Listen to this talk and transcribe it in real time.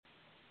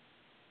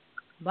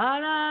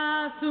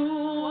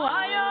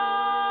Barasuayo.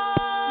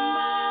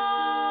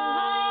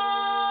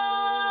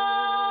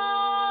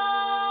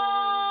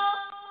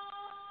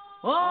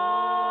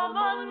 Oh,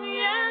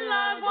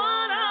 Moniela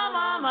Guana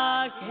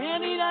Mama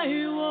Querida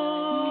Huo.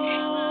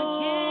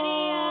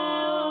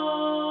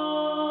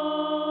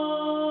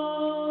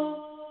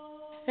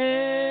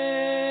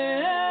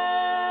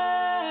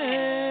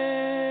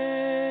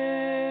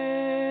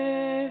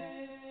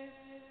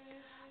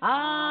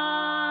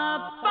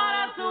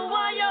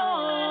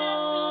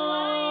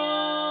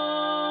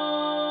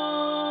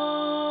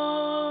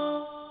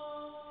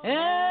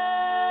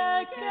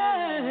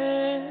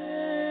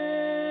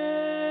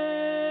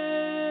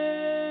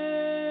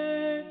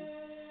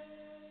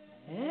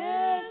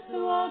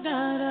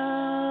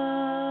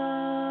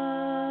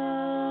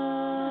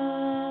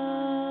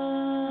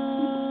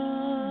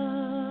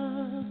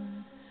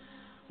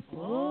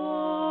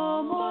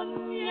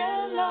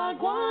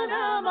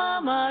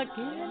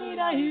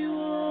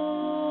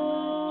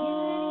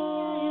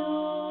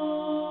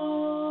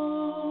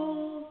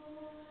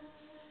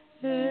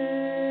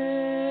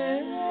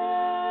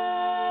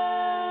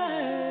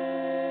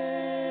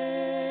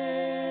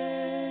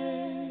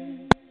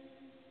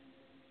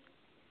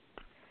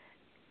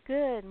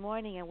 Good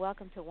morning and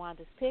welcome to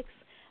Wanda's Picks,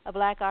 a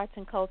Black Arts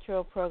and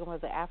Cultural program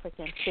of the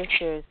African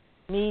Sisters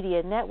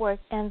Media Network.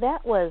 And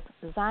that was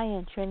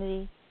Zion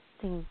Trinity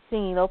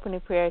singing opening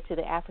prayer to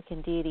the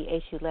African deity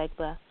Eshu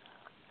Legba,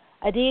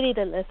 a deity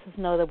that lets us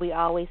know that we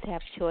always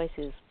have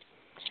choices.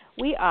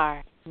 We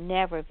are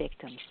never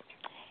victims.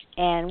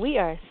 And we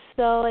are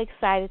so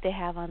excited to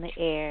have on the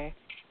air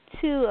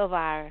two of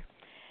our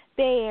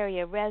Bay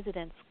Area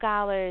resident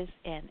scholars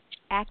and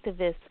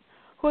activists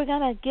who are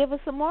going to give us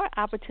some more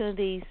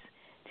opportunities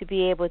to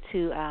be able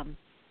to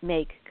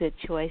make good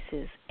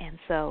choices. And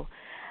so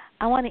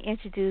I want to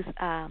introduce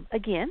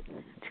again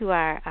to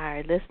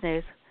our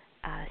listeners,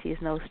 she is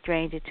no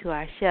stranger to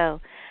our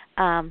show,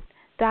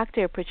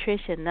 Dr.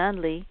 Patrica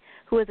Nunley,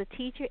 who is a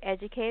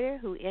teacher-educator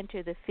who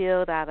entered the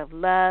field out of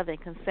love and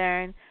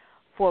concern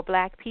for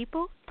Black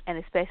people and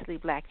especially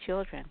Black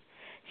children.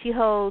 She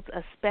holds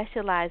a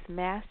specialized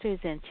master's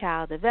in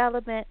child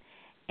development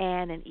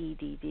and an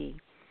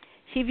EDD.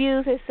 She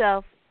views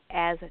herself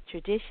as a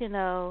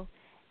traditional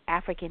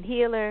African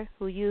healer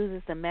who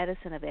uses the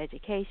medicine of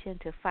education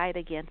to fight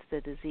against the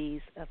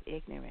disease of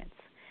ignorance.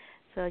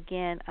 So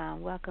again,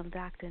 welcome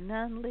Dr.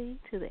 Nunley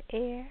to the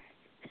air.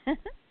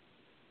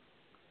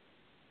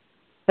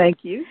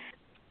 Thank you.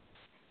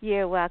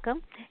 You're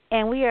welcome.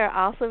 And we are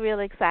also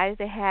really excited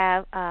to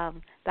have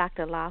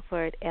Dr.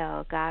 Lawford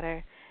L.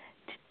 Goddard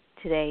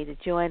today to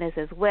join us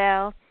as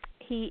well.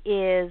 He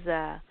is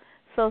a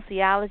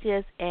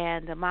sociologist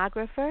and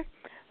demographer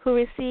who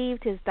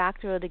received his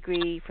doctoral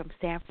degree from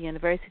Stanford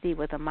University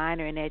with a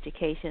minor in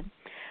education.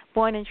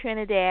 Born in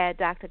Trinidad,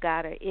 Dr.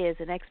 Goddard is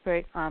an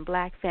expert on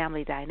Black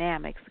family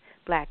dynamics,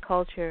 Black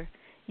culture,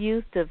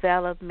 youth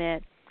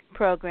development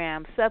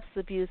programs, substance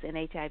abuse, and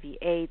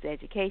HIV/AIDS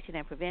education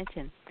and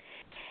prevention.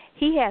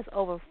 He has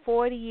over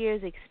 40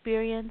 years'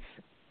 experience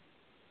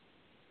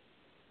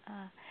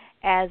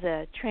as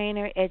a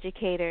trainer,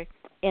 educator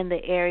in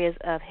the areas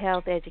of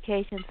health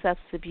education,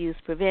 substance abuse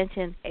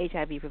prevention,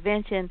 HIV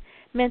prevention,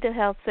 mental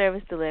health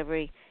service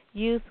delivery,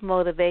 youth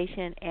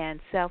motivation,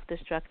 and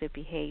self-destructive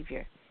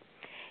behavior.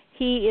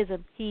 He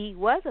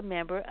was a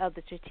member of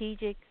the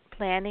Strategic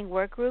Planning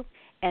Work Group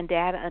and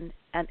data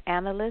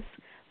analyst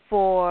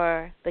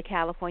for the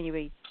California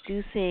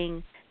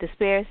Reducing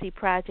Disparity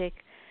Project,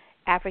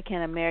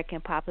 African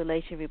American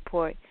Population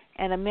Report,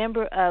 and a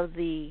member of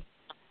the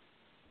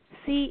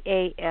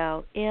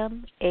CALMHSA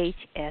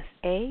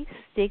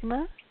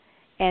Stigma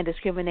and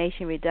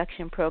Discrimination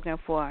Reduction Program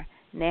for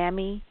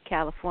NAMI,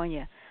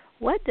 California.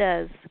 What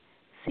does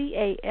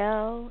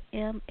CALMHSA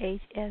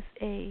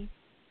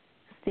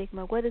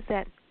Stigma, what does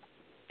that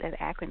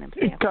acronym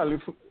stand for?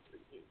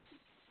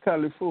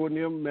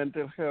 California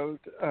Mental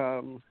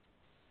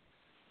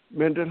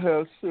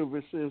Health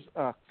Services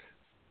Act.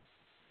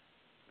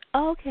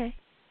 Oh, okay.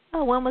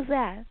 Oh, when was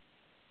that?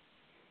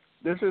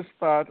 This is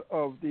part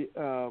of the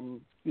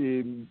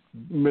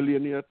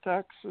millionaire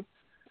tax,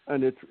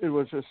 and it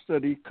was a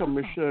study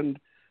commissioned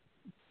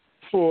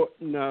for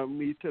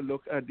NAMI to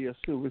look at their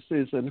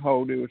services and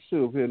how they were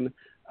serving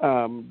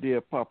their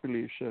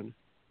population.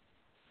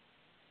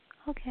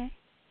 Okay.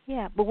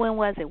 Yeah, but when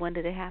was it? When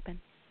did it happen?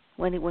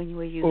 When were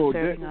you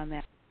serving on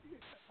that?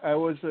 I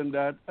was in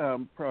that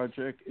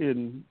project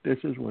in, this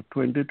is what,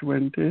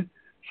 2020?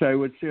 So I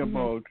would say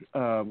about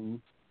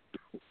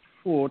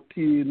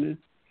 2013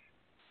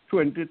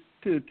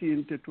 to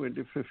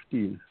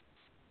 2015.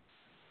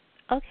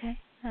 Okay,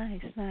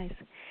 nice.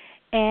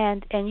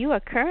 And you are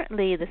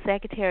currently the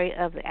secretary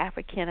of the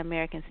African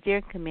American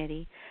Steering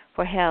Committee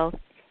for Health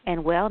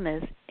and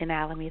Wellness in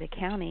Alameda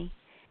County,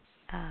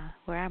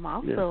 where I'm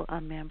also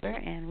a member,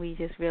 and we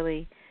just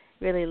really,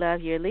 really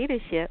love your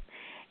leadership.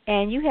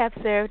 And you have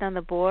served on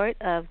the board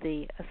of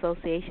the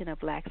Association of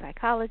Black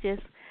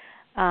Psychologists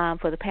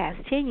for the past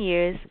 10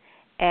 years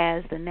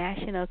as the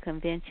National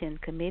Convention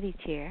Committee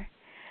Chair.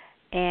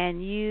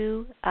 and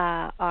you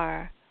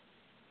are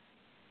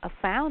a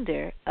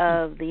founder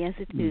of the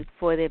Institute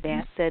for the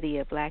Advanced Study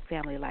of Black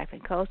Family Life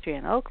and Culture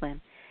in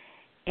Oakland,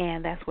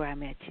 and that's where I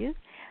met you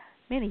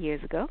many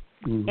years ago.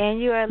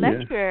 And you are a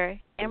lecturer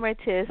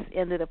emeritus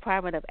in the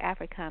Department of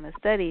Africana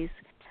Studies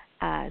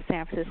at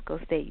San Francisco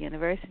State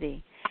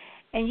University.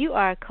 And you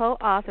are a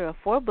co-author of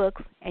 4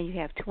 books, and you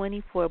have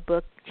 24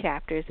 book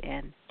chapters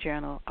and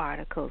journal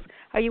articles.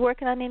 Are you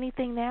working on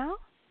anything now?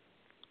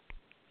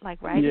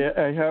 Like writing? Yeah,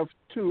 I have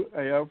 2.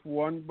 I have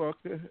 1 book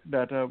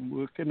that I'm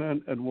working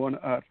on and 1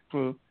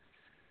 article.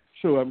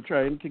 So I'm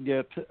trying to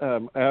get, I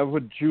have a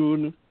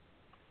June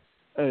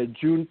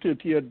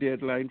 30th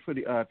deadline for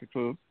the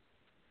article.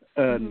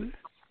 And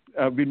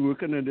I've been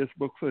working on this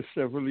book for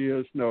several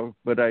years now,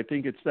 but I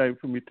think it's time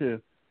for me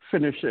to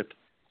finish it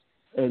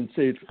and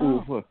say it's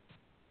over.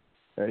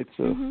 Right,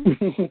 so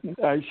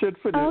I should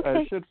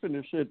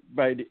finish it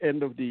by the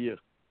end of the year.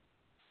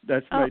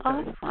 That's my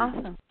time.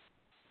 Awesome.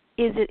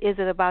 Is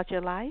it about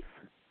your life?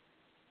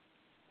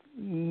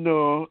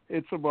 No,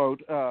 it's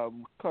about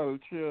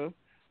culture,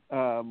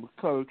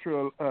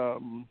 cultural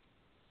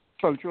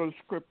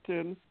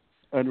scripting,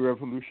 and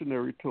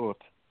revolutionary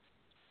thought.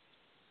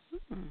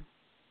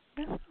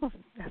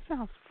 That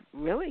sounds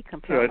really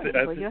compelling.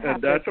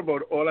 And that's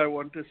about all I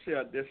want to say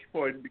at this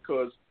point,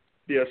 because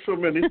there are so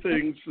many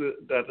things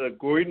that are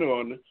going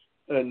on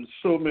and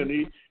so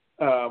many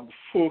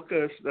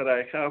focus that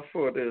I have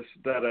for this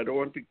that I don't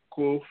want to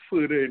go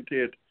further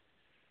into it,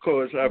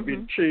 because I've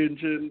been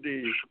changing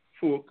the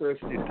focus,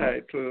 the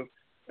title,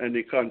 and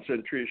the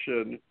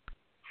concentration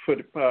for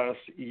the past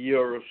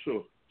year or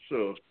so.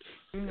 So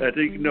I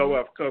think now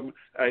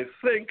I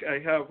think I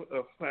have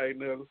a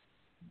final,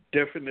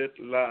 definite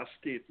last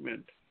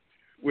statement,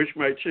 which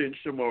might change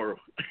tomorrow.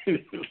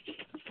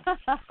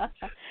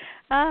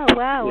 Oh,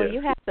 wow. Well,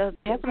 you have to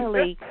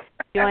definitely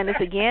join us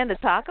again to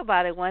talk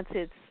about it once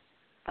it's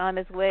on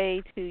its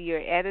way to your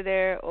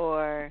editor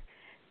or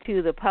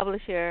to the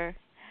publisher.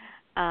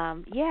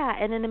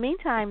 And in the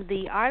meantime,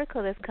 the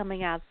article that's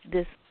coming out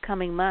this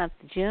coming month,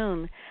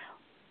 June,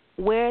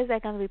 where is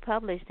that going to be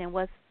published, and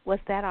what's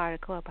that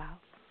article about?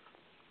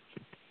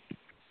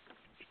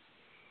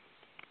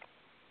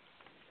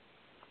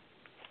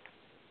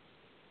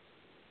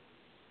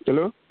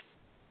 Hello?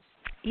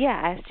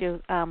 Yeah, I asked you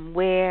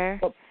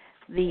where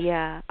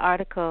the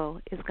article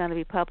is going to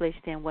be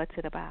published and what's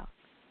it about.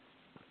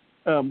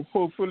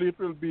 Hopefully it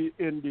will be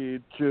in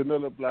the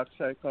Journal of Black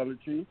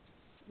Psychology.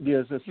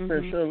 There's a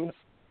special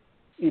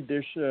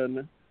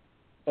edition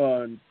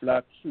on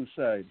black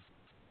suicide.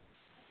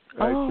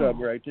 Right? So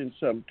I'm writing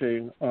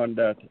something on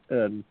that.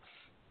 And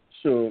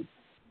so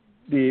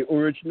the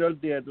original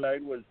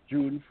deadline was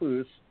June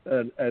 1st,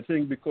 and I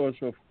think because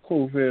of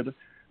COVID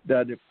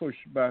that they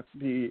pushed back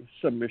the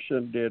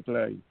submission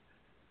deadline.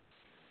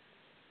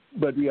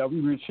 But we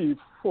haven't received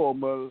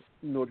formal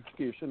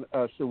notification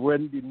as to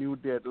when the new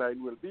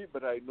deadline will be,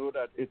 but I know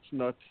that it's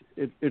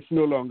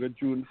no longer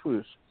June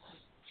 1st.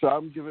 So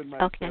I'm giving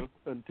myself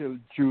until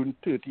June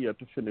 30th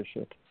to finish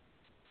it.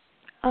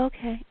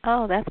 Okay.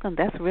 Oh,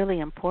 that's really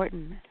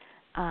important.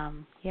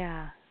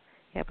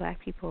 Black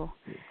people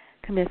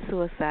commit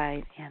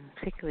suicide, and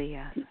particularly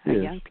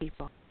young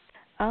people.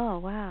 Oh,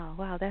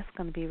 wow, that's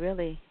going to be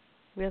really,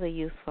 really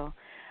useful.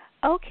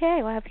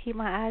 Okay, well, I have to keep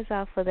my eyes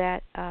out for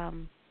that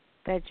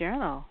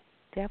journal.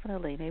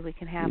 Definitely, maybe we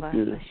can have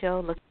a show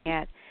looking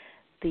at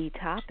the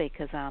topic,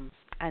 because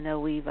I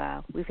know we've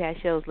had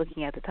shows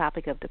looking at the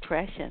topic of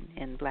depression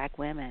in Black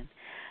women.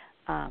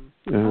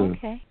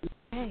 Okay.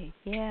 Hey,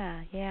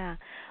 yeah.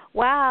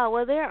 Wow.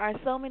 Well, there are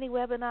so many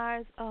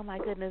webinars. Oh my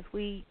goodness.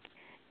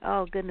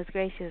 Oh goodness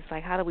gracious.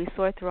 Like, how do we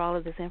sort through all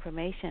of this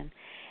information?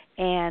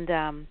 And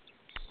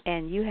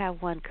you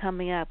have one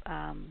coming up.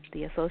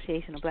 The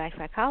Association of Black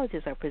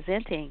Psychologists are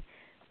presenting.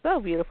 So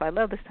beautiful. I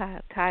love this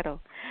title.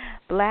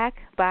 Black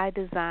by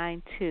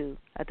Design 2,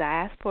 a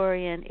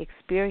Diasporian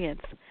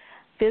Experience,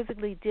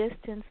 Physically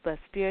Distanced but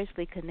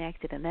Spiritually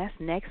Connected. And that's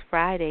next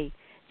Friday,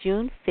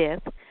 June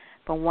 5th,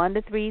 from 1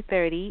 to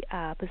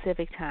 3:30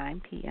 Pacific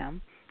Time,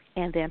 p.m.,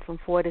 and then from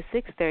 4 to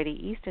 6:30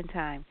 Eastern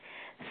Time.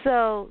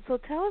 So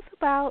tell us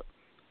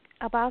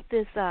about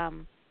this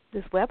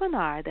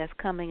webinar that's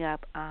coming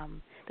up,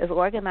 that's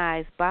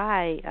organized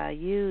by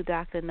you,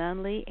 Dr.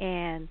 Nunley,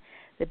 and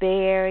the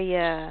Bay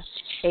Area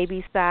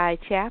ABPsi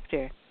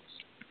chapter.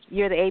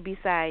 You're the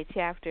ABPsi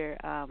chapter,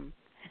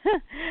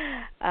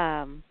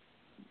 the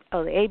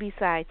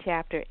ABPsi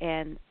chapter,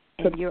 and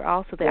you're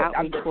also the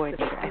outreach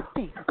coordinator, I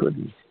think.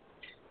 Goodness.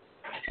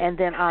 And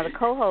then the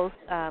co-hosts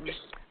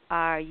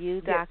are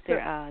you,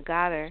 Dr.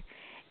 Goddard,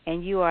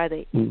 and you are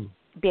the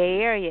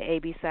Bay Area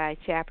ABPsi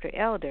chapter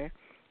elder.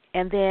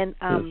 And then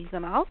you're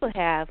going to also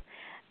have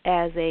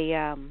as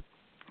a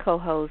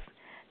co-host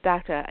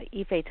Dr.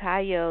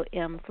 Ifetayo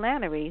M.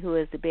 Flannery, who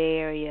is the Bay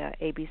Area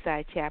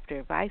ABPsi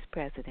chapter vice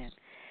president.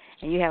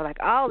 And you have like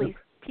all these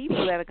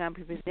people that are going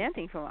to be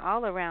presenting from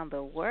all around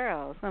the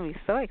world. It's going to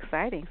be so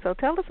exciting. So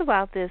tell us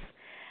about this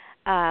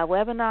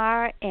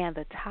webinar and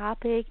the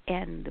topic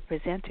and the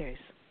presenters.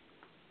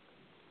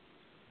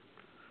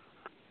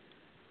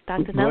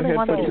 Dr. Go Nunley, ahead,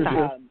 why don't you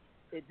Patricia.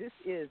 start? This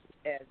is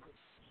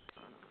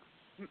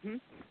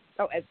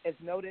as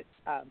noted.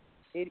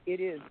 It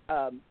is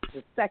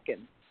the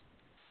second.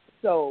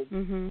 So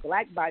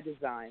Black by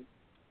Design.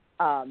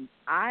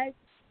 I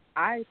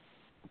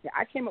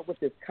came up with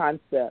this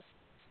concept,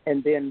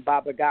 and then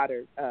Baba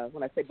Goddard.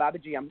 When I say Baba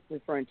G, I'm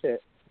referring to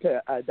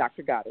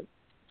Dr. Goddard.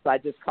 So I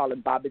just call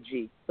him Baba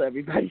G, so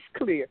everybody's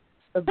clear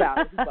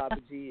about who Baba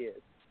G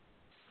is.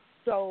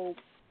 So,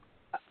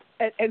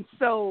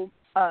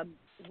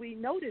 we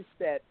noticed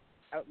that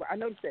I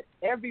noticed that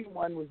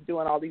everyone was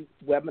doing all these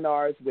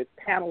webinars with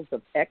panels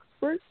of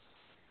experts,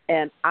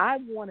 and I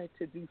wanted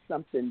to do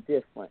something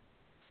different,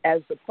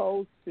 as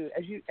opposed to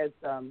as you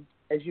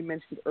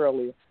mentioned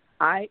earlier,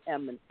 I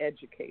am an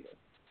educator,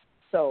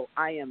 so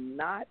I am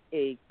not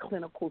a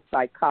clinical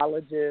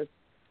psychologist.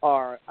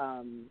 Or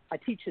I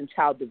teach in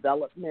child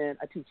development.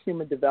 I teach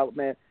human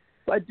development.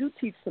 So I do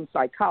teach some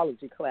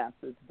psychology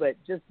classes, but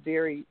just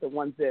the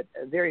ones that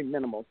are very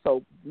minimal,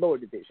 so lower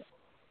division.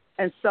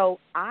 And so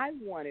I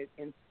wanted,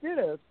 instead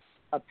of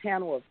a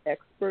panel of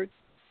experts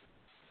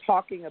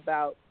talking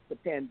about the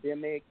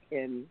pandemic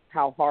and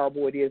how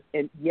horrible it is,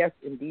 and yes,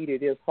 indeed,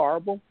 it is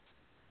horrible,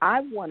 I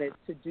wanted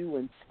to do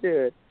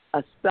instead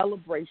a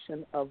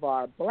celebration of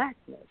our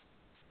Blackness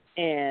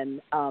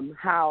and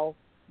how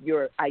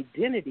your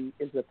identity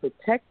is a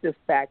protective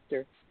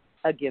factor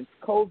against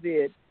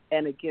COVID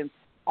and against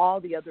all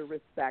the other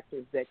risk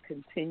factors that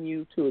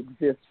continue to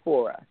exist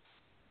for us.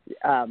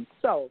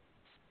 So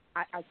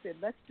I said,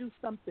 let's do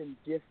something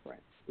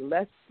different.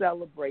 Let's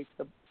celebrate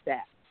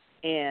that.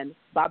 And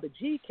Baba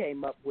G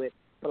came up with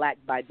Black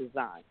by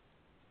Design.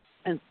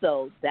 And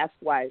so that's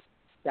why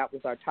that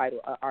was our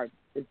title,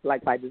 it's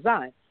Black by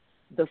Design.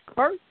 The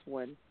first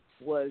one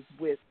was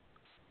with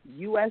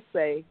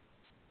USA,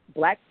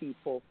 Black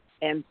people,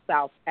 and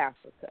South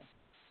Africa.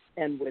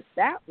 And with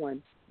that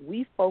one,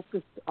 we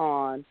focused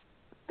on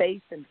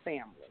faith and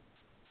family.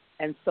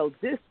 And so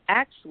this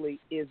actually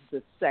is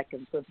the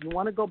second. So if you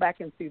want to go back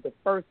and see the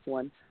first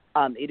one,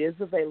 it is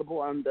available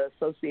on the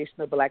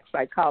Association of Black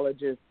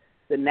Psychologists,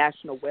 the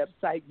national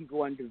website. You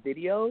go under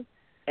videos,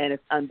 and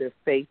it's under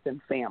faith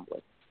and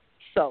family.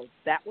 So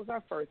that was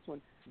our first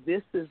one.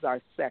 This is our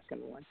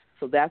second one.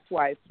 So that's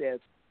why it says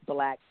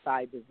Black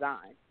by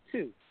Design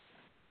 2.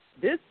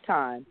 This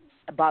time,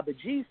 Baba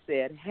G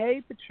said,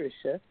 hey,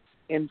 Patricia,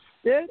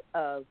 instead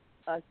of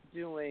us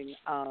doing,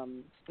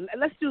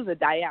 let's do the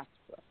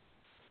diaspora.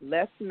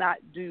 Let's not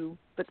do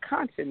the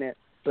continent,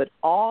 but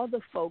all the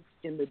folks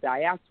in the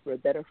diaspora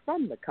that are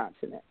from the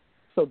continent.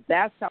 So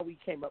that's how we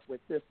came up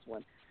with this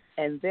one.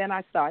 And then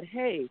I thought,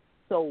 hey,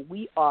 so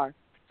we are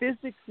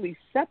physically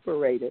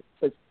separated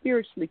but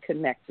spiritually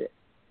connected.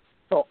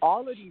 So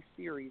all of these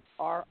series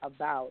are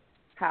about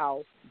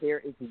how there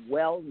is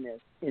wellness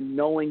in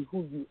knowing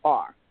who you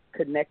are,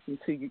 connecting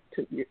to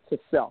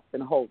self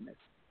and wholeness.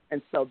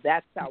 And so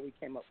that's how we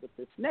came up with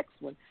this next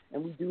one.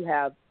 And we do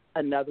have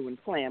another one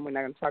planned. We're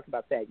not going to talk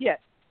about that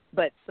yet.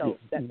 But so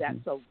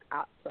so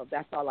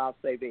that's all I'll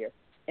say there.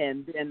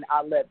 And then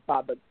I'll let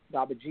Baba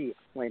G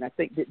explain. I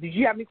think did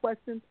you have any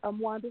questions,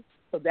 Wanda?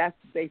 So that's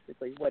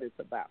basically what it's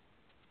about.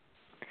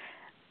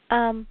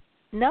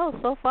 No,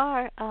 so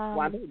far.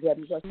 Wanda, do you have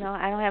any questions? No,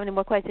 I don't have any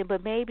more questions.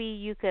 But maybe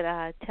you could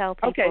tell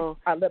people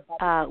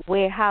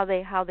okay. how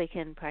they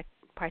can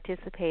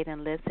participate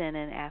and listen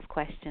and ask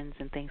questions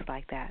and things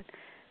like that.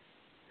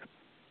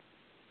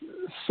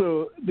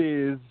 So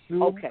the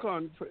Zoom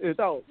conference. It's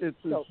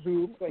a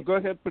Zoom. Go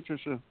ahead,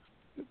 Patricia.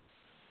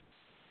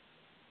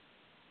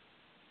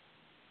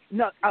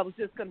 No, I was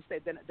just going to say.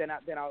 Then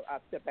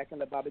I'll step back and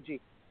let Baba G.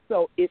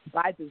 So it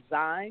by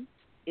design,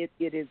 it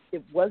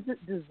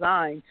wasn't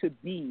designed to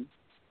be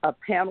a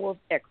panel of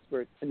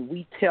experts and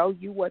we tell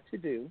you what to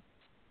do,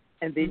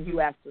 and then you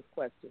ask us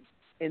questions.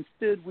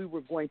 Instead, we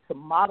were going to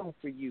model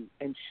for you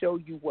and show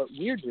you what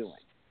we're doing.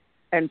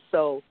 And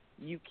so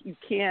you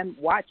can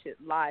watch it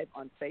live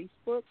on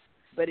Facebook,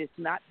 but it's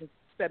not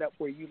set up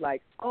where you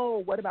like, oh,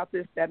 what about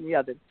this, that, and the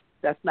other.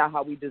 That's not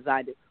how we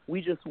designed it.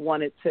 We just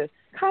wanted to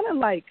kind of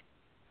like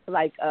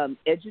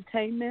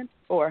edutainment,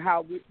 or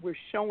how we're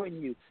showing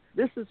you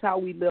this is how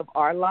we live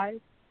our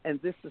life,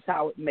 and this is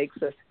how it makes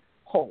us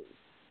whole.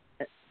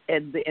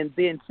 And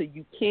then so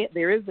you can't.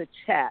 There is a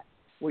chat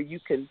where you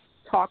can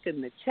talk in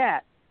the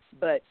chat,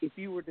 but if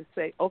you were to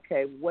say,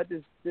 okay, what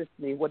does this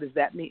mean? What does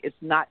that mean? It's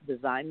not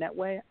designed that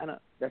way. I know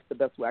that's the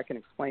best way I can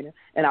explain it.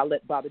 And I'll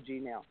let Baba G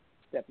now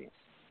step in.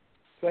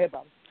 Go ahead,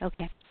 Baba.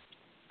 Okay.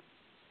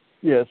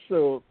 Yes.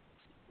 So,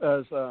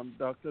 as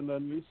Dr.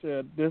 Nunley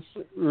said, this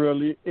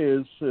really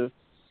is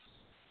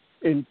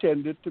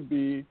intended to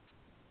be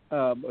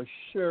a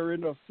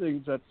sharing of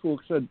things that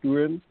folks are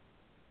doing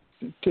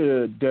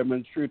to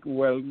demonstrate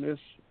wellness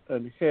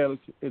and health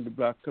in the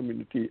Black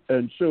community.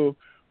 And so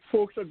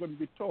folks are going to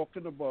be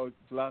talking about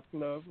Black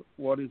love,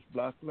 what is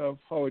Black love,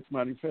 how it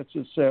manifests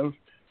itself,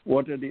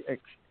 what are the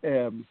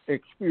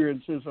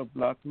experiences of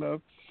Black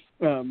love.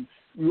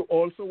 We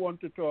also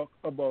want to talk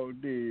about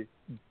the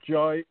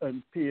joy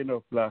and pain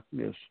of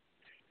Blackness,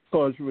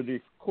 because with the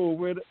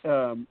COVID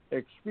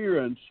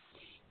experience,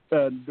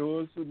 and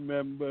those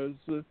members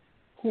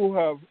who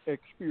have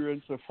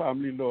experienced a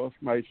family loss.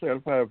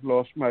 Myself, I have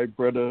lost my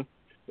brother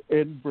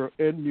in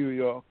New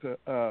York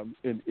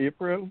in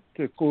April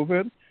to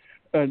COVID.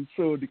 And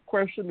so the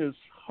question is,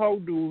 how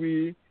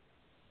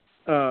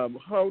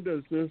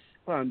does this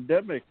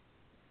pandemic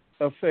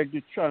affect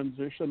the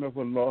transition of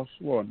a lost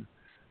one,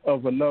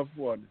 of a loved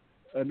one?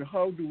 And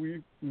how do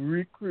we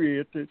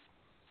recreate it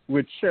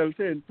with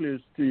shelter in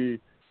place, the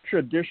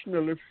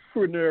traditional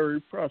funerary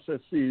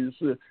processes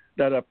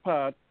that are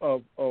part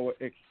of our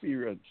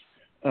experience?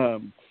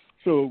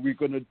 So we're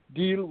going to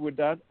deal with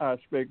that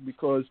aspect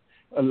because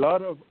a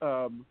lot of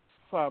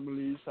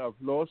families have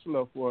lost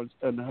loved ones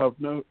and have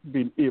not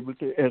been able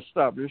to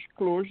establish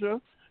closure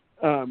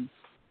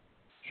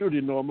through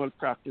the normal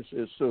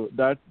practices. So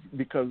that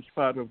becomes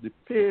part of the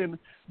pain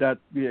that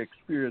we're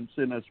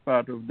experiencing as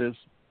part of this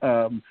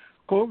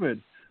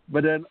COVID.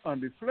 But then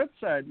on the flip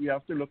side, we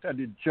have to look at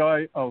the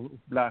joy of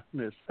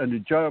Blackness. And the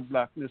joy of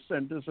Blackness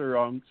centers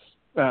around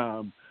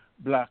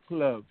Black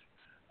love,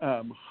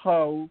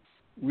 how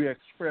we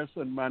express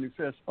and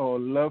manifest our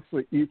love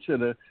for each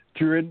other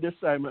during this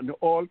time and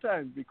all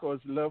times, because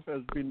love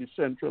has been the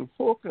central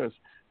focus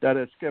that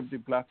has kept the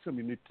Black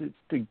community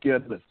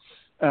together.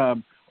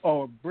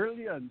 Our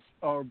brilliance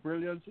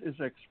is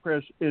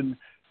expressed in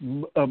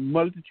a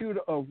multitude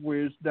of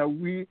ways that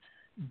we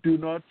do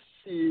not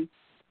see.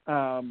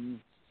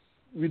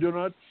 We do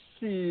not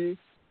see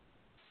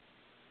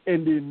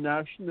in the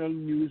national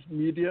news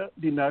media.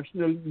 The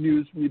national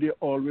news media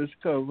always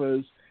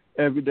covers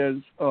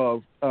evidence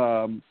of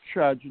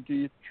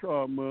tragedy,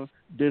 trauma,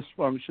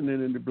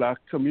 dysfunctioning in the Black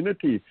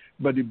community.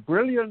 But the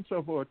brilliance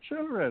of our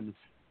children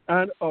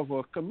and of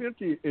our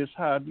community is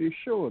hardly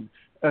shown.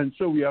 And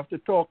so we have to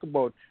talk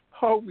about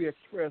how we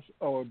express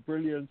our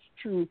brilliance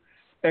through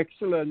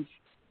excellence,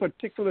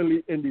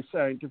 particularly in the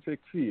scientific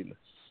field.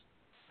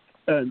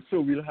 And so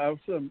we'll have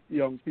some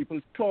young people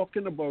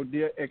talking about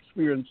their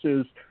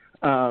experiences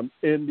in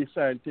the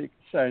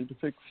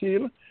scientific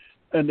field.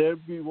 And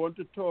then we want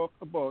to talk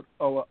about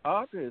our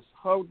artists.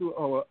 How do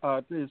our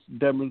artists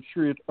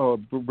demonstrate our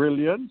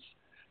brilliance?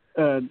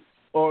 And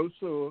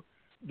also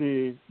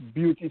the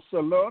beauty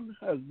salon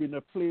has been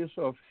a place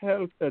of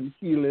health and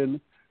healing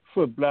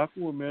for Black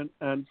women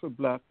and for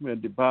Black men.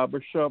 The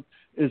barbershop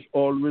is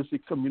always a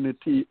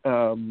community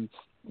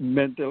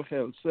mental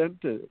health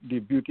center. The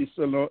beauty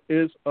salon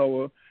is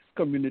our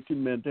community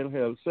mental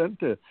health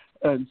center.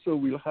 And so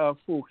we'll have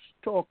folks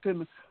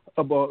talking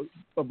about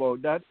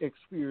that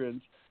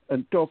experience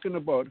and talking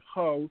about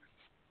how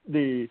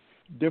the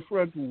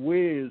different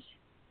ways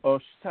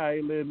of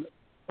styling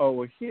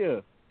our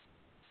hair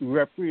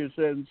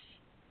represents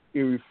a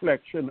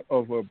reflection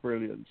of our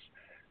brilliance.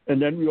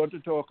 And then we want to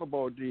talk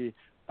about the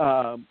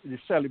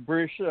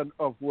celebration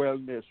of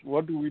wellness.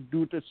 What do we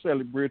do to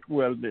celebrate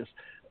wellness?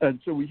 And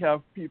so we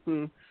have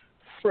people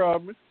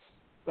from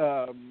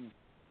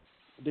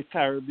the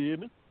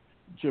Caribbean,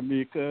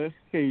 Jamaica,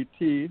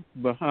 Haiti,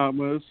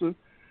 Bahamas.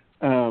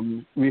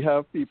 We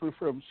have people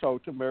from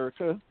South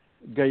America,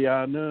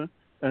 Guyana,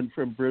 and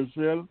from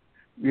Brazil.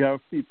 We have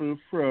people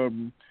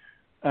from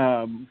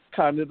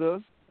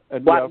Canada,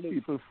 and we have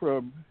people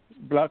from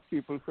Black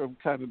people from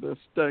Canada.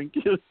 Thank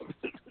you.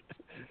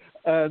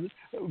 And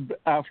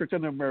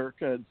African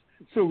Americans.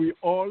 So we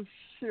all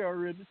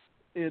sharing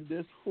in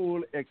this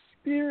whole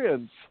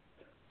experience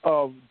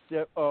of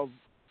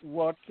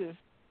what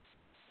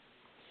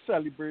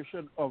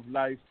celebration of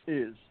life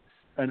is,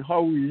 and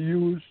how we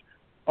use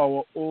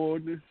our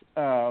own,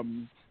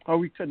 how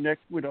we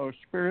connect with our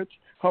spirits,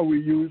 how we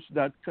use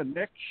that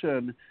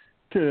connection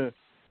to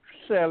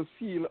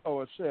self-heal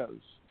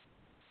ourselves.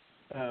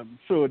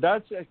 So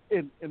that's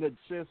in a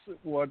gist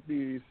what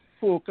the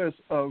focus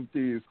of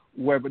the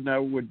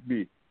webinar would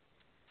be.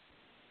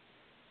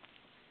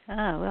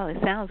 Oh, well, it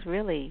sounds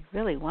really,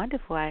 really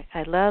wonderful. I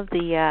love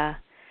the,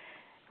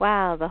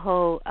 the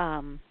whole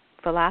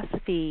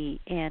philosophy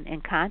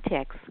and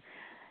context.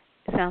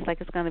 It sounds like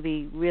it's going to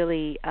be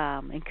really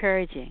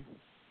encouraging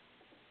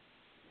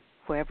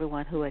for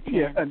everyone who attends.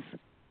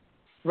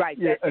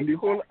 Yeah, and the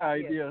whole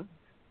idea,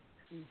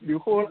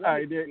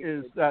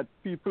 is that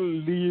people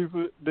leave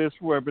this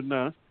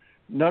webinar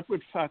not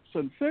with facts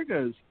and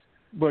figures,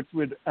 but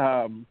with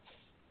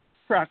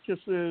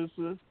practices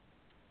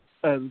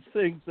and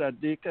things that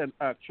they can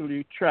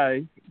actually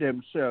try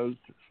themselves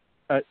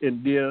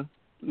in their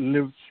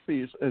lived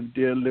space and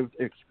their lived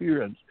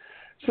experience.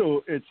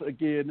 So it's,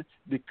 again,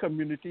 the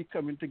community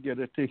coming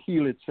together to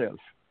heal itself.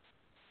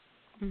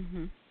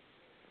 Mm-hmm.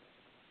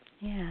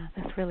 Yeah,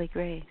 that's really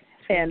great.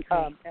 And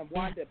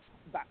Wanda,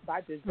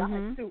 by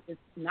design, too, it's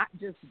not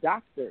just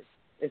doctors.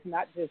 It's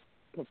not just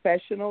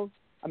professionals.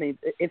 I mean,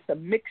 it's a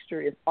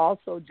mixture. It's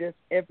also just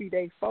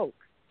everyday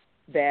folks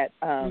that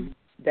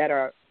that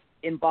are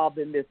involved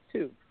in this,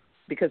 too.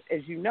 Because,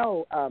 as you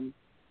know,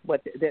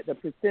 what the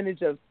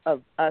percentage of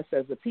us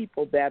as a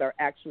people that are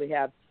actually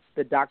have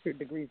the doctorate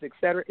degrees, et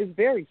cetera, is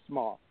very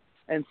small.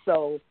 And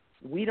so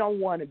we don't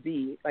want to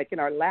be, like in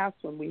our last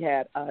one, we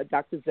had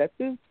Dr.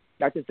 Zethu.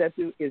 Dr.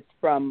 Zethu is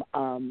from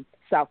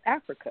South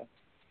Africa.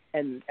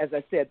 And as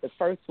I said, the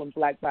first one,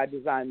 Black by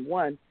Design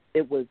 1,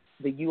 it was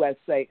the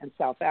USA and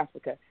South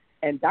Africa.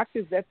 And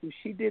Dr. Zethu,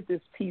 she did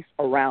this piece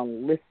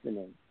around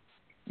listening,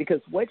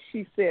 because what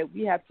she said,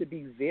 we have to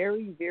be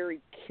very,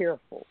 very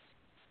careful.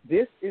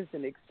 This is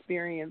an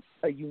experience,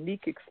 a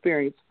unique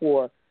experience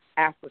for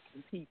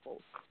African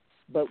people,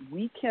 but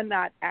we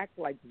cannot act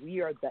like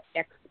we are the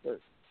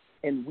experts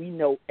and we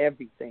know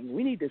everything.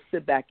 We need to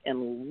sit back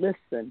and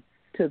listen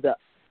to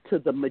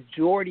the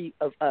majority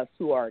of us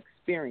who are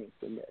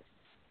experiencing this.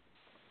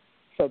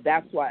 So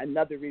that's why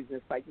another reason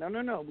it's like,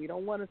 no, we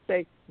don't want to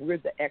say we're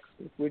the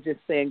experts. We're just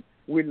saying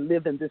we're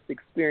living this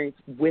experience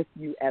with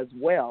you as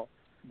well.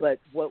 But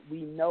what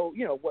we know,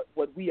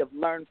 what we have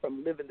learned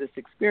from living this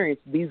experience,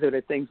 these are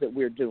the things that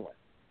we're doing.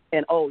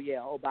 And,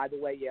 by the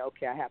way,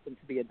 I happen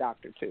to be a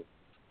doctor too.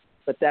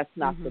 But that's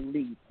not the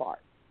lead part.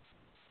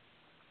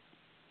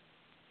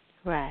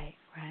 Right.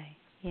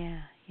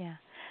 Yeah.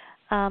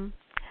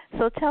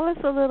 So tell us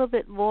a little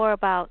bit more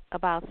about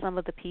some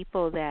of the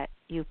people that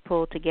you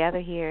pulled together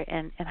here,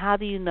 and how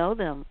do you know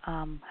them?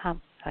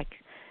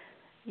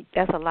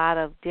 That's a lot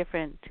of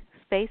different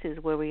spaces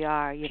where we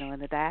are, in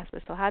the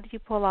diaspora. So how did you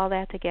pull all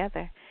that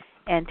together?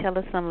 And tell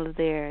us some of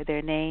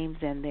their names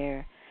and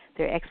their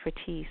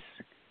expertise.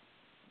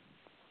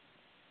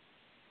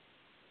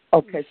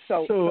 Okay,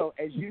 so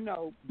as you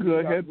know, go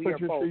ahead, we are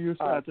both you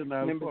start and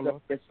I'll members follow.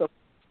 of the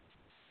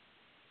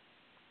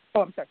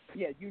I'm sorry.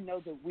 Yeah, you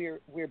know that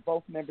we're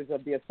both members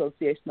of the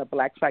Association of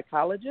Black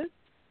Psychologists,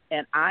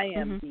 and I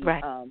am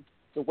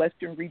the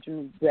Western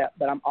region rep,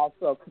 but I'm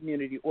also a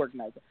community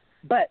organizer.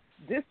 But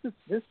this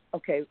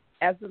okay.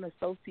 As an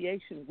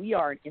association, we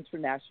are an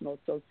international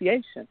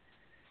association,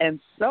 and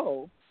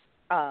so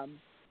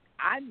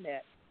I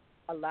met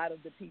a lot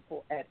of the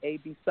people at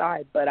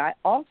ABPsi, but I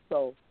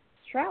also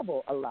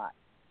travel a lot.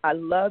 I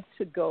love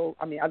to go.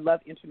 I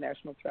love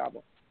international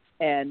travel,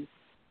 and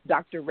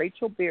Dr.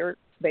 Rachel Bayer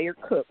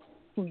Cook,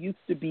 who used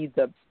to be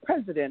the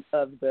president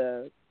of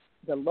the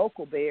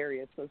local Bay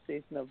Area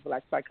Association of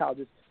Black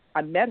Psychologists.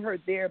 I met her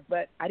there,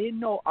 but I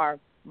didn't know our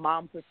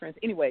moms were friends.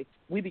 Anyway,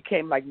 we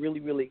became like really,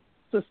 really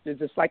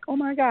sisters. It's like, oh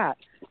my God.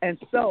 And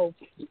so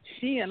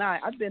she and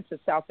I've been to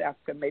South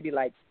Africa maybe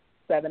like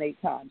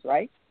 7-8 times,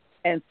 right?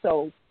 And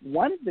so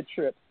one of the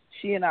trips,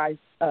 she and I,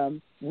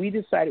 we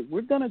decided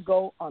we're going to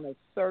go on a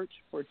search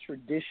for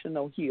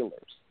traditional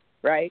healers,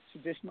 right?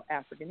 Traditional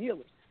African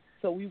healers.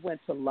 So we went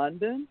to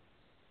London,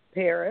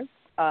 Paris,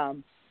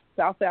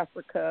 South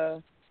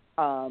Africa,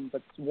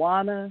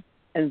 Botswana,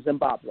 and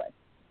Zimbabwe.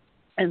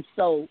 And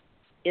so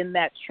in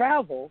that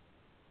travel,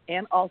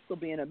 and also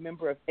being a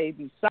member of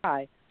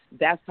ABPsi,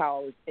 that's how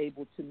I was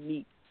able to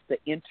meet the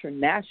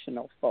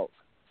international folk.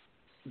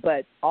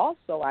 But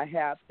also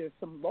there's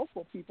some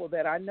local people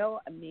that I know,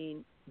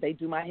 they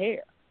do my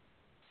hair.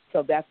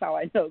 So that's how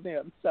I know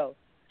them. So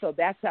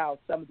that's how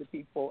some of the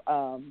people,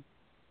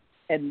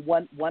 and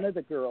one of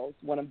the girls,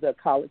 one of the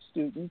college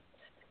students,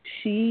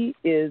 she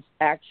is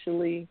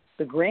actually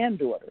the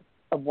granddaughter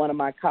of one of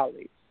my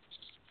colleagues.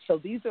 So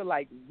these are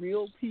like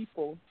real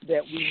people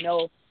that we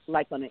know,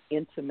 like on an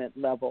intimate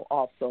level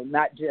also,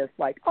 not just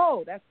like,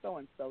 oh, that's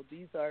so-and-so.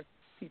 These are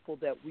people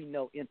that we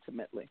know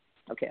intimately.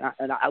 Okay,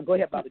 and I'll go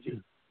ahead, Baba G.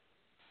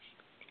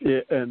 Yeah,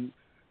 and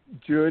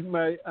during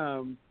my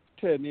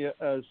tenure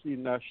as the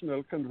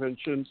National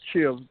Convention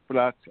Chair of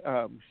Black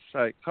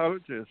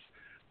Psychologists,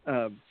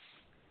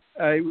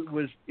 I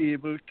was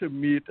able to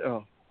meet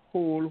a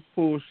whole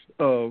host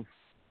of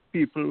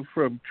people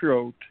from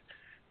throughout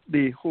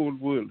the whole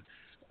world.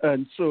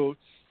 And so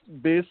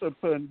based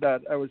upon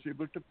that, I was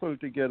able to pull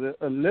together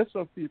a list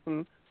of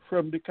people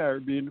from the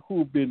Caribbean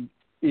who've been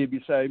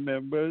ABPsi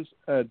members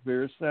at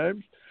various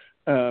times,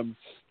 and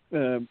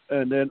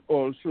then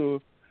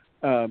also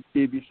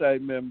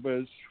ABPsi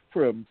members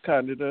from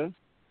Canada.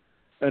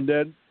 And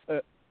then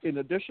in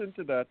addition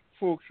to that,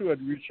 folks who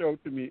had reached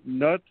out to me,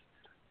 not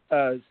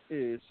as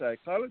a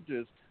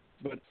psychologist,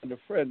 but as a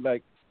friend.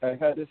 Like I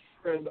had this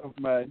friend of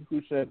mine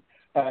who said,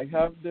 I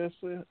have this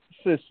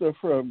sister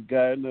from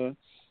Ghana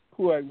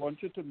who I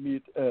want you to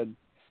meet, and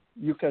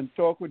you can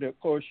talk with her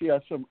because she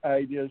has some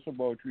ideas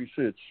about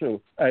research.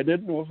 So I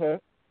didn't know her.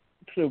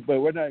 But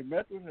when I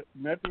met with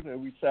her,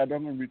 we sat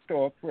down and we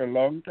talked for a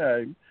long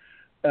time.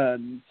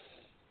 And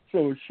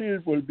so she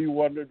will be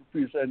one of the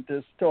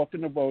presenters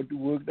talking about the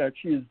work that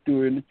she is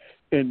doing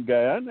in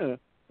Guyana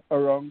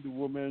around the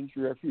women's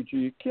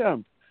refugee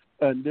camp.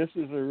 And this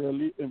is a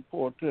really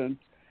important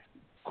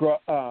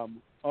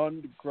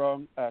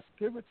on-the-ground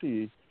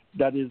activity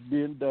that is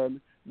being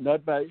done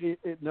not by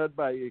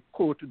a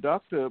quote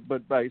doctor,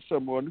 but by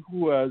someone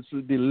who has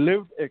the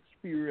lived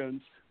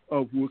experience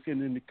of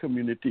working in the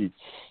community.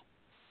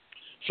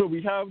 So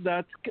we have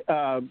that,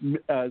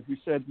 as we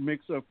said,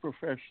 mix of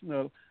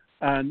professional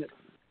and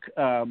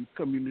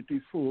community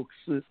folks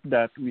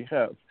that we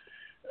have.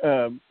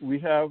 We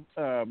have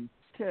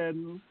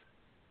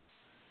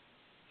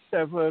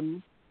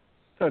 7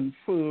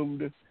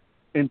 confirmed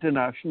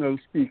international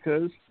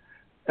speakers,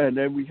 and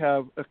then we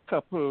have a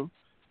couple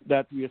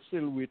that we are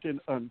still waiting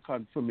on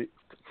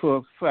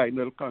for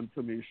final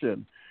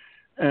confirmation.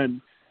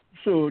 And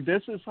So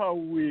this is how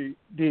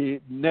the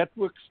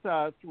network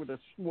starts with a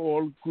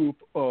small group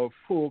of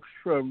folks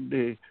from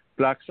the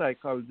Black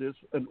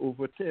psychologists, and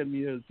over 10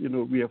 years,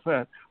 we have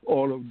had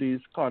all of these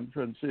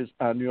conferences,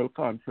 annual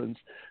conference,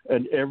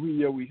 and every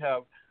year we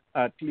have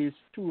at least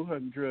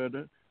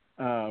 200,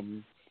 at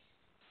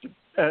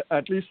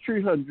least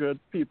 300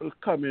 people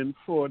come in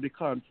for the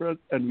conference,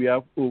 and we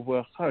have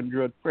over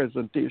 100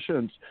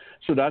 presentations.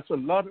 So that's a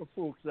lot of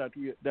folks that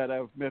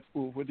I've met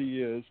over the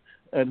years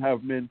and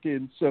have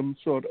maintained some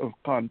sort of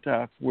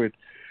contact with.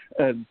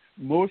 And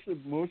most of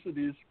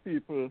these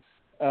people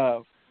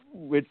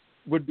would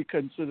be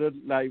considered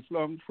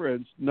lifelong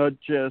friends, not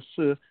just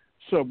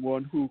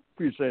someone who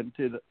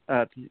presented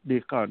at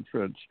the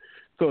conference.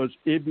 Because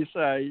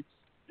ABPsi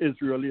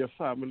is really a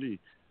family,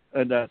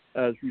 and that,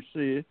 as we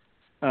say,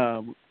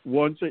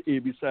 once an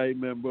ABPsi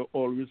member,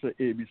 always an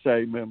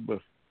ABPsi member.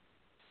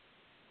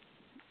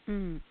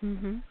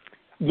 Mm-hmm.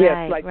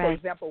 Yes, right, for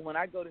example, when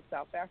I go to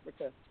South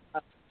Africa,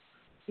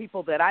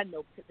 people that I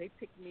know, they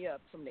pick me up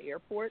from the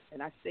airport,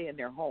 and I stay in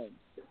their homes.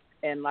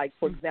 And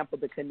for example,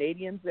 the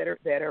Canadians that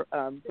are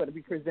going to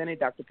be presenting,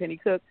 Dr. Penny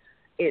Cook,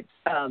 it's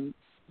so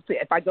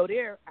if I go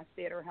there, I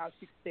stay at her house,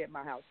 she can stay at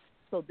my house.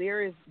 So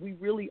we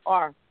really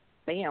are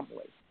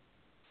family.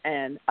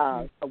 And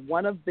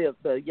one of the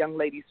young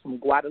ladies from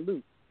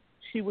Guadeloupe,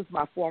 she was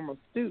my former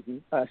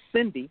student,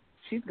 Cindy.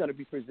 She's going to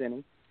be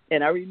presenting.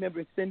 And I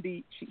remember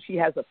Cindy, she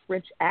has a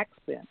French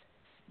accent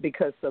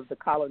because of the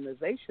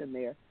colonization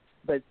there.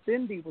 But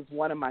Cindy was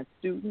one of my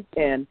students.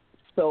 And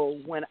so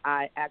when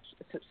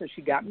so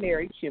she got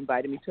married, she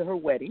invited me to her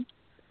wedding.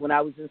 When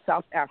I was in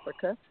South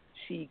Africa,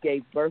 she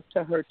gave birth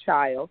to her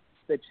child.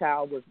 The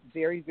child was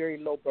very, very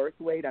low birth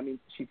weight. I mean,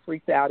 she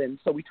freaked out. And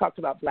so we talked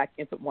about Black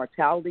infant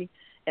mortality.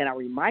 And I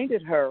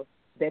reminded her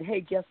that,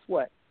 hey, guess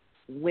what?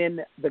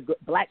 When the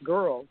Black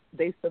girls,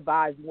 they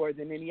survive more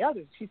than any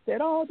others. She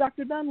said, oh,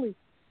 Dr. Nunley,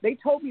 they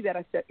told me that.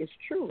 I said, it's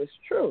true.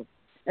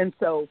 And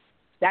so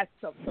that's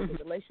so the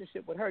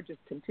relationship with her just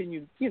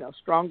continued,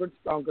 stronger and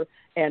stronger.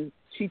 And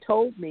she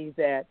told me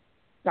that,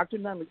 Dr.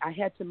 Nunley, I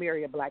had to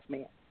marry a Black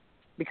man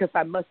because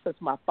I must,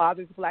 because my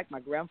father's Black, my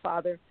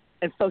grandfather.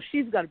 And so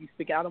she's going to be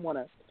speaking. I don't want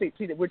to see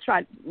that we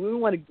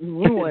want to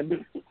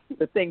ruin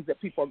the things that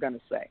people are going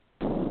to say.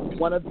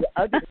 One of the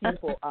other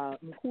people,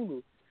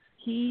 Mkhulu,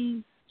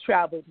 he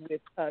traveled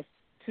with us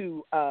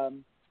to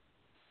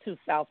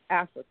South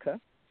Africa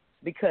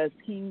because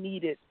he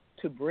needed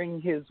to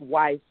bring his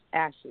wife's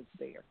ashes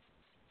there.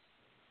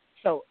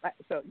 So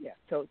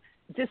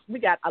just we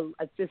got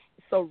just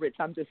so rich.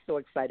 I'm just so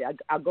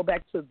excited. I'll go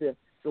back to the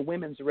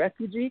women's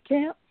refugee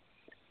camp.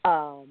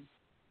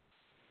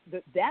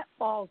 That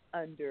falls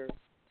under,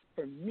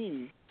 for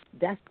me,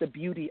 that's the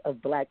beauty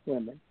of Black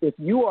women. If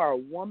you are a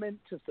woman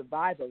to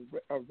survive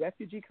a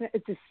refugee camp,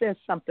 it just says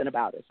something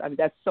about us. I mean,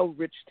 that's so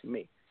rich to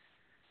me.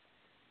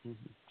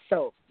 Mm-hmm.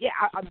 So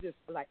I'm just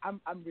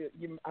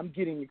I'm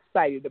getting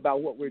excited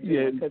about what we're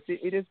doing because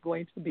it is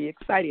going to be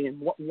exciting.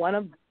 And go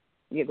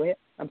ahead.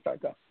 I'm sorry.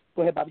 Go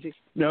ahead, Bobby G.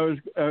 No,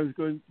 I was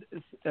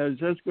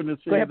just going to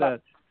say ahead,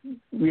 that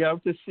we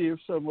have to save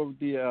some of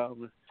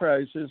the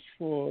prizes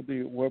for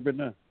the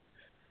webinar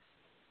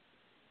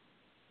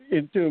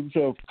in terms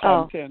of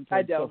content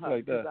and stuff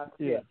like that.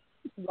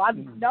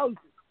 Wanda knows.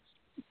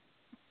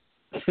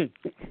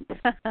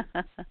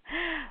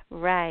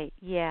 Right.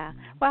 Yeah.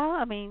 Well,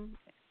 I mean,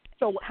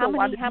 how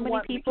many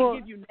people? We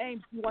can give you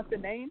names. You want the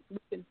names?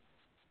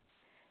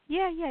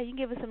 Yeah. You can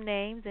give us some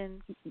names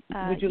and.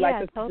 Would you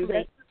like us to do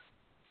that?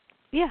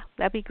 Yeah,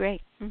 that'd be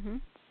great. Mm-hmm.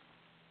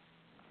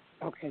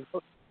 Okay.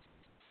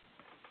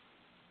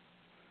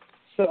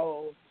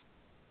 So,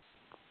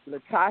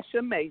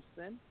 Latasha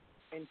Mason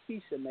and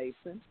Keisha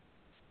Mason.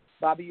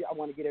 Bobby, I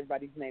want to get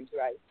everybody's names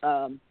right.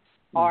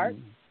 Art,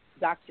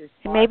 Dr.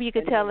 Smart. Maybe you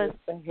could tell us.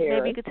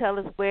 Maybe you could tell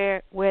us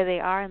where they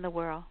are in the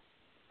world,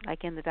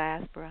 like in the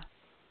diaspora.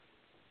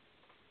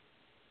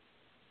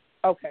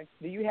 Okay.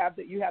 Do you have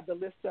the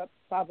list up,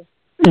 Father?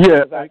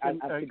 Yeah, I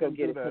have to go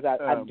get it because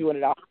I'm doing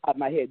it out of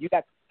my head.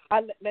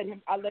 I'll let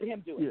him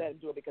do it. Yeah. Let him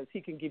do it because he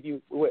can give you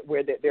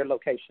where their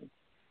location.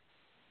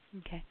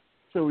 Okay.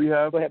 So we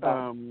have Go ahead,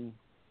 Bob.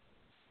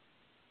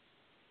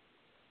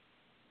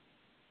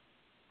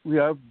 We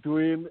have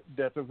Dwayne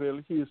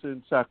Detterville. He's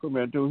in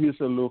Sacramento. He's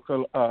a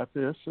local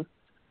artist.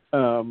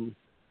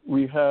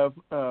 We have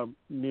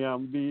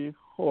Nyambi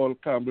Hall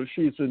Campbell.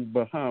 She's in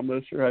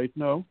Bahamas right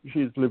now.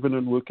 She's living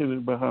and working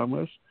in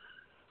Bahamas.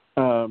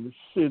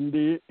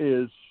 Cindy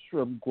is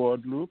from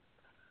Guadeloupe.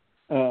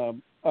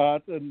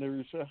 Art and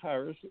Nerissa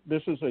Harris.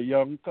 This is a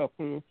young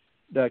couple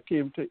that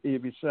came to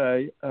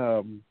ABPsi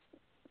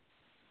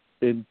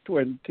in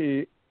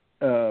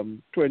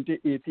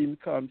 2018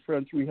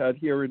 conference we had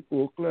here in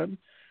Oakland,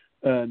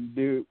 and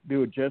they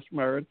were just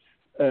married,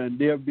 and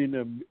they have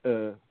been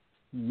a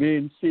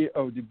mainstay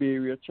of the Bay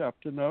Area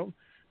chapter now,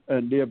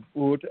 and they are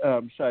both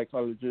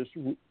psychologists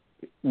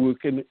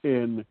working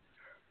in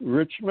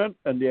Richmond,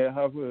 and they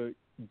have a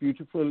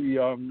beautiful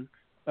young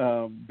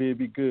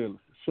baby girl.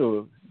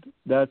 So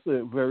that's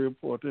very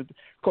important,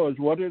 because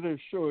what it is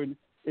showing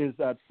is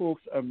that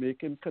folks are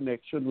making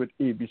connection with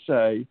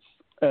ABPsi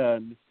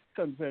and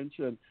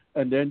convention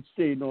and then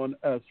staying on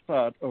as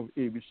part of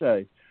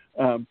ABPsi.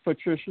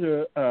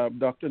 Patricia,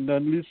 Dr.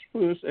 Nunley's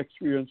first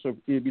experience of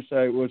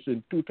ABPsi was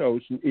in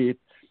 2008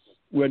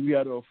 when we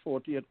had our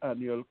 40th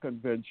annual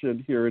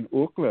convention here in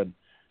Oakland.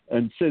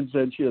 And since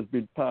then, she has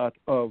been part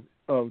of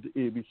the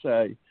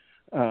ABPsi.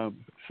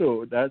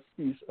 So that's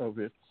a piece of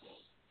it.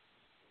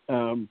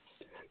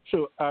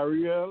 So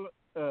Ariel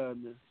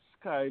and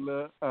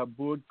Skylar are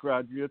both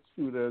graduate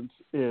students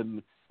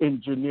in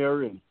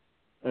engineering,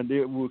 and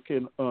they're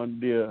working on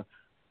their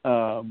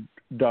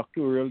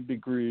doctoral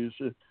degrees,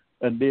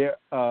 and they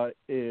are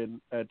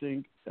in, I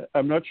think,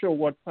 I'm not sure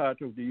what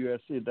part of the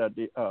USA that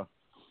they are.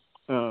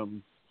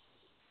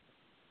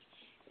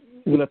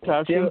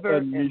 Latasha Denver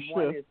and Misha.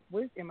 one is,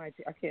 where's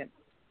MIT? I can't.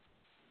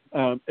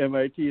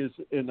 MIT is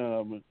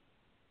in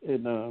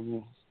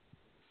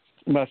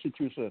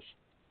Massachusetts.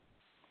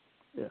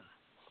 Yeah.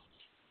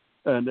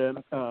 And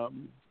then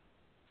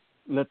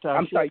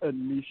Latasha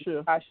and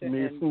Misha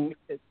Mason,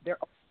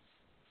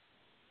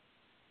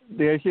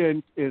 they're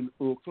here in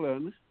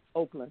Oakland.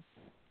 Oakland.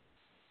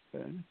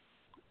 Okay.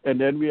 And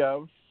then we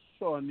have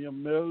Sonia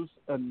Mills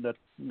and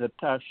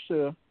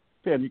Natasha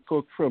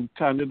Pennycook from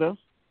Canada,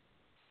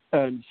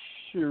 and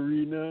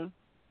Sharina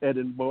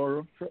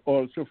Edinburgh,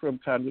 also from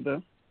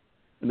Canada.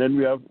 And then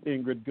we have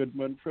Ingrid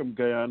Goodman from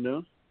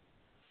Guyana.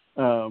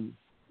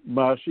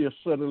 Marcia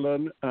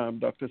Sutherland,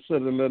 Dr.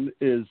 Sutherland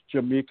is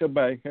Jamaica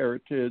by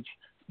heritage,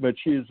 but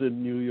she's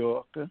in New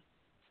York.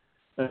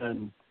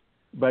 And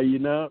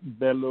Baina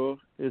Bello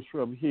is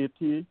from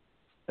Haiti.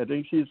 I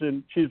think she's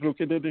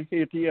located in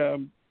Haiti,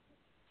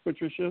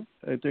 Patricia?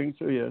 I think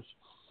so, yes.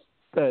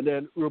 And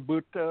then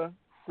Roberta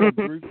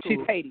Frederico. She's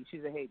Haiti.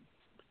 She's a Haiti.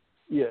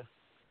 Yes.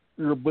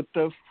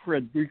 Roberta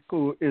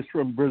Frederico is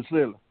from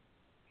Brazil.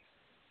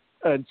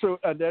 And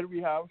then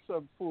we have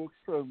some folks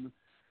from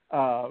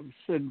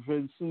St.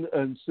 Vincent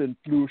and St.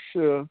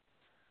 Lucia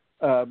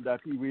that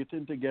we're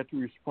waiting to get a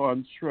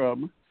response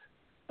from.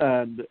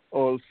 And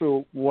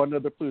also one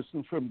other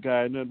person from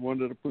Guyana and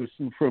one other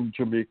person from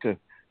Jamaica.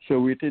 So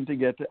waiting to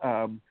get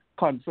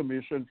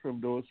confirmation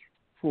from those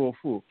 4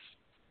 folks.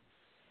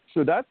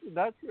 So that's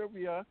where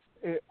we are.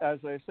 As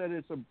I said,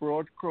 it's a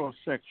broad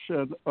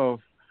cross-section of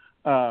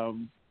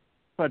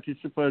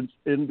participants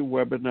in the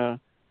webinar,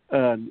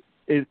 and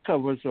it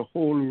covers a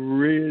whole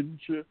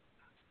range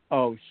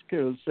of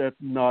skill set,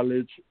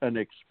 knowledge, and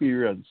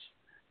experience.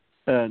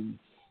 And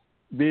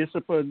based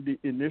upon the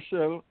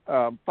initial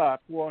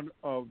part 1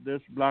 of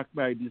this Black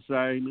by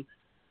Design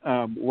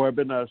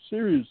webinar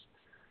series,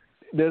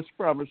 this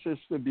promises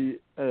to be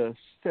a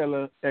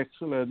stellar,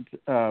 excellent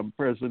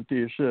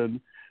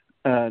presentation,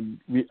 and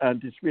we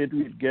anticipate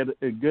we'll get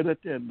a good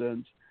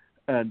attendance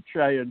and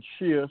try and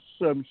share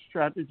some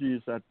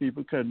strategies that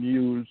people can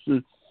use,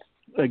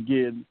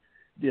 again,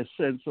 their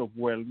sense of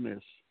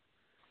wellness.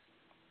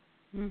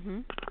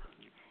 Mm-hmm.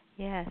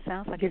 Yeah, it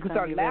sounds like it's going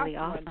to be really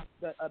awesome.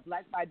 The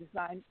Black by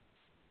Design,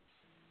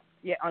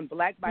 on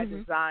Black by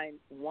Design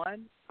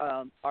 1,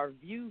 our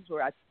views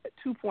were at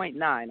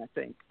 2.9, I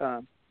think.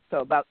 So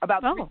about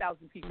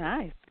 3,000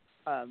 people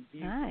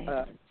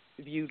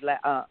viewed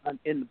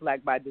in the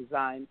Black by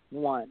Design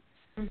 1.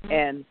 Mm-hmm.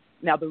 And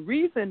now the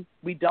reason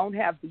we don't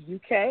have the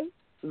UK,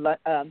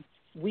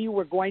 we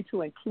were going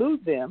to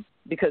include them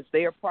because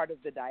they are part of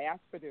the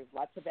diaspora. There's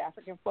lots of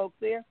African folks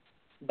there,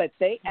 but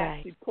they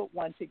actually put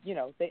one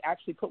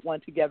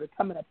together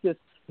coming up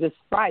this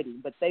Friday.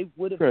 But they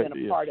would have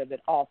been a part of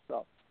it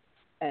also.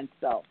 And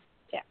so,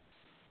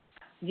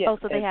 yeah. Oh,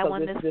 so they have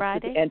one this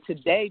Friday. And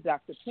today,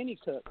 Dr.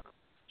 Pennycook,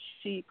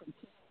 she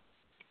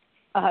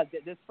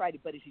this Friday,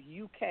 but it's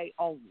UK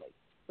only,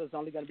 so it's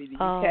only going to be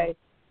the UK.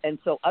 And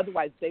so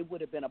otherwise they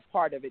would have been a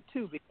part of it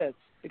too, because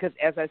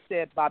as I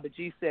said, Baba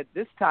G said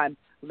this time,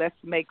 let's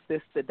make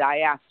this the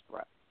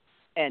diaspora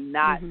and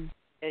not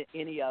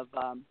any of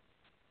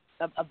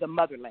the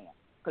motherland,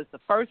 because the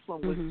first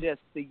one was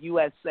just the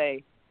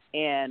USA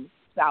and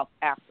South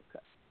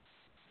Africa.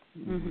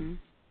 Mm-hmm.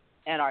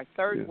 And our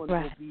third one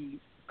will be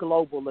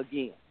global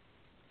again.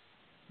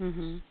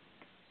 Mm-hmm.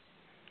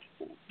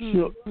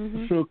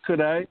 So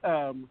could I,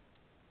 I'm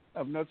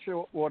not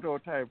sure what our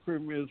time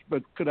frame is,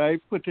 but could I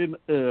put in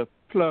a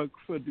plug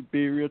for the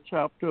Bay Area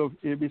chapter of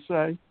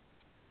ABPsi?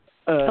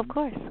 Of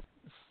course.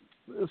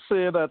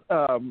 Say that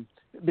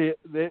the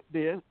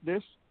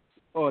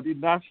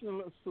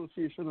National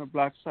Association of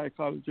Black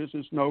Psychologists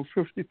is now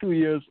 52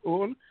 years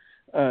old,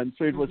 and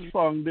so it was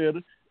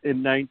founded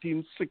in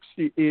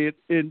 1968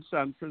 in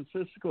San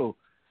Francisco.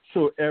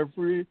 So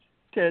every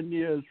 10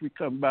 years we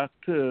come back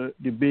to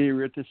the Bay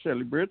Area to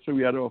celebrate. So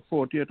we had our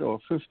 40th or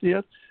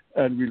 50th,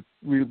 and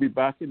we'll be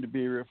back in the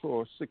Bay Area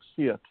for our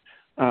 60th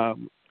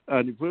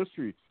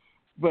anniversary.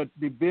 But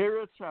the Bay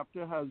Area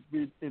chapter has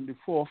been in the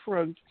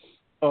forefront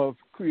of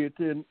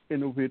creating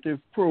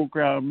innovative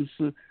programs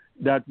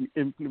that we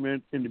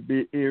implement in the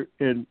Bay Area,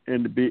 in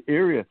the Bay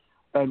Area.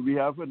 And we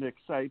have an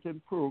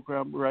exciting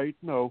program right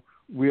now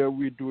where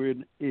we're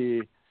doing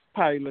a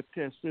pilot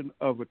testing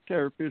of a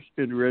therapist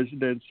in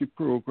residency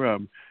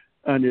program.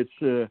 and it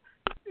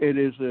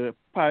is a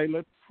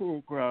pilot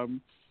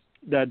program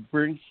that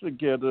brings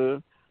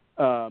together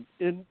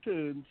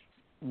interns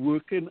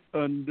working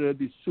under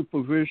the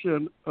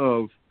supervision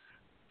of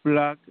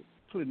Black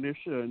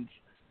clinicians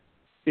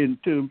in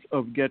terms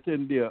of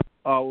getting their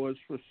hours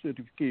for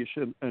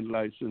certification and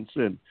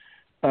licensing.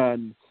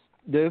 And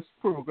this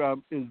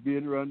program is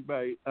being run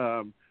by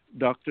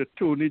Dr.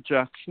 Tony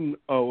Jackson,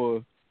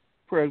 our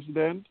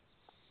president,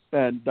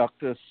 and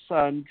Dr.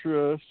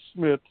 Sandra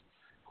Smith,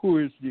 who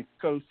is the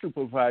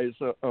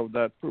co-supervisor of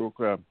that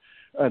program.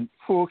 And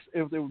folks,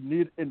 if they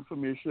need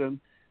information,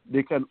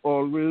 they can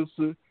always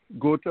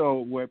go to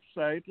our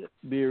website,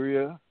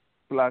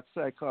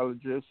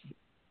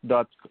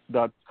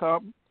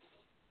 barrierblackpsychologist.com,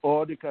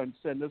 or they can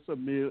send us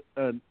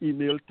an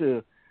email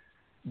to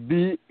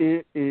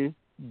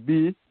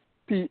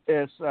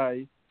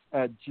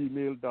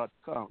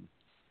baabpsi@gmail.com.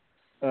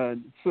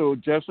 And so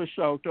just a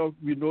shout out,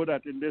 we know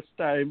that in this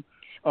time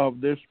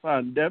of this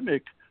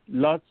pandemic,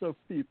 lots of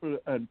people,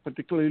 and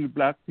particularly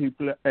Black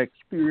people, are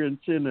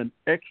experiencing an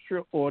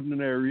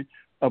extraordinary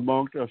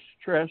amount of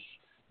stress,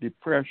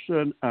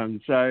 depression,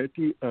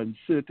 anxiety,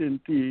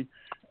 uncertainty.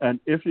 And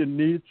if you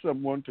need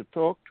someone to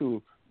talk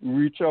to,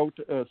 reach out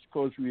to us,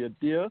 because we are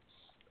there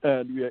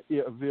and we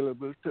are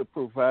available to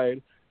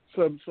provide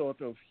some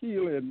sort of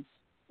healing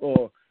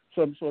or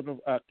some sort of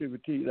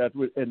activity that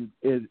will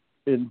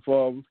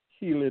involve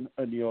healing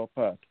on your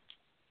part.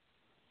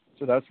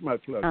 So that's my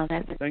plug.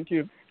 Thank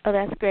you. Oh,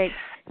 that's great.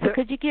 So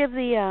could you give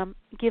the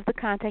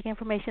contact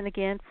information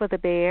again for the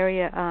Bay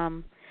Area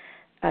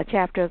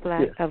chapter of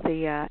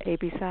the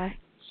ABPsi?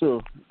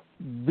 So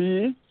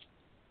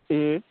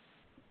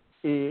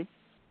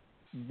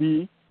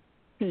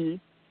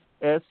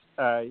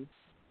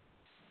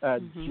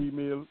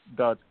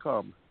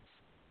baabpsi@gmail.com.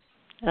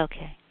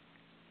 Okay.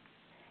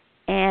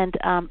 And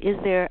is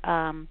there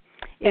a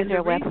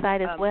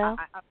website as well?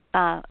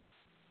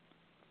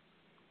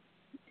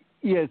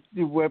 Yes,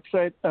 the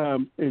website,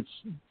 it's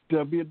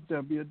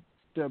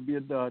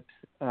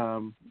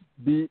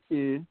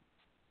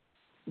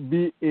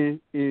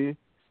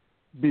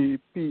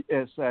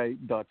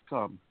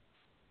www.baabpsi.com.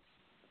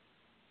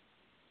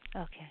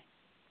 Okay.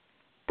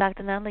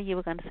 Dr. Nunley, you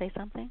were going to say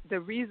something? The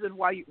reason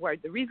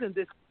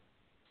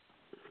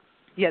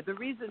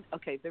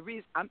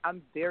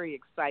I'm very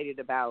excited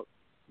about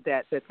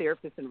that, the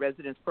therapist in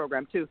residence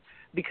program too,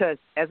 because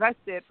as I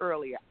said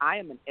earlier, I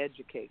am an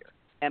educator,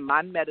 and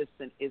my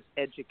medicine is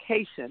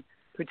education,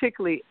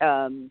 particularly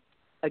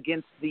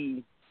against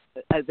the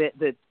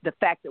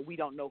fact that we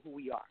don't know who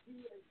we are.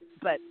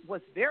 But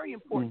what's very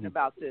important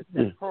about this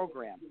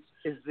program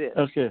is this.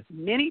 Okay.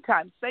 Many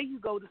times, say you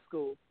go to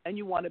school and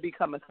you want to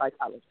become a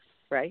psychologist,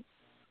 right?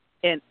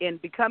 And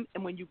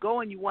when you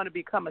go and you want to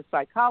become a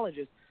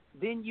psychologist,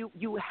 then you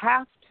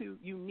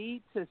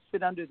need to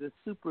sit under the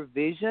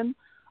supervision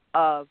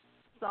of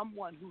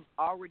someone who's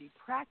already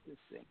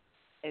practicing.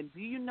 And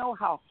do you know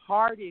how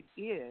hard it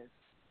is?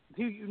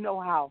 Do you know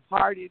how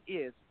hard it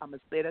is? I'm going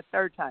to say it a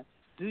third time.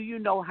 Do you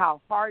know how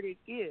hard it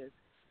is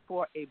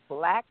for a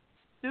Black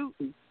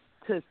student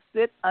to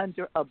sit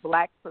under a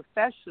Black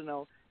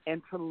professional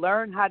and to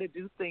learn how to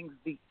do things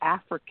the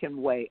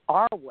African way,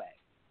 our way?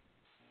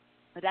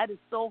 And that is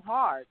so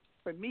hard.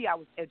 For me, I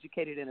was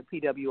educated in a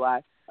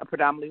PWI, a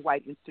predominantly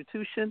white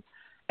institution,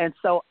 and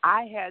so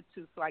I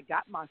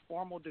got my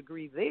formal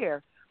degree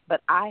there,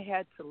 but I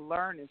had to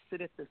learn and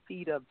sit at the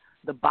feet of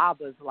the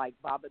Babas like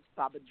Baba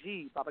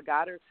G, Baba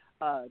Goddard,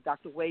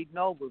 Dr. Wade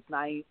Nobles,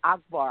 Naeem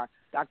Akbar,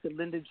 Dr.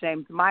 Linda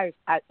James Myers.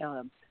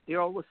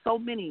 There were so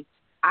many.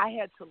 I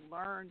had to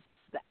learn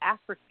the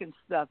African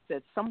stuff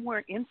that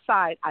somewhere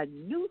inside I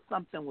knew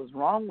something was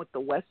wrong with the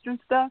Western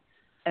stuff,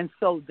 and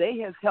so they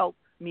have helped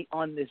me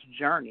on this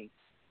journey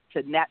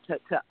to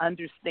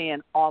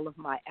understand all of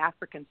my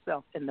African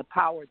self and the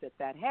power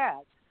that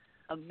has.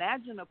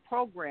 Imagine a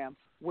program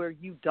where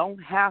you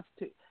don't have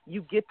to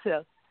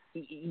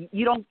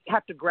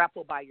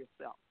grapple by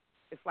yourself.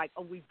 It's like,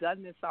 oh, we've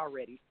done this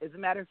already. As a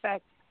matter of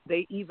fact,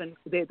 they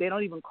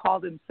don't even call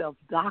themselves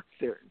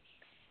doctors.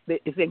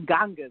 It's in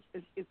Gangas.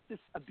 It's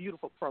just a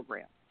beautiful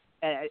program,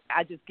 and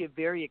I just get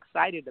very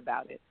excited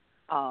about it.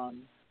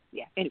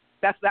 Anyway,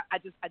 that's that. I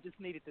just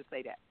needed to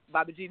say that.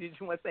 Baba G, did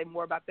you want to say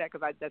more about that?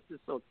 Because that's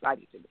just so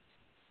exciting to me.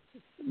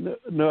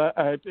 No,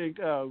 I think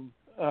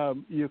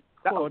you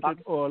caught it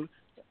all.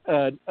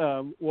 And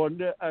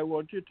Wanda, I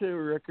want you to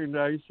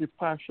recognize the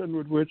passion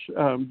with which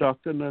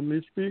Dr.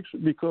 Nunley speaks,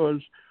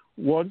 because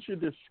once you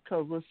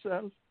discover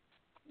self,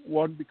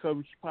 one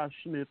becomes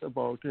passionate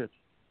about it.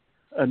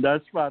 And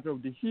that's part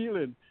of the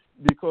healing,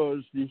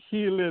 because the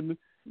healing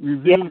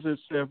reveals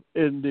itself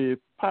in the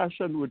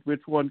passion with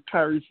which one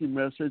carries the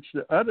message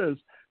to others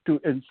to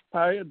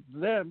inspire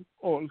them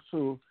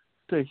also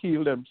to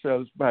heal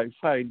themselves by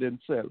finding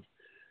self.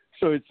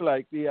 So it's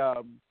like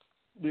the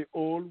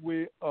old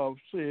way of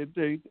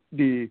saying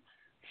the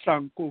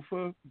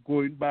Sankofa,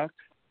 going back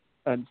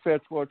and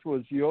fetch what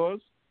was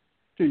yours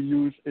to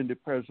use in the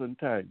present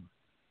time.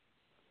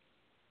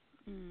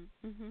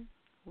 Mm-hmm.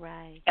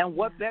 Right. And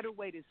what better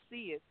way to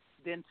see it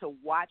than to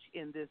watch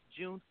in this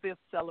June 5th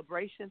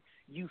celebration.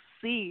 You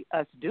see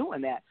us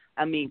doing that.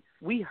 I mean,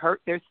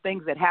 there's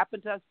things that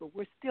happen to us, but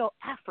we're still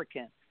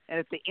African. And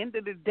at the end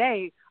of the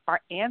day,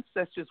 our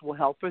ancestors will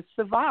help us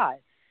survive.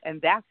 And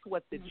that's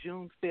what the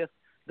June 5th,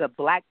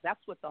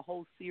 that's what the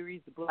whole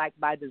series, Black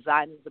by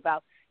Design, is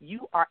about.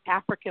 You are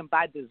African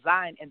by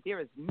design, and there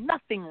is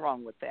nothing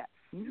wrong with that.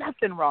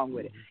 Nothing wrong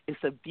with it.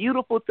 It's a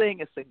beautiful thing.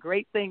 It's a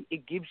great thing.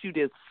 It gives you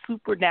this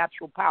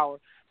supernatural power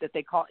that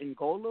they call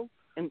Ngolu,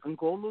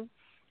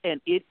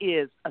 and it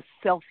is a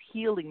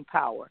self-healing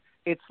power.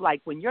 It's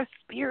like when your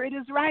spirit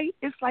is right,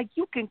 it's like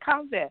you can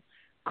combat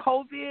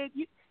COVID.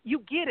 You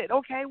get it,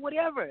 okay,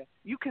 whatever.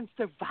 You can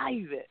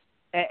survive it.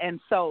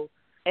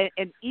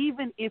 And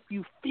even if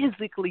you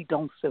physically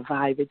don't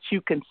survive it, you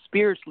can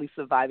spiritually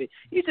survive it.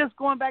 You're just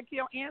going back to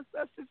your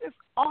ancestors. It's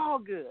all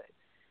good.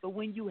 But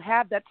when you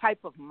have that type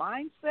of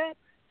mindset,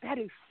 that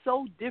is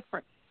so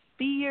different.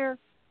 Fear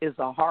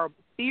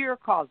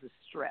causes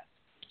stress.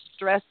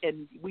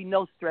 And we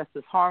know stress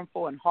is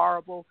harmful and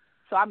horrible.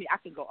 So, I mean, I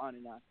can go on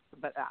and on,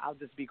 but I'll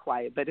just be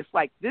quiet. But it's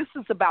like this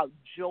is about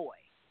joy.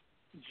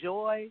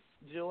 Joy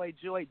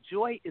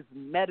is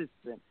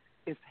medicine.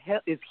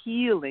 It's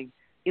healing.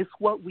 It's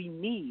what we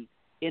need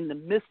in the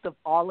midst of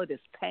all of this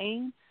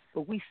pain,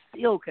 but we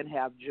still can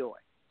have joy.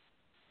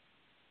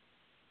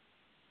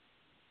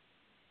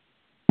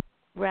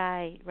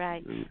 Right.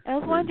 I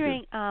was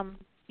wondering,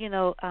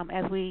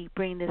 as we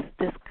bring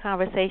this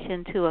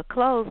conversation to a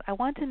close, I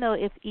want to know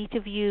if each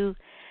of you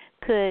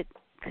could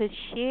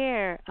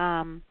share,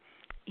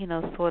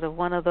 sort of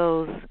one of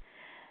those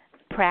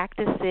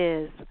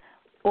practices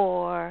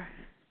or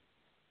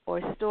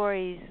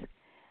stories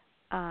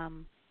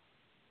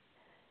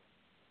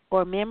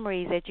or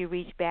memories that you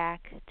reach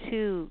back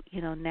to,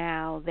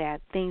 now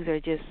that things are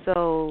just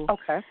so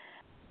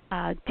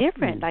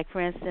different. Like,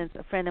 for instance,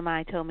 a friend of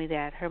mine told me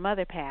that her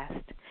mother passed,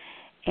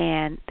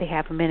 and they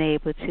haven't been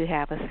able to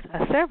have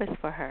a service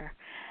for her.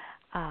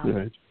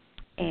 Right.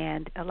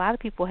 And a lot of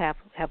people have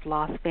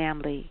lost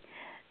family,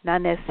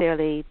 not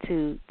necessarily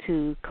to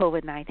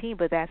COVID-19,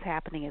 but that's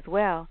happening as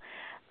well.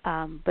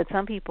 But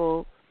some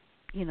people,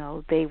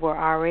 they were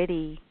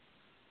already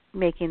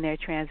making their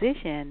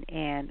transition,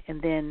 and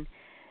then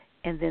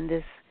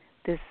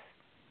this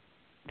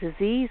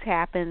disease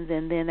happens,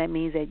 and then that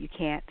means that you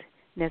can't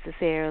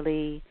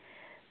necessarily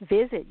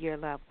visit your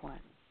loved one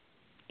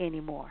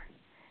anymore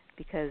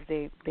because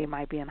they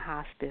might be in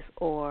hospice,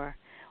 or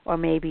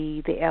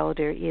maybe the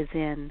elder is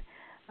in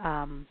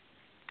a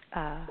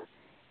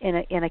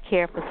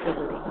care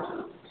facility.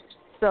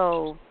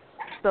 So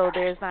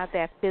there's not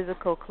that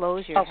physical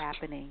closure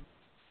happening,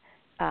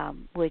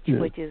 which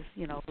is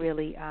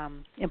really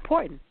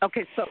important.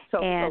 Okay,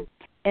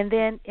 and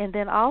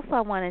then also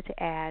I wanted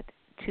to add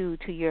to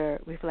your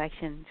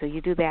reflection. So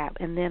you do that,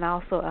 and then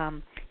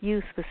also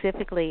you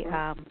specifically,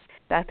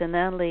 Dr.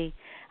 Nunley,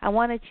 I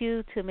wanted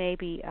you to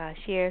maybe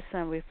share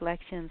some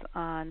reflections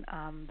on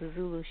the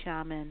Zulu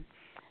shaman,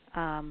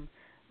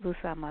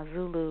 Lusa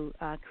Mazulu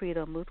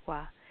Credo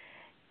Mutwa.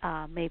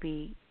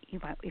 Maybe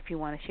if you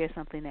want to share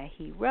something that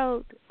he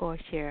wrote, or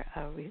share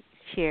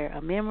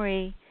a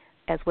memory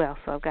as well.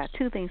 So I've got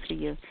two things for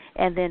you.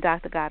 And then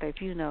Dr. Goddard,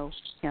 if you know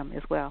him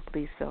as well,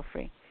 please feel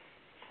free.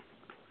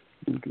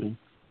 Okay.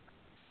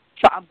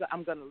 So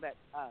I'm going to let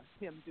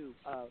him do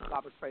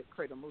Robert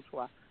Credo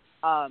Mutwa.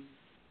 A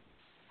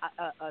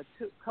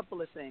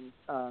couple of things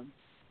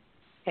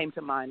came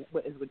to mind.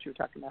 What you were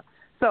talking about?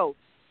 So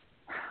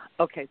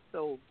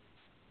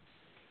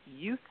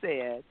you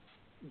said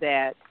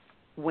that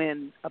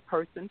when a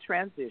person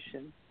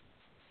transitions,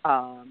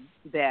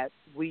 that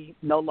we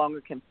no longer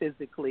can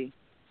physically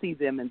see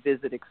them and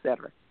visit,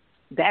 etc.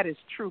 That is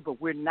true,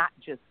 but we're not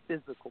just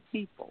physical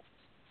people.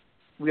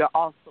 We are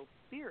also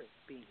spirit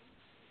beings.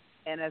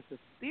 And as a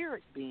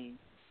spirit being,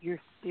 you're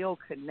still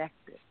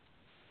connected.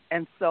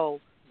 And so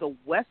the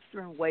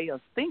Western way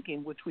of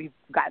thinking, which we've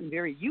gotten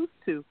very used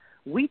to,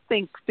 we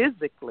think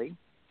physically.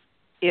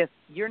 If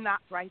you're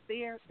not right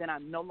there, then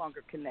I'm no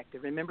longer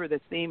connected. Remember, the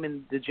theme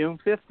in the June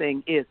 5th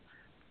thing is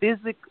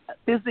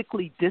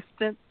physically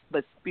distant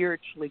but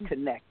spiritually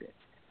connected.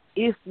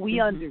 If we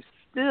understood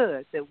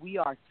that we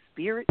are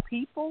spirit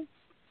people,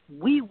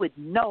 we would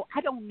know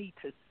I don't need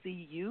to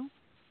see you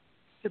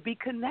to be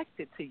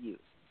connected to you.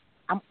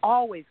 I'm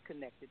always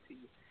connected to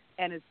you.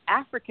 And as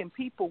African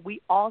people, we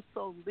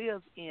also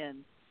live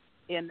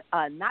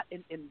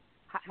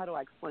how do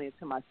I explain it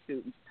to my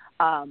students?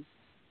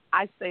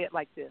 I say it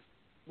like this.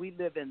 We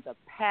live in the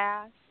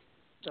past,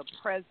 the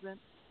present,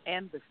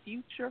 and the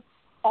future,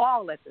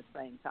 all at the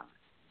same time.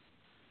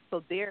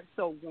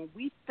 So when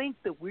we think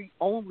that we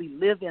only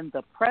live in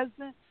the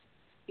present,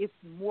 it's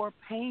more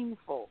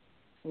painful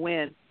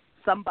when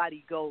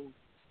somebody goes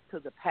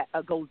in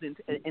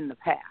the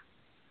past.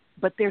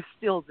 But they're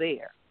still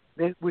there.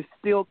 We're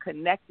still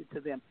connected to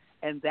them,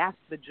 and that's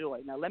the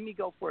joy. Now, let me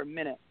go for a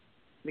minute,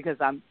 because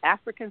I'm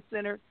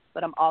African-centered,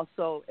 but I'm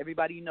also,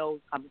 everybody knows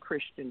I'm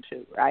Christian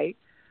too, right?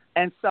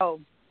 And so,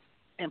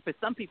 and for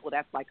some people,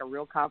 that's like a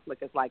real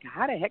conflict. It's like,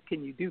 how the heck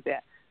can you do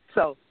that?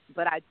 So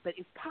but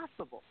it's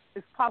possible.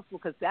 It's possible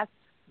because that's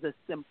the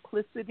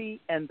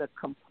simplicity and the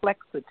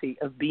complexity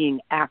of being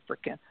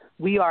African.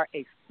 We are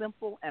a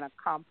simple and a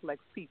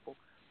complex people.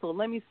 So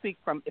let me speak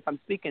from, if I'm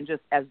speaking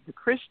just as the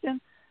Christian,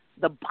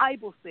 the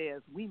Bible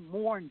says we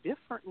mourn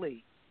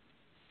differently.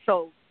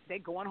 So they're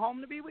going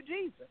home to be with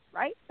Jesus,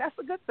 right? That's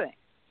a good thing.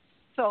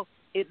 So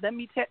let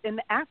me tell, in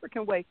the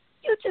African way,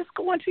 you just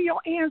go into your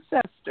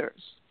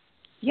ancestors.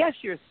 Yes,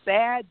 you're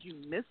sad, you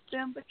miss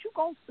them, but you're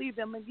going to see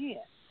them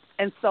again.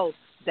 And so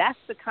that's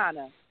the kind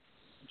of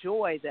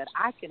joy that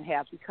I can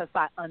have because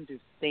I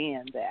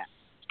understand that.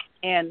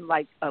 And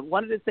like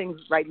one of the things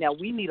right now,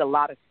 we need a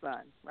lot of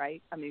sun,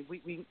 right? I mean,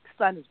 we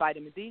sun is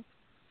vitamin D.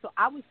 So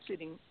I was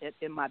sitting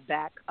in my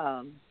back,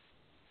 at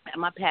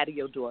my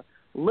patio door,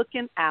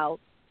 looking out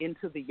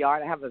into the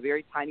yard. I have a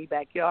very tiny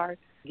backyard,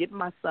 getting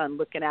my son,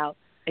 looking out.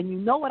 And you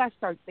know what I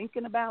started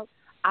thinking about?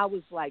 I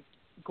was like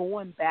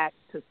going back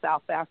to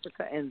South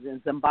Africa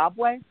and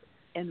Zimbabwe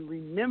and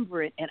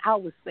remembering, and I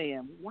was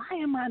saying, why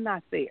am I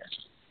not there?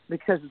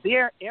 Because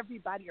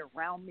everybody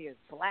around me is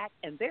black,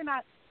 and they're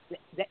not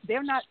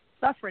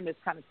suffering this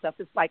kind of stuff.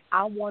 It's like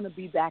I want to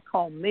be back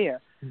home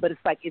there, but it's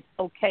like it's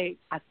okay.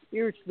 I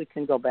spiritually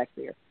can go back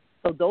there.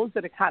 So those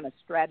are the kind of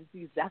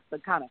strategies. That's the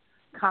kind of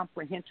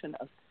comprehension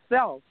of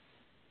self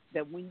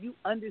that when you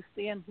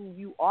understand who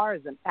you are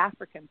as an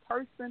African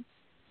person,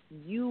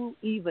 you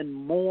even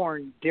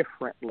mourn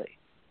differently.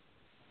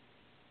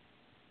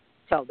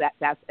 So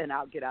that's, and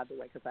I'll get out of the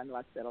way because I know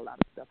I said a lot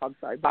of stuff. I'm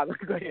sorry, Baba.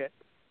 Go ahead.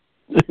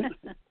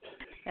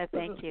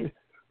 Thank you,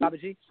 Baba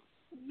G.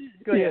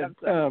 Go ahead. I'm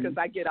sorry because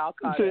I get all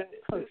caught up.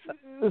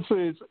 So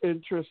it's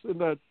interesting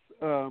that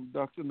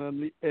Dr.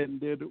 Nunley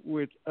ended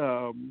with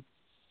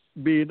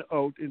being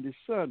out in the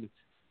sun,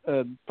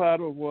 and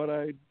part of what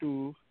I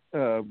do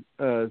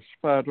as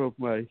part of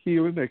my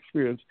healing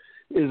experience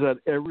is that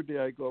every day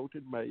I go out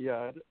in my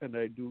yard and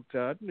I do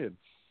gardening.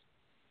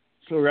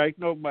 So right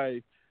now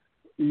my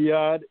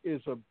yard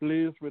is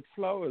ablaze with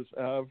flowers.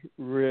 I have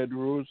red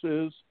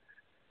roses.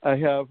 I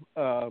have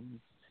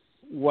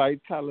white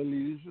calla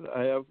lilies.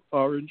 I have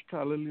orange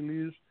calla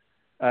lilies.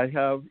 I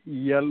have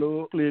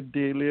yellow clay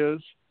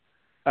dahlias.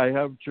 I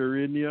have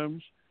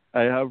geraniums.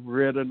 I have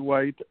red and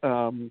white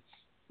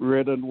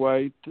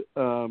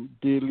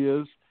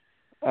dahlias.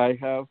 I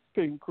have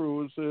pink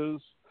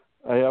roses.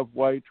 I have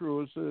white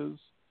roses.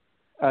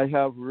 I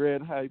have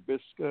red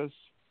hibiscus.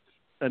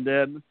 And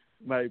then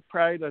my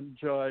pride and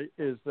joy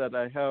is that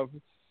I have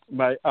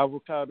my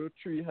avocado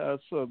tree has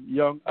some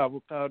young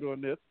avocado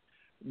on it.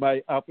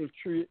 My apple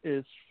tree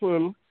is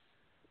full.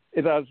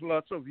 It has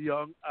lots of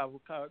young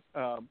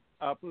avocado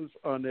apples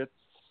on it.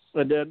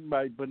 And then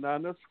my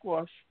banana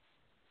squash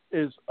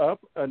is up,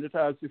 and it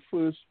has the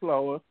first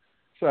flower.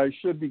 So I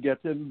should be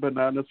getting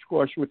banana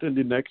squash within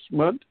the next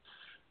month.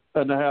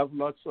 And I have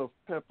lots of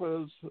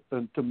peppers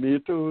and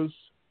tomatoes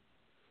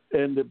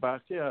in the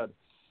backyard.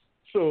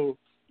 So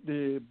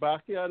the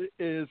backyard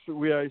is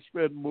where I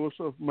spend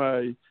most of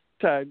my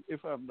time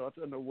if I'm not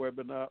in a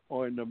webinar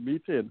or in a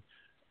meeting.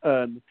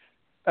 And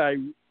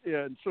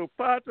so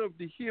part of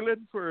the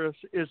healing for us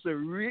is to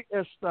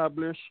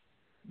reestablish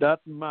that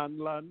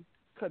man-land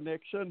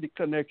connection, the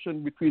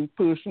connection between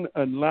person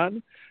and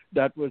land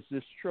that was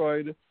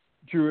destroyed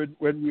during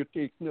when we were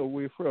taken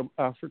away from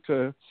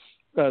Africa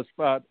as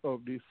part of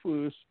the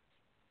first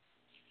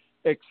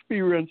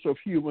experience of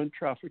human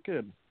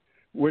trafficking,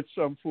 which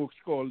some folks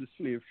call the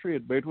slave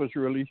trade, but it was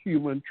really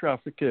human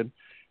trafficking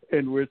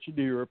in which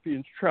the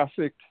Europeans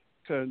trafficked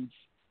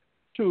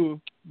to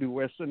the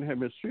Western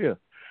Hemisphere.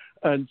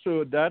 And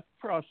so that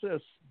process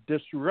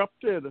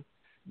disrupted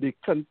the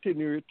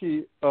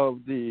continuity of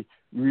the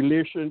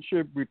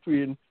relationship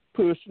between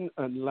person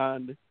and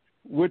land,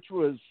 which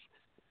was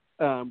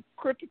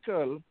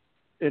critical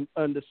in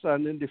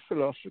understanding the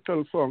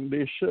philosophical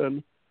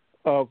foundation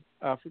of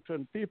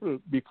African people,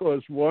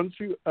 because once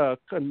you are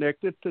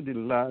connected to the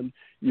land,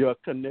 you are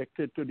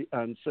connected to the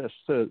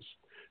ancestors.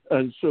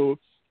 And so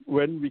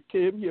when we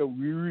came here,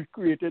 we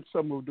recreated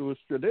some of those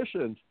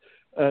traditions,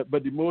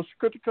 but the most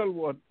critical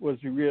one was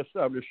the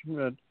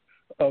reestablishment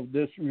of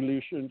this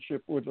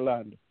relationship with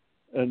land.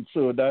 And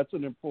so that's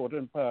an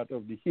important part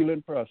of the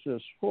healing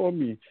process for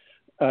me,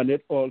 and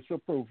it also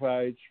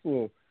provides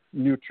for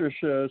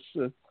nutritious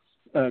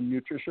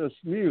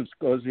meals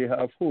because they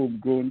have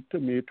homegrown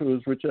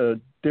tomatoes which are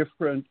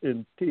different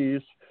in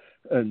taste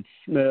and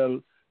smell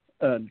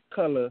and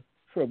color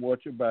from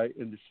what you buy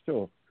in the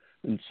store.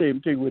 And same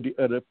thing with the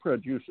other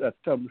produce that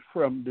comes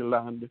from the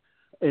land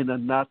in a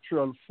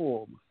natural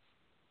form.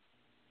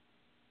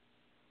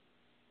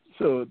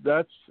 So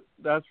that's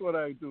what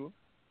I do.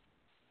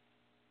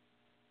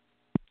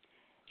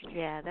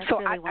 Yeah, that's so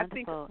really I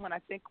think wonderful.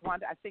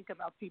 Wanda, I think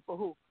about people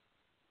who,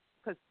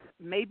 because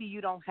maybe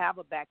you don't have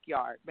a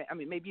backyard. I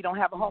mean, maybe you don't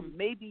have a home.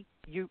 Maybe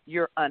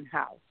you're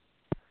unhoused.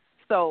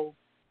 So,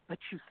 but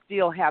you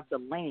still have the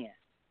land.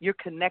 You're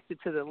connected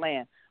to the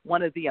land.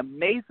 One of the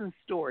amazing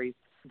stories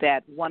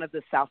that one of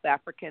the South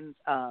Africans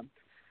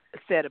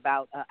said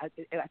about,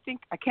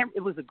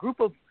 it was a group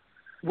of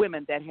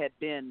women that had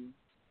been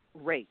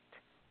raped,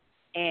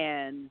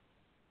 and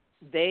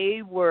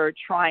they were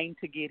trying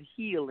to get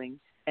healing,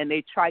 and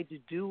they tried to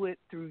do it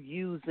through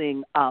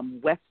using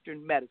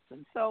Western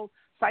medicine. So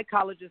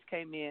psychologists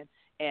came in,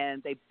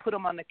 and they put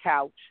them on the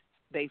couch,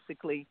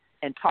 basically,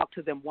 and talked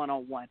to them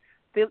one-on-one.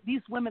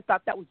 These women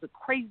thought that was the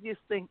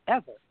craziest thing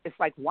ever. It's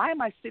like, why am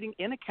I sitting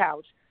in a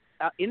couch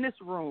in this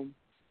room,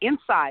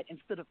 inside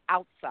instead of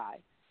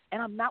outside?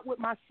 And I'm not with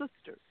my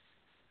sisters.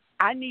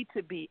 I need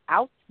to be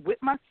out with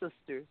my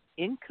sisters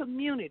in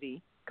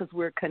community because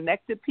we're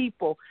connected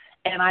people,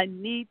 and I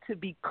need to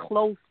be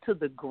close to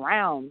the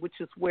ground, which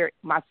is where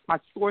my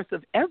source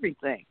of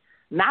everything,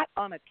 not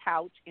on a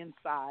couch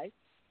inside.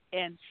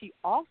 And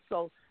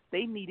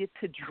they needed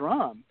to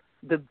drum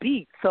the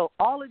beat. So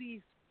all of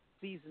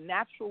these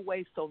natural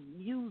ways, so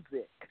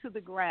music, to the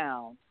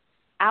ground,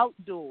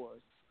 outdoors,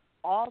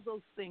 all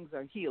those things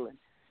are healing.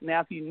 Now,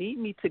 if you need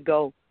me to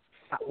go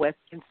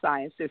Western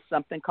science, there's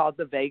something called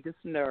the vagus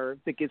nerve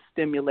that gets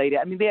stimulated.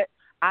 I mean,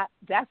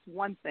 that's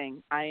one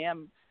thing. I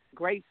am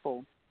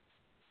grateful.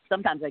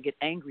 Sometimes I get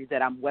angry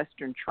that I'm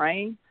Western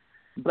trained,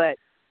 but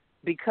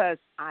because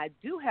I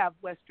do have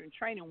Western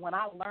training, when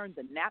I learn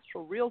the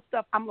natural, real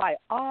stuff, I'm like,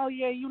 oh,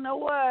 yeah, you know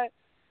what?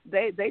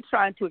 They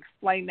trying to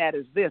explain that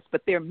as this,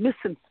 but they're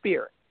missing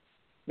spirit,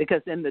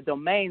 because in the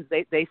domains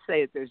they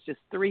say there's just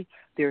three.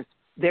 There's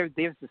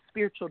the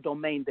spiritual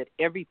domain that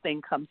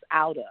everything comes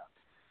out of,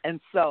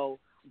 and so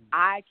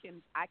I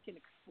can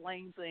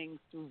explain things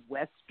through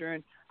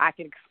Western. I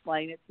can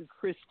explain it through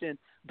Christian,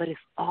 but it's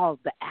all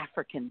the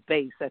African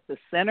base at the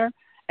center,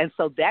 and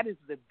so that is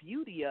the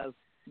beauty of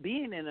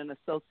being in an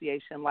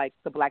association like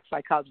the Black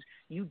Psychologists.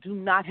 You do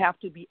not have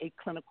to be a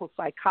clinical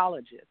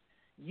psychologist.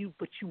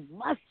 But you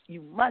must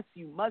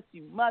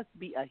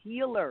be a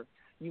healer.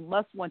 You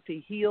must want to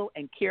heal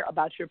and care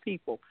about your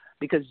people,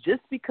 because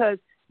just because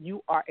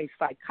you are a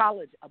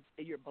psychologist,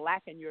 you're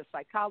Black and you're a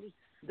psychologist,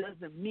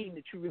 doesn't mean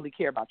that you really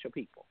care about your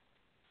people.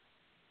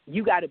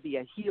 You got to be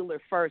a healer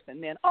first,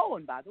 and then,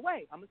 and by the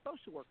way, I'm a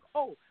social worker.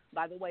 Oh,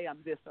 by the way, I'm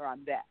this or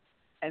I'm that.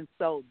 And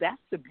so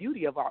that's the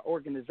beauty of our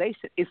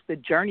organization. It's the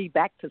journey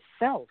back to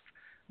self,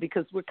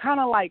 because we're kind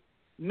of like,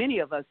 many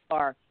of us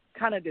are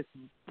kind of this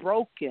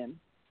broken,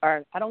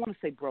 or I don't want to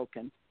say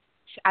broken.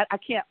 I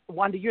can't.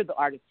 Wanda, you're the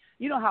artist.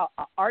 You know how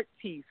an art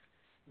piece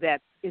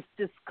that it's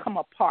just come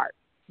apart,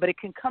 but it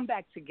can come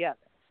back together.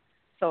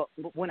 So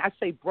when I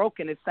say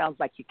broken, it sounds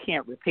like you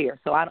can't repair.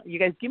 So you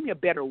guys give me a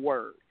better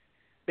word,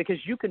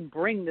 because you can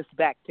bring this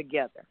back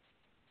together.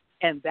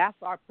 And that's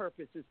our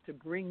purpose, is to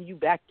bring you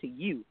back to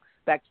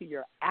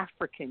your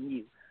African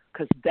you,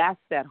 because that's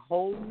that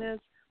wholeness,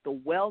 the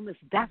wellness,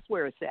 that's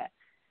where it's at.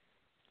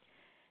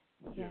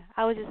 Yeah,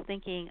 I was just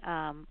thinking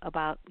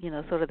about,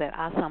 sort of that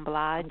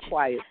assemblage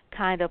Quiet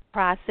kind of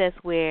process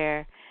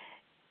where,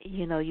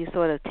 you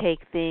sort of take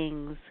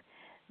things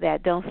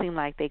that don't seem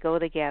like they go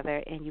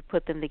together and you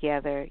put them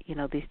together,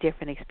 these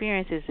different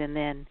experiences, and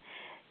then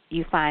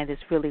you find this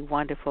really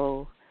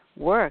wonderful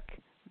work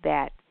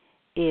that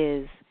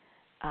is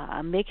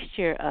a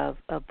mixture of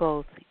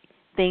both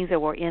things that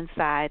were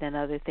inside and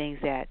other things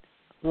that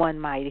one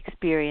might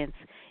experience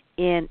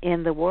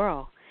in the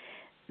world,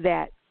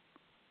 that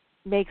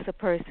makes a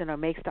person or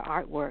makes the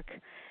artwork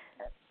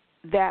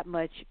that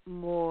much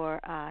more,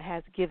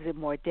 gives it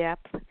more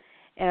depth,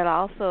 and it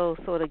also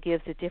sort of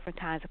gives it different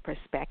kinds of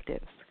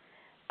perspectives.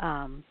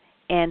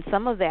 And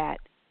some of that,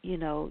 you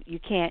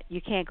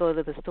can't go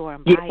to the store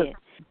and buy it.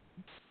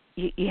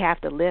 You have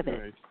to live it.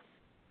 Right.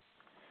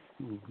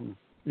 Mm-hmm.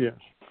 Yes.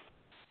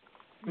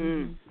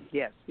 Mm.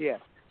 Yes.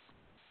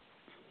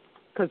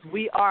 Because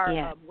we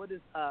are, what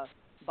does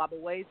Baba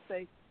Wade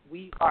say?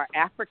 We are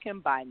African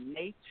by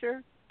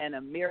nature and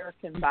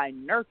American by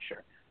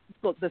nurture.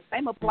 So the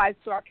same applies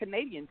to our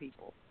Canadian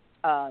people,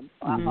 our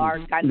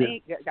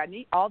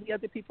Ghanaian, all the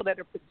other people that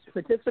are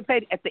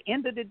participating. At the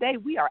end of the day,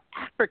 we are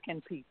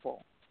African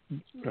people,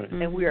 right.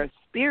 and we are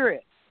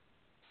spirit.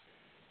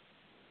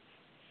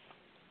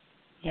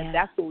 Yeah. And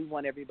that's what we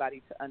want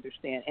everybody to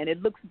understand. And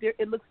it looks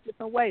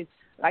different ways.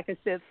 Like I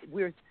said,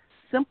 we're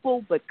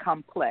simple but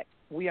complex.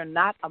 We are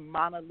not a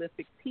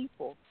monolithic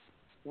people.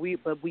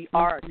 But we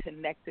are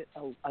connected,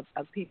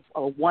 a people,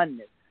 a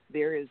oneness.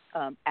 There is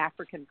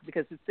African,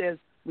 because it says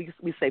we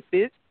say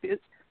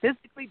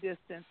physically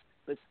distant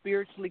but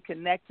spiritually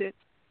connected.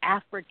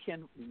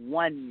 African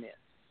oneness.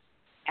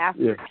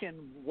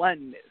 African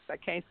oneness. I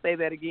can't say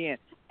that again.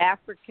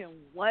 African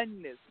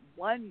oneness.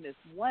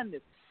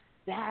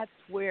 That's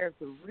where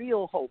the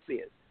real hope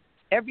is.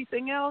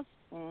 Everything else,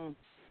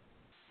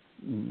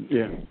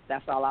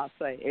 that's all I'll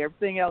say.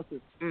 Everything else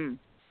is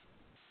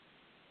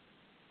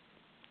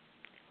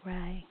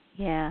Right.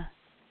 Yeah.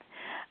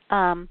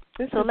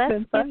 This so has let's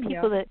been give fun,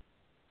 people y'all.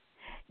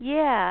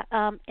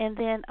 that. And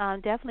then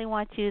definitely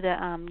want you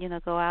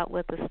to go out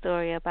with a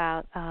story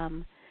about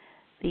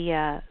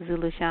the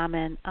Zulu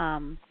shaman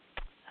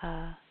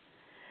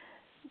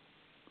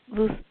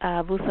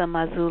Vusa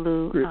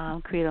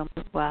Mazulu Credo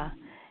Mutwa.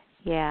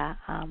 Yeah.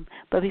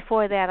 But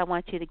before that, I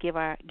want you to give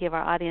our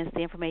audience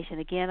the information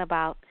again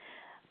about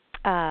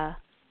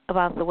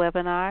about the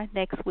webinar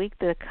next week,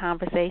 the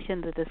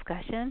conversation, the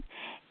discussion,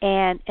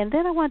 and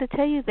then I wanted to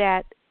tell you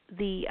that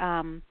the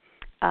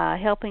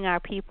Helping Our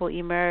People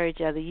Emerge,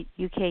 the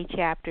UK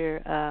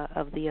chapter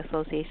of the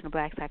Association of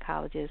Black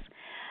Psychologists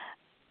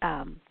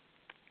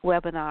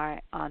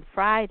webinar on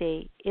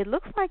Friday. It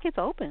looks like it's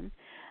open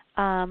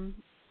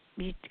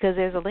because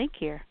there's a link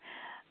here.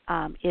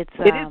 It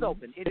is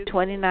open. It is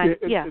 29th.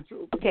 Yeah.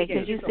 Okay,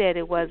 because you said open.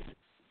 it was.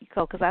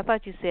 Because I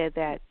thought you said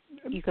that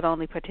you could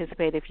only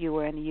participate if you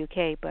were in the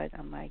UK, but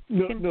I'm like,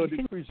 the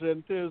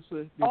presenters.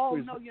 No,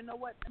 you know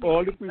what?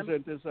 All the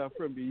presenters are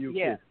from the UK.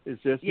 Yeah.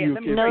 It's just yeah,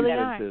 UK no,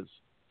 presenters.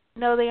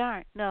 No, they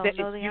aren't. No,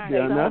 they aren't.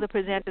 Some of the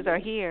presenters are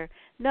here.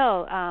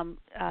 No,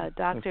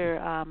 Dr.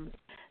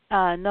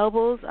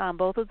 Nobles,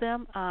 both of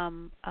them,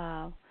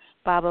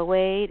 Baba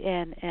Wade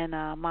and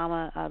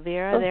Mama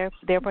Vera,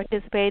 they're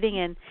participating,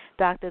 and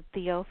Dr.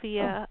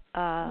 Theophia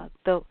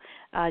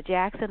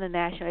Jackson, the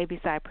National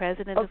ABPsi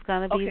president, is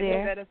going to be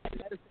there. That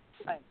is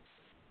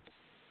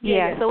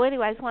yeah. So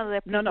anyway, I just wanted to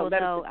let people know.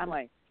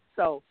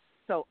 So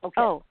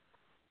okay. Oh.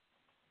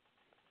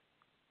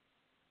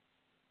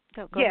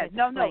 Go ahead,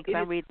 no.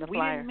 I'm reading the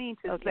flyer. We didn't mean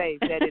to say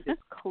that it is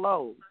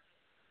closed.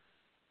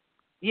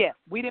 Yes,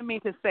 we didn't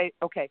mean to say.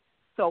 Okay,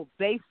 so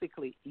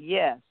basically,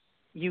 yes,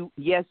 you,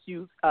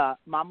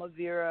 Mama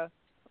Vera,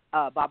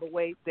 Baba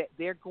Wade,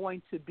 they're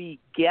going to be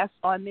guests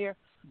on there,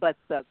 but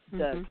the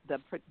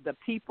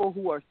people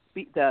who are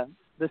the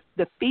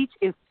speech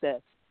is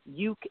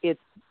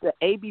it's the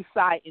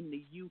ABPsi in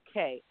the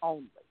UK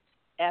only,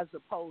 as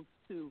opposed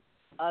to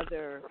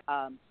other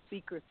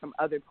speakers from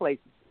other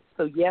places.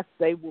 So yes,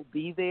 they will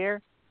be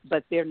there,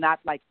 but they're not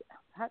like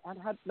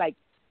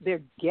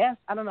they're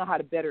guests. I don't know how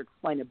to better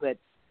explain it, but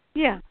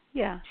yeah.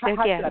 How should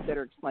I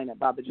better explain it,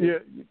 Baba G?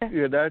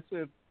 Yeah, that's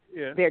it.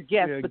 Yeah, they're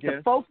guests, but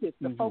guests.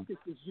 the focus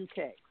is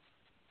UK.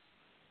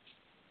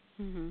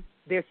 Mm-hmm.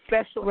 They're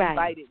special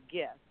invited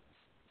guests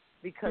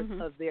because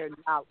of their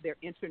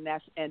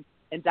international, and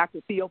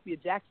Dr. Theophia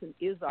Jackson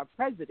is our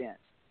president,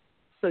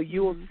 so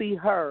you will see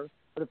her,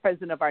 the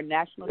president of our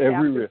national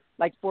everywhere. chapter.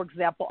 Like, for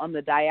example, on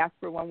the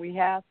Diaspora one we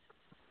have,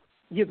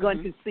 you're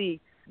going to see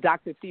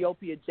Dr.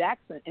 Theophia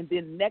Jackson, and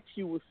then next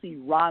you will see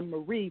Ron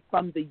Marie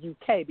from the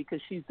UK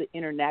because she's the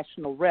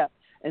international rep,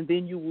 and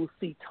then you will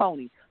see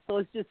Tony. So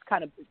it's just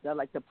kind of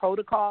like the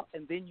protocol,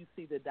 and then you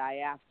see the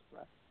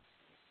Diaspora.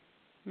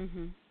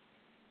 Mm-hmm.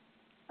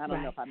 I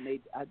don't know if I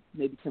maybe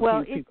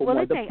confused people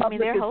more.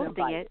 They're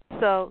hosting it,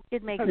 so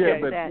it makes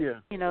sense that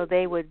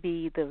they would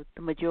be the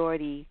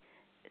majority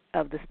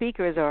of the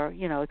speakers, or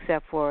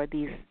except for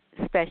these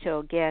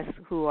special guests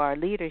who are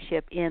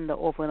leadership in the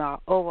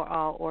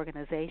overall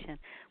organization,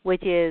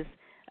 which is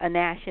a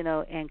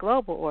national and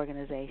global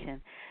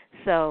organization.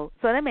 So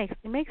that makes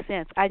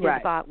sense. I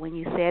just thought when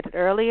you said it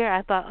earlier,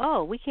 I thought,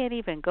 oh, we can't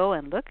even go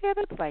and look at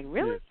it. It's like,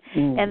 really?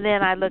 Yes. And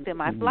then I looked at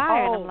my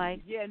flyer and I'm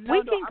like,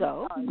 we can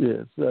go.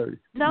 Yes, sorry.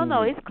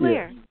 No, it's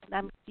clear.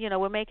 Yeah.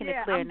 We're making it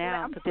clear I'm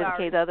now, glad, because in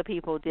case other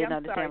people didn't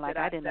understand, like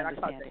I didn't that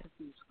understand it.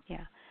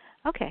 Yeah.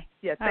 Okay.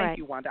 Yeah, thank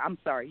you, Wanda. I'm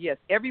sorry. Yes,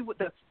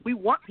 we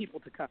want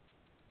people to come.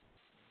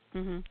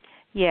 Mhm.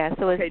 Yeah,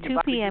 so it's 2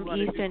 p.m.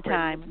 Eastern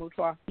time.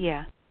 Mutua?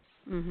 Yeah.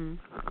 Mhm.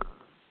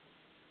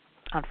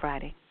 On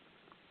Friday.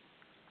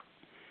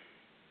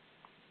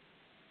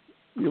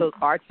 So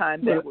our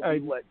time that would be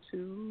what,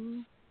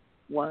 2,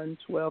 1,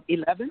 12,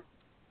 11?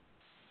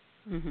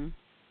 Mhm.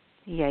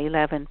 Yeah,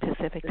 11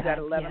 Pacific time. Is that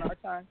 11 our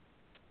time?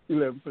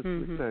 11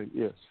 Pacific time.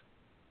 Yes.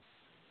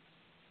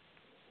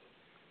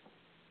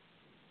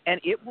 And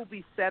it will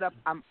be set up,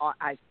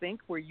 I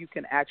think, where you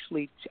can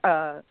actually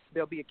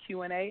there'll be a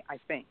Q&A. I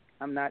think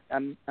I'm not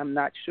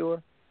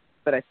sure,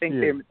 but I think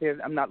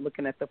I'm not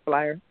looking at the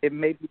flyer. It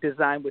may be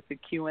designed with the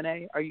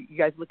Q&A. Are you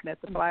guys looking at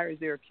the flyer? Is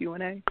there a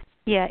Q&A?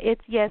 Yeah,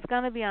 it's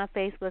going to be on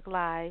Facebook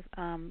Live.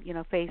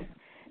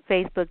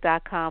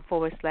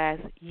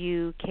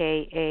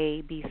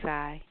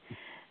 Facebook.com/UKABPsi.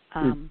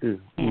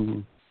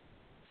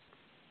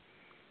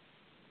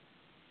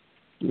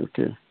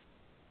 Okay.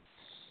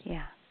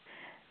 Yeah.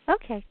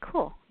 Okay,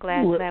 cool.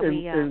 Glad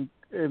we.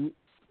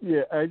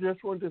 I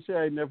just want to say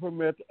I never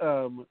met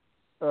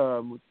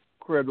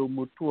Credo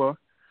Mutua,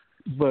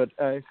 but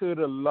I heard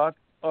a lot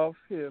of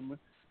him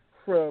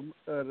from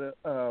other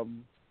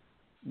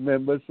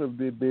members of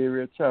the Bay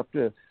Area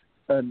chapter,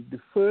 and the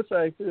first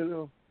I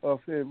heard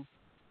of him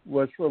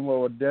was from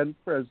our then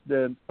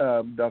president,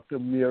 Dr.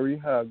 Mary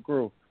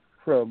Hargrove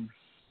from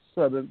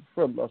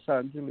Los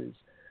Angeles,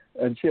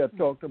 and she had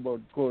talked about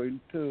going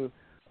to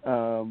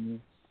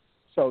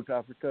South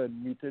Africa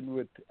and meeting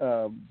with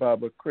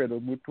Baba Credo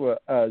Mutua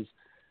as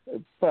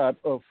part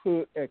of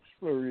her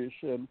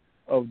exploration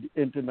of the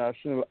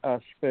international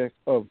aspect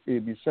of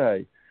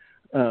ABPsi.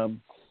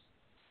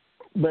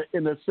 But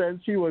in a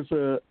sense, he was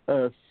a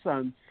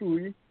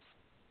Sansui,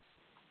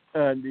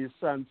 and the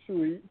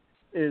Sansui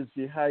is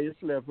the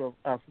highest level of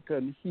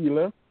African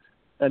healer,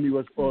 and he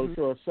was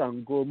also a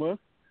Sangoma,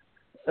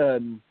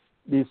 and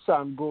the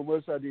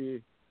Sangomas are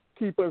the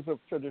keepers of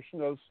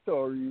traditional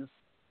stories,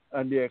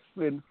 and they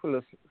explain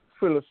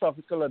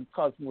philosophical and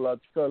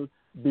cosmological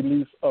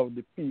beliefs of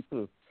the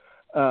people.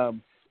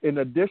 In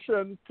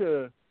addition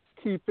to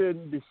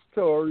keeping the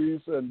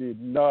stories and the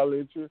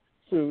knowledge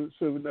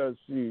serving as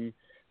the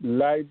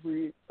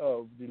library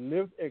of the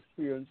lived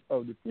experience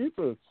of the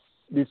people,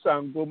 the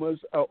Sangomas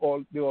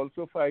they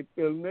also fight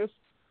illness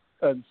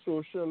and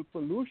social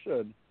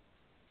pollution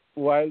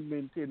while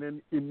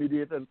maintaining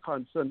immediate and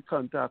constant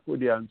contact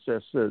with the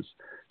ancestors.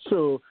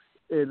 So,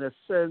 in a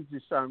sense, the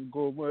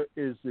Sangoma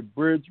is the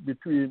bridge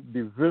between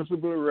the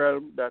visible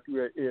realm that we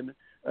are in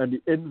and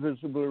the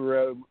invisible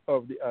realm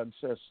of the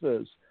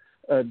ancestors.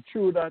 And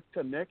through that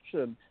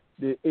connection,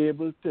 they're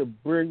able to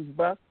bring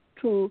back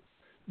to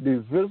the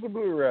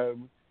visible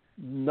realm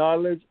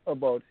knowledge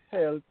about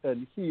health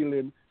and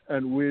healing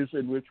and ways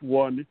in which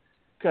one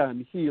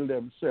can heal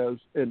themselves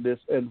in this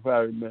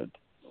environment.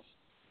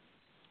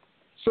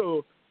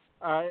 So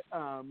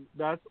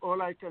that's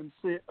all I can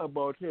say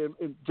about him,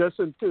 just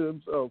in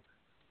terms of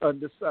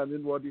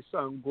understanding what the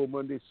Sangoma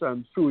and the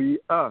Sansui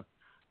are.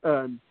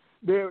 And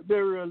they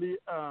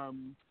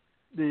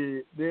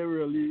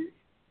really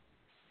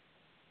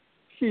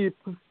keep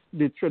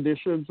the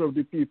traditions of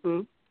the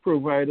people,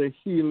 provide a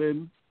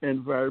healing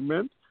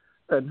environment,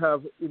 and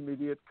have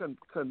immediate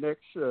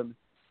connection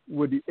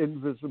with the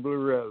invisible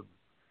realm.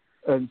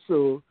 And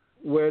so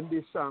when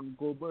the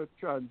Sangoma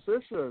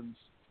transitions,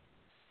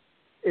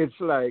 it's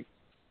like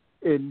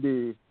in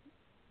the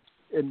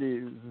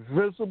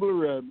visible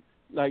realm,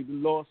 like the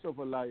loss of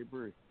a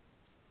library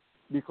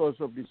because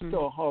of the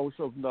storehouse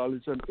of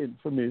knowledge and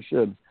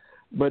information.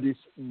 But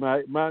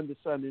my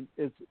understanding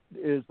is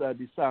that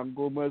the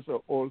Sangomas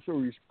are also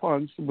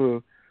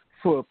responsible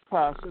for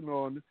passing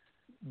on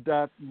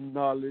that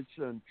knowledge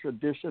and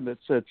tradition,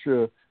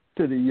 etc.,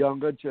 to the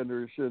younger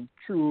generation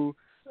through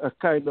a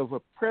kind of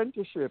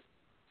apprenticeship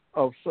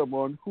of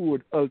someone who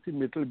would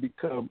ultimately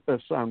become a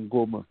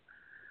Sangoma.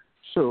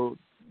 So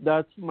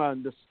that's my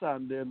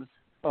understanding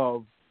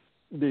of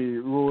the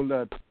role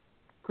that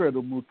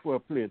Credo Mutwa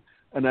played.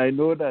 And I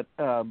know that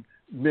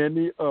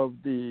many of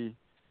the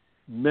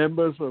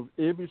members of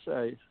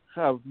ABPsi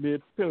have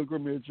made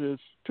pilgrimages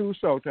to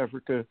South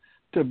Africa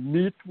to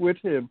meet with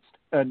him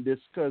and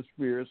discuss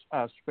various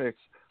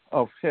aspects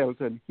of health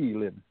and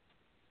healing.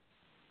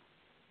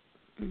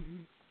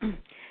 Mm-hmm.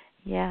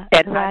 Yeah.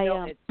 And I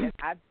know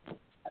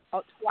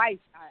twice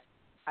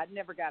I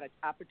never got an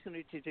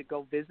opportunity to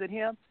go visit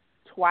him.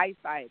 Twice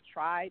I had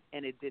tried,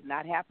 and it did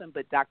not happen.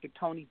 But Dr.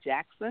 Tony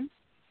Jackson,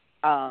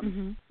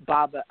 Dr.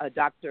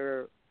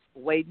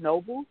 Wade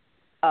Noble,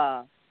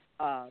 Baba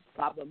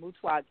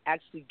Mutwa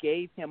actually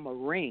gave him a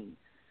ring.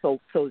 So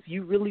if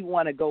you really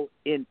want to go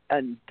in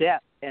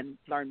depth and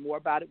learn more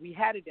about it, we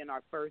had it in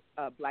our first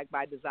Black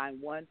by Design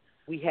 1.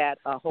 We had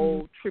a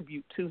whole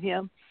tribute to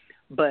him.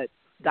 But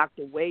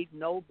Dr. Wade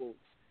Noble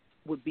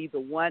would be the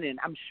one, and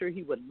I'm sure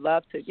he would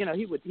love to. You know,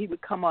 he would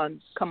come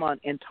on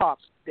and talk.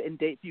 And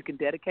if you can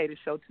dedicate a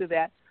show to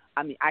that,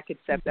 I mean, I could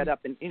set that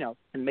up and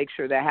and make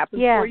sure that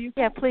happens for you.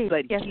 Yeah, please.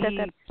 But set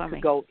that up for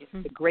me. Go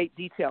into great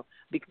detail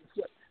because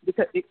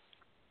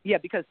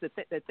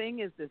the thing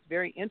is that's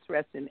very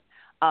interesting.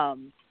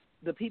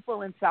 The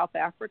people in South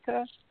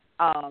Africa,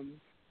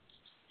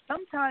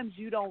 sometimes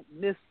you don't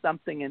miss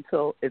something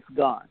until it's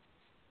gone,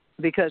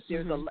 because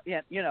there's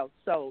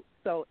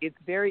so it's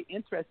very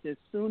interesting. As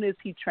soon as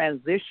he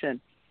transitioned,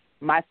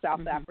 my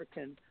South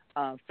African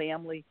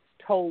family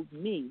told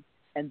me,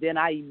 and then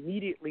I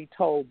immediately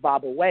told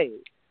Baba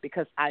Wade,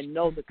 because I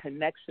know the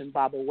connection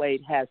Baba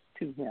Wade has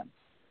to him,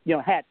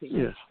 had to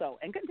him,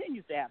 and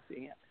continues to have to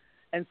him.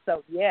 And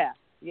so,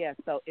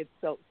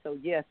 so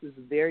yes, it's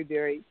very,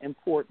 very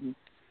important.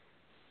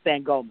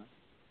 Sangoma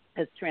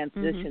has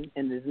transitioned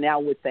and is now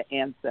with the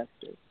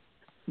ancestors.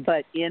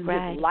 But in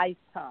his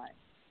lifetime,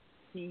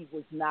 he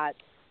was not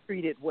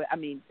treated well. I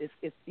mean, it's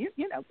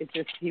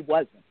just he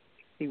wasn't.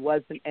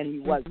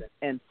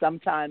 And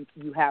sometimes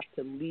you have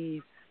to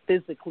leave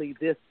physically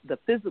the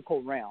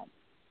physical realm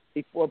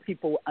before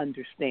people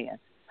understand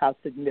how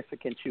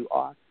significant you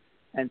are.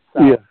 And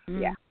so,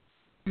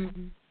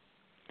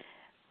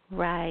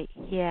 Right.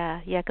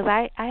 Yeah. Because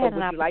I had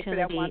an opportunity. Like for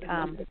that,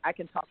 Wanda, I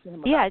can talk to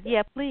him about that.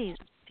 Yeah, please.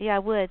 Yeah, I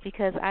would,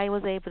 because I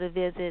was able to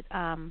visit,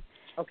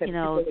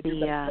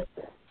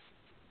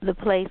 the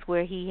place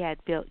where he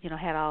had built,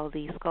 had all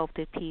these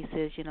sculpted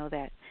pieces,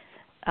 that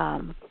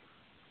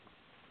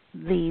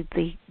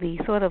the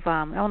sort of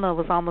I don't know, it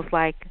was almost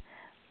like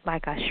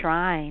a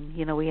shrine.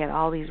 We had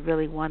all these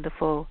really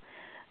wonderful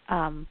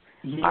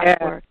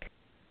artwork.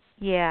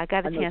 Yeah, I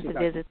got a chance to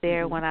visit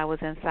there when I was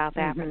in South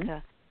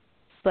Africa,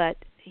 but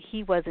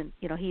he wasn't,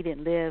 he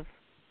didn't live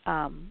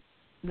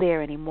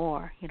there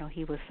anymore.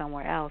 He was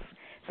somewhere else,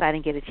 so I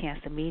didn't get a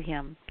chance to meet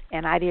him,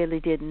 and I really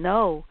didn't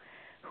know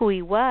who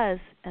he was,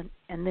 and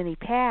then he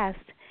passed,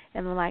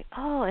 and I'm like,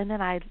 oh, and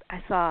then I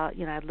saw,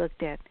 I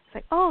looked at, it's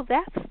like, oh,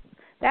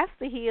 that's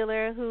the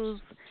healer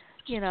who's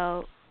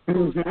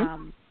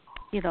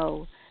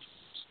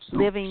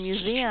living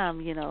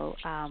museum,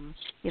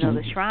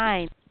 the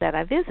shrine that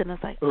I visited. And I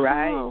was like,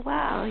 oh,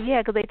 wow,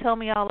 yeah, because they told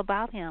me all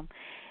about him,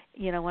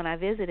 when I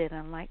visited.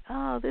 I'm like,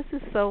 oh, this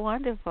is so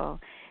wonderful.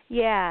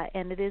 Yeah,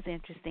 and it is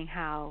interesting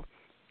how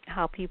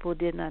how people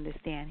didn't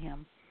understand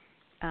him.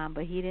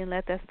 But he didn't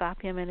let that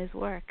stop him in his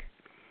work.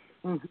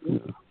 Mm-hmm.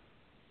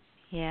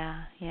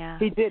 Yeah.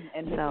 He didn't,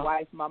 and his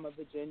wife, Mama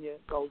Virginia,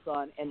 goes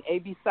on. And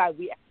ABPsi,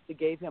 we actually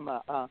gave him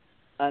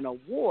an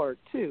award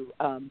too.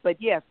 But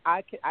yes,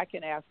 I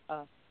can ask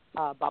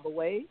Baba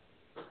Wade,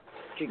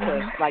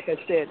 because, like I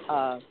said,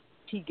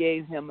 he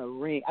gave him a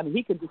ring. I mean,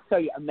 he can just tell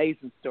you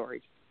amazing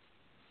stories,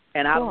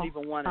 and I don't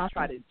even want to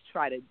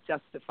try to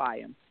justify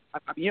him.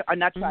 I'm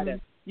not trying to.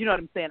 You know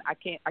what I'm saying? I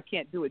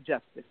can't do it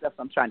justice. That's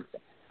what I'm trying to say.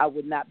 I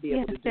would not be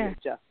able to do it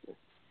justice.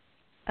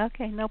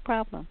 Okay, no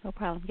problem.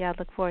 Yeah, I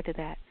look forward to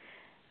that.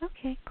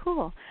 Okay,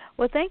 cool.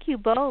 Well, thank you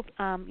both,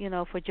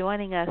 for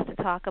joining us to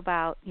talk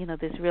about,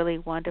 this really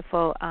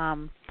wonderful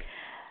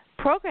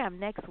program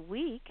next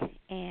week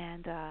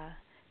and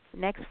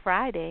next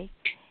Friday.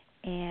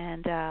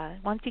 And why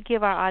don't you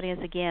give our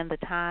audience again the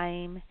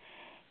time,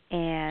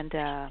 and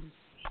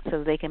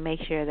so they can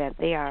make sure that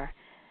they are,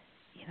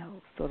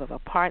 sort of a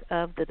part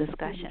of the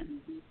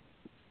discussion.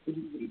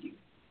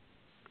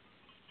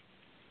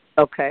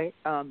 Okay.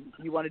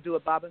 You want to do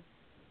it, Baba?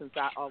 Since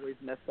I always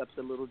mess up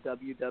the little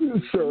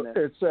WW. So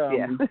it's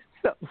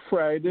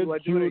Friday,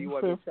 June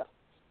 5th.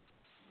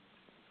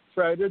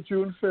 Friday,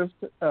 June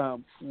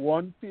 5th,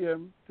 1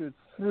 p.m. to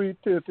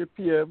 3:30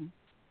 p.m.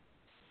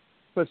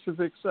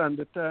 Pacific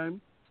Standard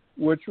Time,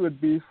 which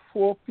would be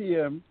 4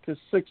 p.m. to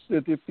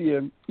 6:30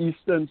 p.m.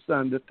 Eastern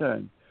Standard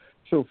Time.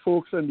 So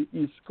folks on the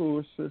East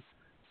Coast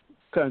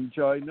can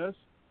join us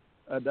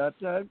at that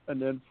time,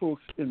 and then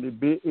folks in the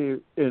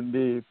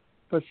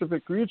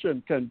Pacific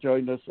region can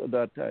join us at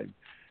that time.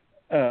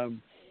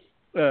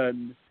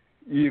 And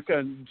you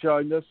can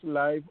join us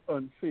live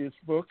on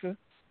Facebook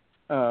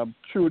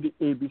through the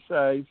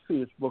ABPsi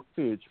Facebook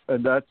page,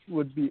 and that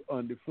would be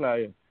on the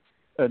flyer.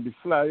 And the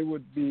flyer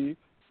would be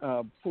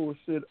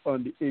posted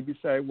on the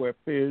ABPsi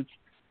webpage,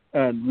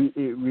 and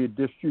we're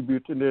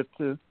distributing it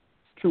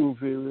through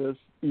various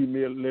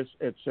email lists,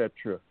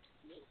 etc.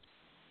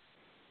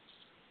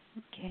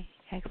 Okay,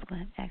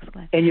 excellent.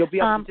 And you'll be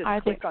able to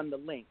just click on the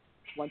link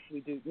once we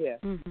do. Yeah.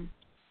 Mm-hmm.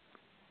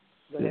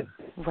 Go ahead.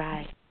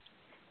 Right.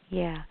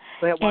 Yeah.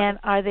 Go ahead, and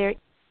are there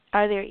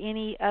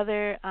any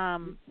other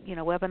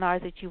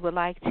webinars that you would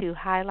like to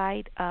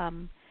highlight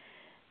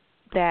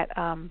that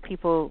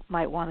people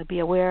might want to be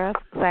aware of?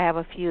 Because I have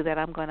a few that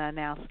I'm going to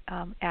announce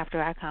after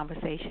our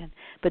conversation.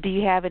 But do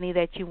you have any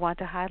that you want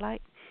to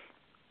highlight?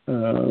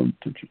 Well,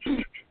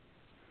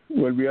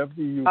 we have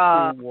the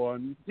UK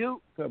one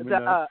coming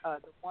up.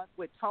 The one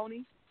with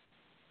Tony.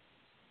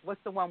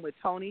 What's the one with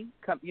Tony?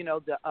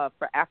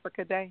 For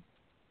Africa Day.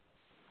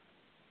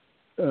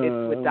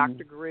 It's with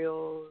Dr.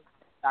 Grills,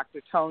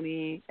 Dr.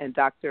 Tony, and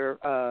Dr.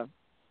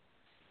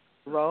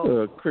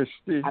 Rose.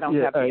 Christy. I don't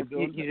have the.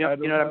 You know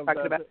what I'm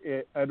talking about?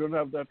 I don't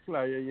have that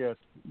flyer yet.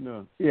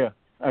 No. Yeah,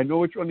 I know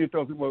which one you're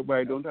talking about, but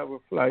I don't have a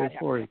flyer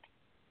for it.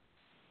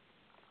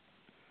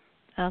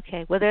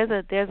 Okay. Well, there's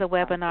a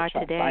webinar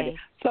today.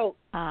 So.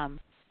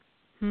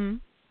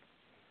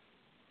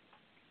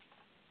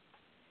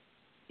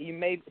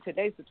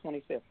 Today's the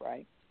 25th,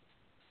 right?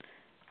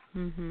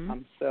 Mm-hmm.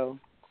 So.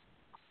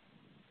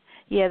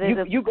 Yeah,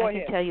 you go I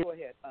ahead. Can tell you, go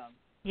ahead.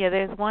 Yeah,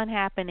 there's one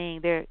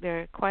happening. There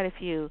are quite a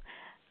few,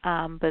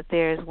 but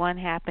there's one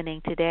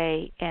happening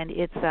today, and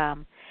it's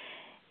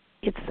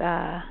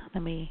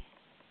let me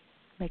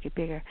make it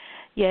bigger.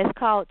 Yeah, it's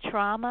called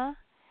Trauma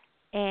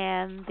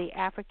and the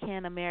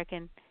African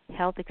American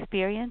Health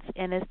Experience,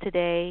 and it's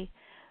today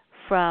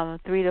from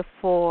 3 to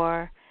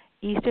 4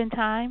 Eastern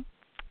Time,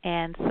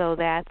 and so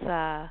that's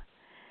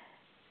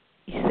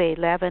you say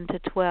 11 to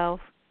 12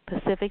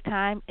 Pacific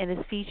Time, and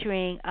it's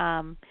featuring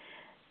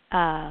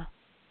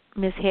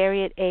Miss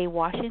Harriet A.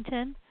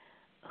 Washington,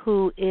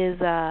 who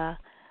is a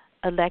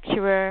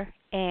lecturer,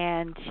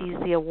 and she's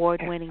the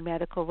award-winning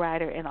medical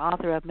writer and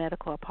author of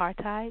Medical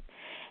Apartheid,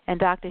 and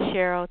Dr.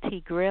 Cheryl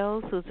T.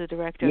 Grills, who's the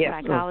director of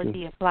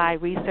Psychology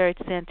Applied Research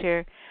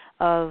Center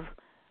of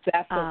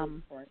I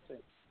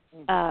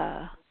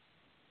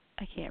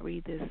can't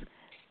read this.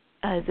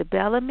 Is it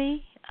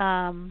Bellamy?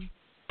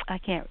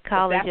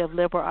 College of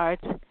Liberal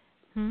Arts.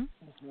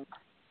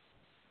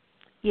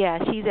 Yeah,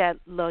 she's at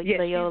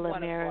Loyola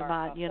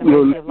Marymount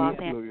University of Los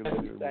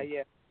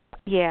Angeles.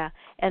 Yeah,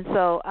 and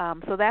so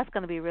that's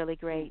going to be really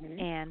great,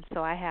 and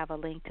so I have a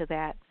link to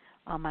that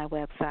on my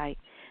website.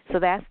 So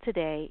that's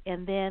today,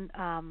 and then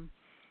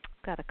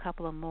got a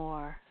couple of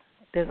more.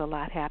 There's a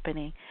lot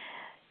happening,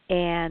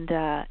 and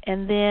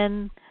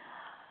then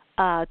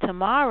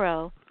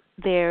tomorrow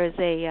there's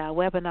a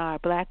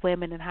webinar, Black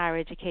Women in Higher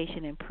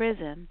Education in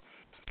Prison,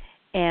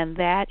 and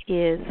that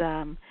is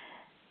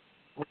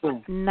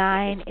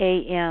 9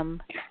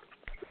 a.m.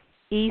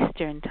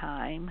 Eastern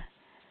Time,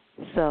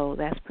 so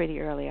that's pretty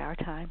early our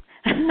time.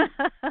 and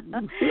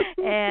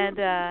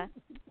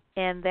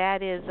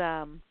that is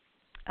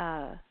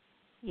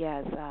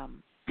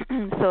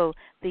so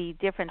the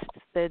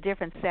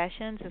different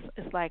sessions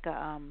is like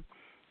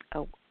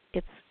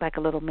it's like a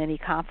little mini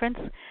conference.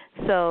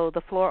 So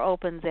the floor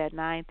opens at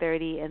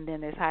 9:30, and then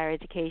there's higher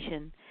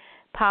education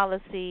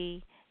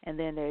policy and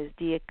then there's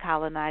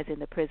decolonizing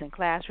the prison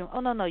classroom.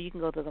 Oh, no, you can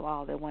go to them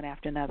all. They're one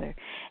after another.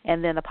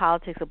 And then the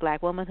politics of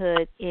black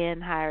womanhood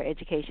in higher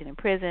education and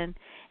prison,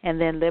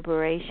 and then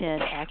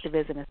liberation,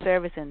 activism, and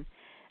service in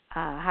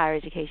higher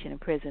education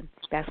and prison.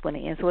 That's when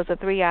it ends. So it's a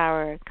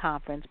 3-hour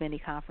conference, mini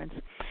conference.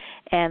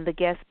 And the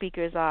guest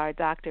speakers are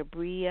Dr.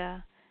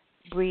 Bria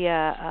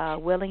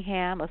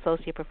Willingham,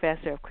 Associate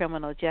Professor of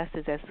Criminal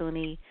Justice at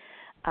SUNY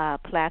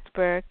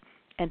Plattsburgh,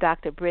 and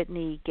Dr.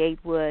 Brittany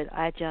Gatewood,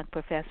 Adjunct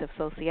Professor of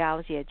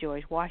Sociology at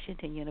George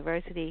Washington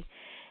University,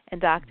 and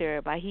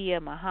Dr.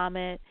 Bahia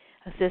Muhammad,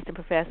 Assistant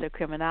Professor of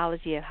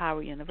Criminology at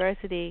Howard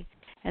University,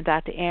 and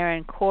Dr.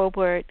 Aaron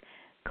Colbert,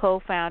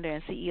 co-founder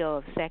and CEO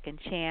of Second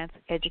Chance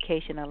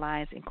Education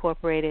Alliance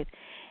Incorporated,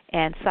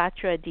 and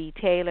Satra D.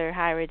 Taylor,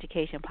 Higher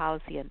Education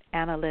Policy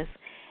Analyst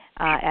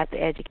at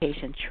the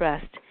Education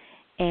Trust.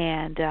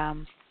 And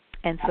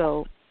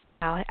so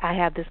I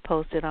have this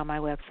posted on my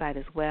website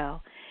as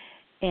well.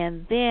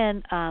 And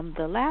then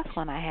the last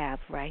one I have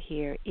right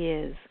here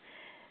is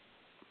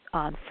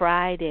on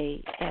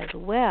Friday as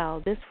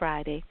well, this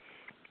Friday,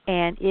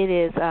 and it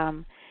is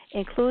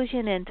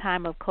Inclusion in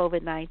Time of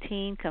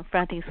COVID-19,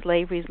 Confronting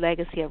Slavery's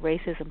Legacy of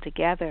Racism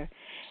Together.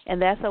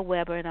 And that's a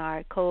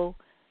webinar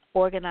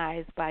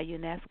co-organized by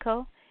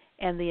UNESCO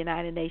and the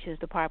United Nations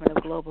Department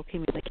of Global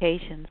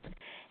Communications.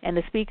 And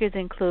the speakers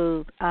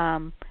include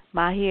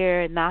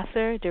Mahir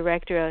Nasser,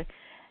 Director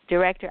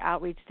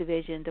Outreach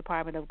Division,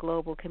 Department of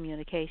Global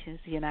Communications,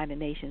 the United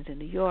Nations in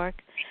New York;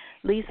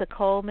 Lisa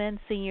Coleman,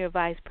 Senior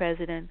Vice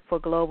President for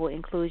Global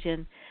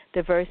Inclusion,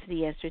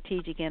 Diversity, and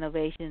Strategic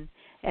Innovation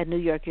at New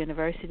York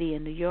University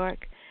in New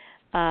York;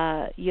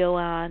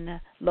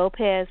 Joan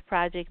Lopez,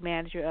 Project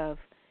Manager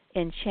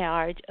in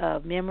charge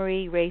of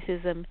Memory,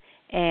 Racism,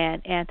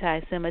 and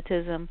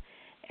Anti-Semitism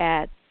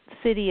at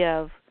City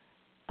of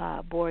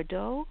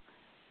Bordeaux;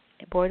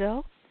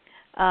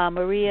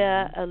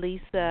 Maria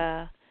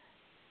Elisa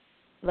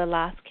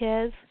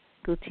Velasquez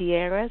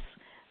Gutierrez,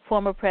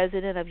 former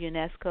president of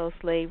UNESCO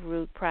Slave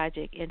Route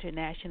Project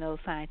International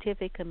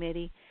Scientific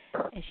Committee,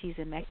 and she's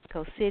in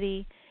Mexico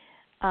City;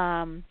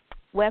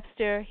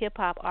 Webster,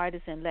 hip-hop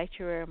artist and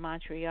lecturer,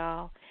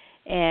 Montreal;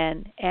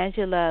 and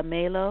Angela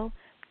Melo,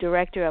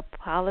 Director of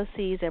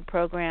Policies and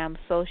Programs,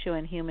 Social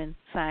and Human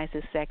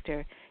Sciences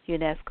Sector,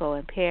 UNESCO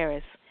in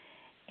Paris.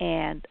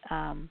 And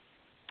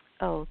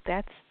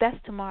that's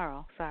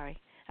tomorrow. Sorry,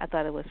 I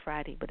thought it was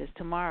Friday, but it's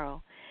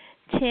tomorrow,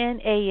 10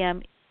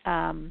 a.m.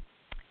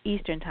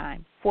 Eastern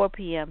Time, 4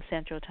 p.m.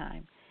 Central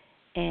Time.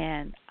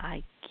 And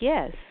I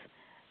guess,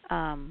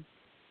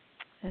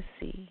 let's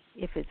see,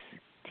 if it's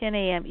 10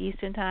 a.m.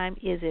 Eastern Time,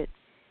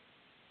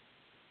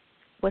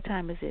 what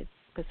time is it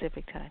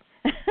Pacific Time?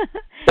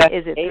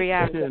 Is it 3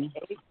 hours?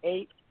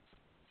 8.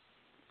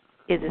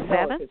 Is it 7?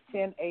 No, it's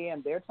 10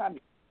 a.m. Their time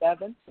is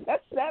 7.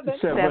 That's 7.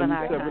 7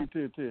 our time.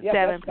 7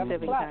 7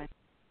 Pacific Time.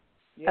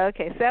 Yep.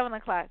 Okay, 7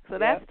 o'clock. So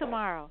that's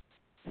tomorrow.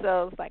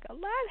 So it's like a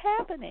lot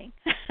happening.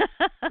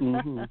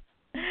 Mm-hmm.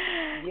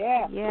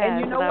 Yeah, and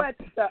you know what?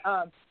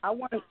 I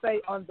want to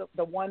say on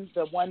the one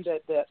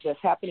that's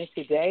happening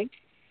today,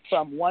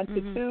 from 1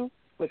 to 2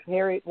 with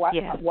Harriet,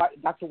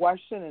 Dr.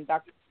 Washington and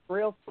Dr.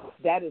 Brill.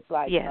 That is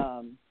like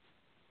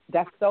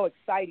that's so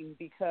exciting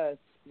because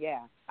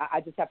I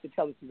just have to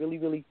tell this really,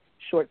 really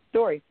short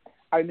story.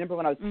 I remember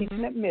when I was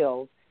teaching at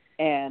Mills,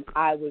 and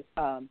I was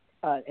I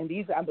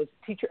was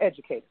a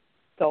teacher-educator.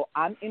 So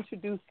I'm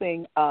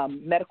introducing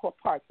medical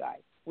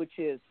apartheid, which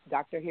is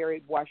Dr.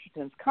 Harriet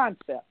Washington's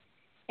concept.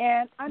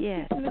 And I'm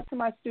teaching this to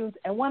my students,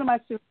 and one of my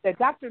students said,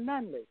 Dr.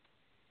 Nunley,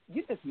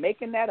 you're just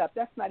making that up.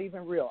 That's not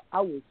even real.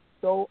 I was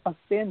so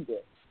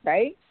offended,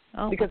 right?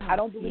 Because I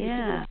don't believe you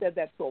would have said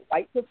that to a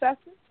white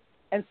professor.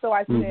 And so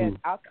I said,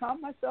 I'll calm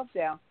myself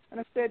down. And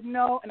I said,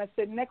 no. And I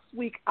said, next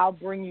week I'll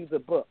bring you the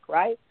book,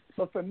 right?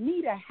 But for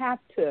me to have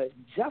to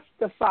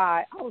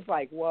justify, I was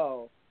like,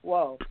 whoa.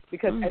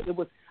 Because it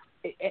was,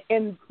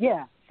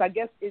 so I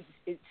guess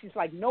she's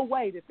like, no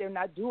way that they're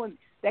not doing,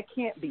 that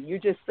can't be. You're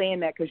just saying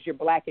that because you're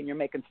black and you're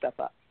making stuff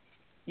up.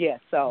 Yeah,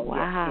 so,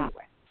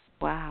 anyway.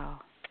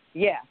 Wow.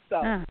 Yeah,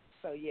 so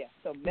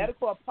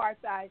medical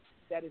apartheid,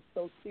 that is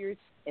so serious.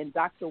 And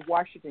Dr.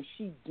 Washington,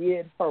 she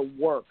did her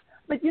work.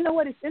 But you know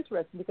what? It's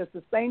interesting because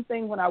the same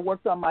thing when I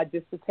worked on my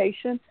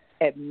dissertation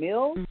at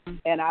Mills,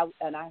 and I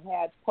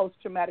had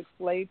post-traumatic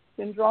slave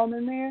syndrome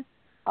in there.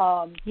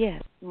 I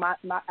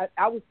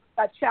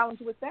got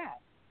challenged with that.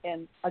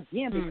 And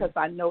again, because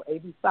I know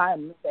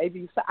ABPsi,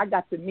 I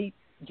got to meet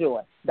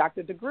Joy,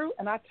 Dr. DeGroot,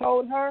 and I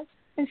told her,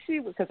 and she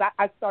was, because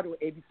I started with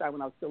ABPsi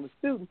when I was still a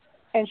student,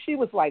 and she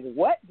was like,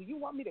 what? Do you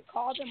want me to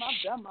call them?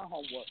 I've done my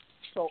homework.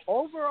 So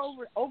over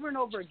and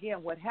over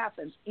again, what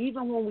happens,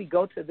 even when we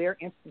go to their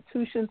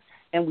institutions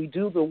and we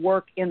do the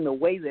work in the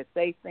way that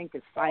they think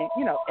is science,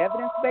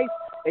 evidence-based,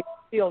 it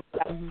feels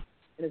and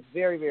it's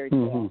very, very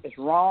sad. It's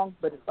wrong,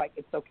 but it's like,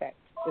 it's okay.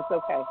 It's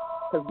okay.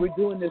 Because we're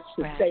doing this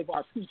to save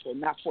our people,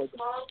 not for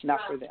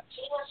them.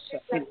 So,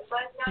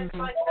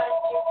 anyway.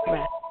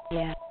 Right.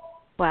 Yeah.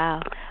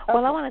 Wow.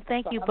 Well, I want to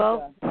thank you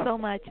both so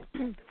much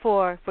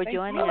for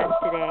joining us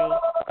today.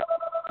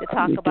 to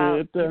talk Okay,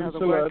 about thanks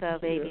the a work lot.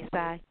 of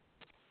ABPsi.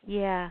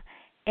 Yeah,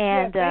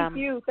 and thank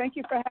you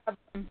for having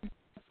me. mhm.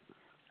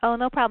 Oh,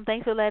 no problem.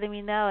 Thanks for letting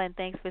me know, and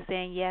thanks for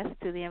saying yes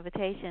to the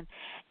invitation.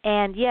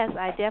 And yes,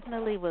 I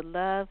definitely would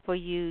love for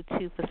you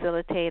to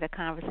facilitate a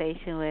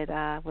conversation with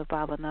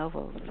Baba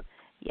Novos.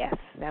 Yes,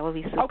 that would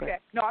be super. Okay.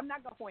 No, I'm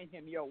not going to point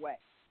him your way,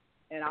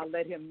 and I'll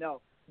let him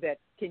know that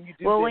can you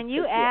do well, this? when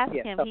you ask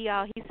him, so.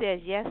 he says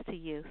yes to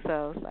you.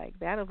 So it's like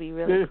that'll be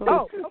really cool.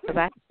 Oh,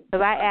 okay.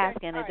 Because I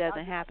ask and all it right,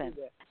 doesn't happen.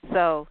 do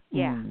So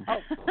yeah.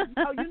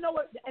 Oh, you know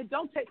what? And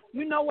don't take.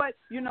 You know what?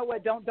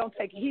 Don't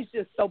take. He's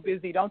just so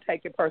busy. Don't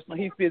take it personal.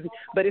 He's busy.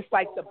 But it's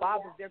like the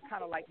Bobbers. They're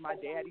kind of like my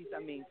daddies.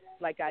 I mean,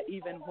 like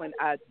even when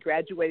I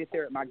graduated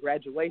there at my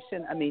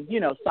graduation. I mean,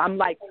 so I'm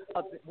like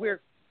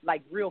we're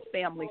like real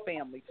family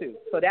too.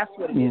 So that's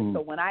what it is.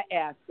 So when I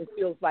ask, it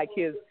feels like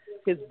his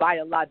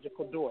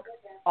biological daughter.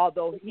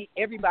 Although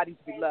everybody's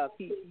beloved,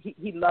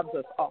 he loves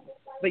us all.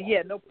 But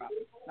yeah, no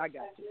problem. I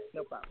got you.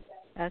 No problem.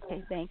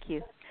 Okay, thank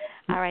you.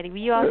 All righty. Well,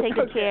 you all take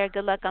good care.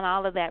 Good luck on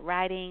all of that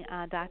writing,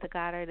 Dr.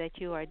 Goddard, that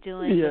you are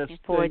doing. Yes, looking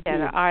forward to thank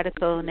you. an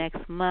article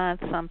next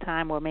month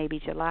sometime or maybe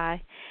July.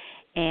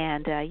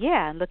 And,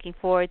 I'm looking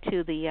forward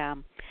to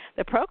the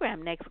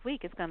program next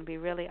week. It's going to be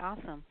really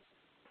awesome.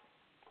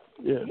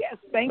 Yeah. Yes,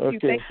 thank you. Okay.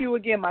 Thank you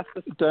again, my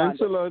sister. Thanks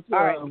Wanda. a lot.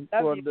 All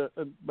right. Wanda.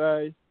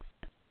 Bye.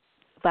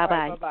 Bye-bye.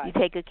 Right, bye-bye. You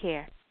take good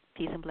care.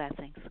 Peace and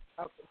blessings.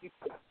 Okay, you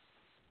too.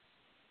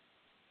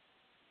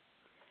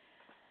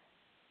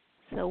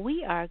 So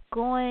we are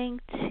going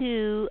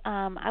to,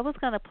 I was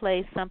going to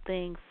play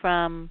something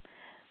from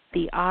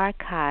the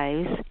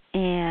archives,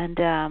 and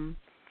I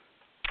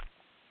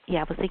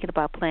was thinking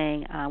about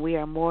playing We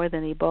Are More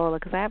Than Ebola,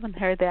 because I haven't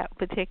heard that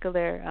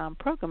particular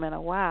program in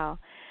a while.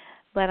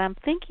 But I'm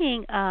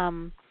thinking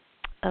of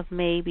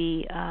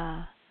maybe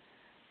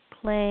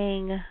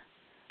playing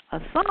a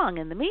song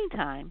in the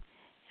meantime,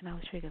 and I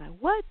was figuring,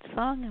 what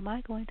song am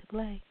I going to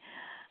play?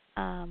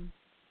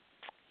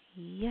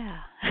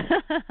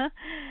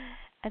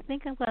 I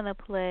think I'm going to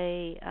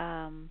play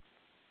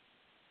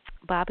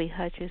Bobby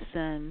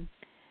Hutcherson.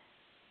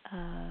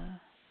 I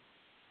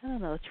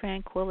don't know,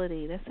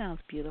 Tranquility. That sounds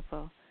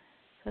beautiful.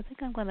 So I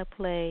think I'm going to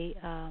play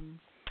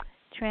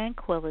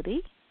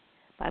Tranquility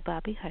by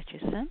Bobby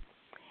Hutcherson.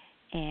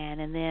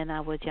 And then I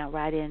will jump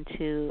right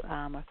into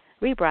a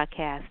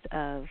rebroadcast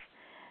of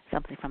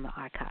something from the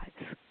archives.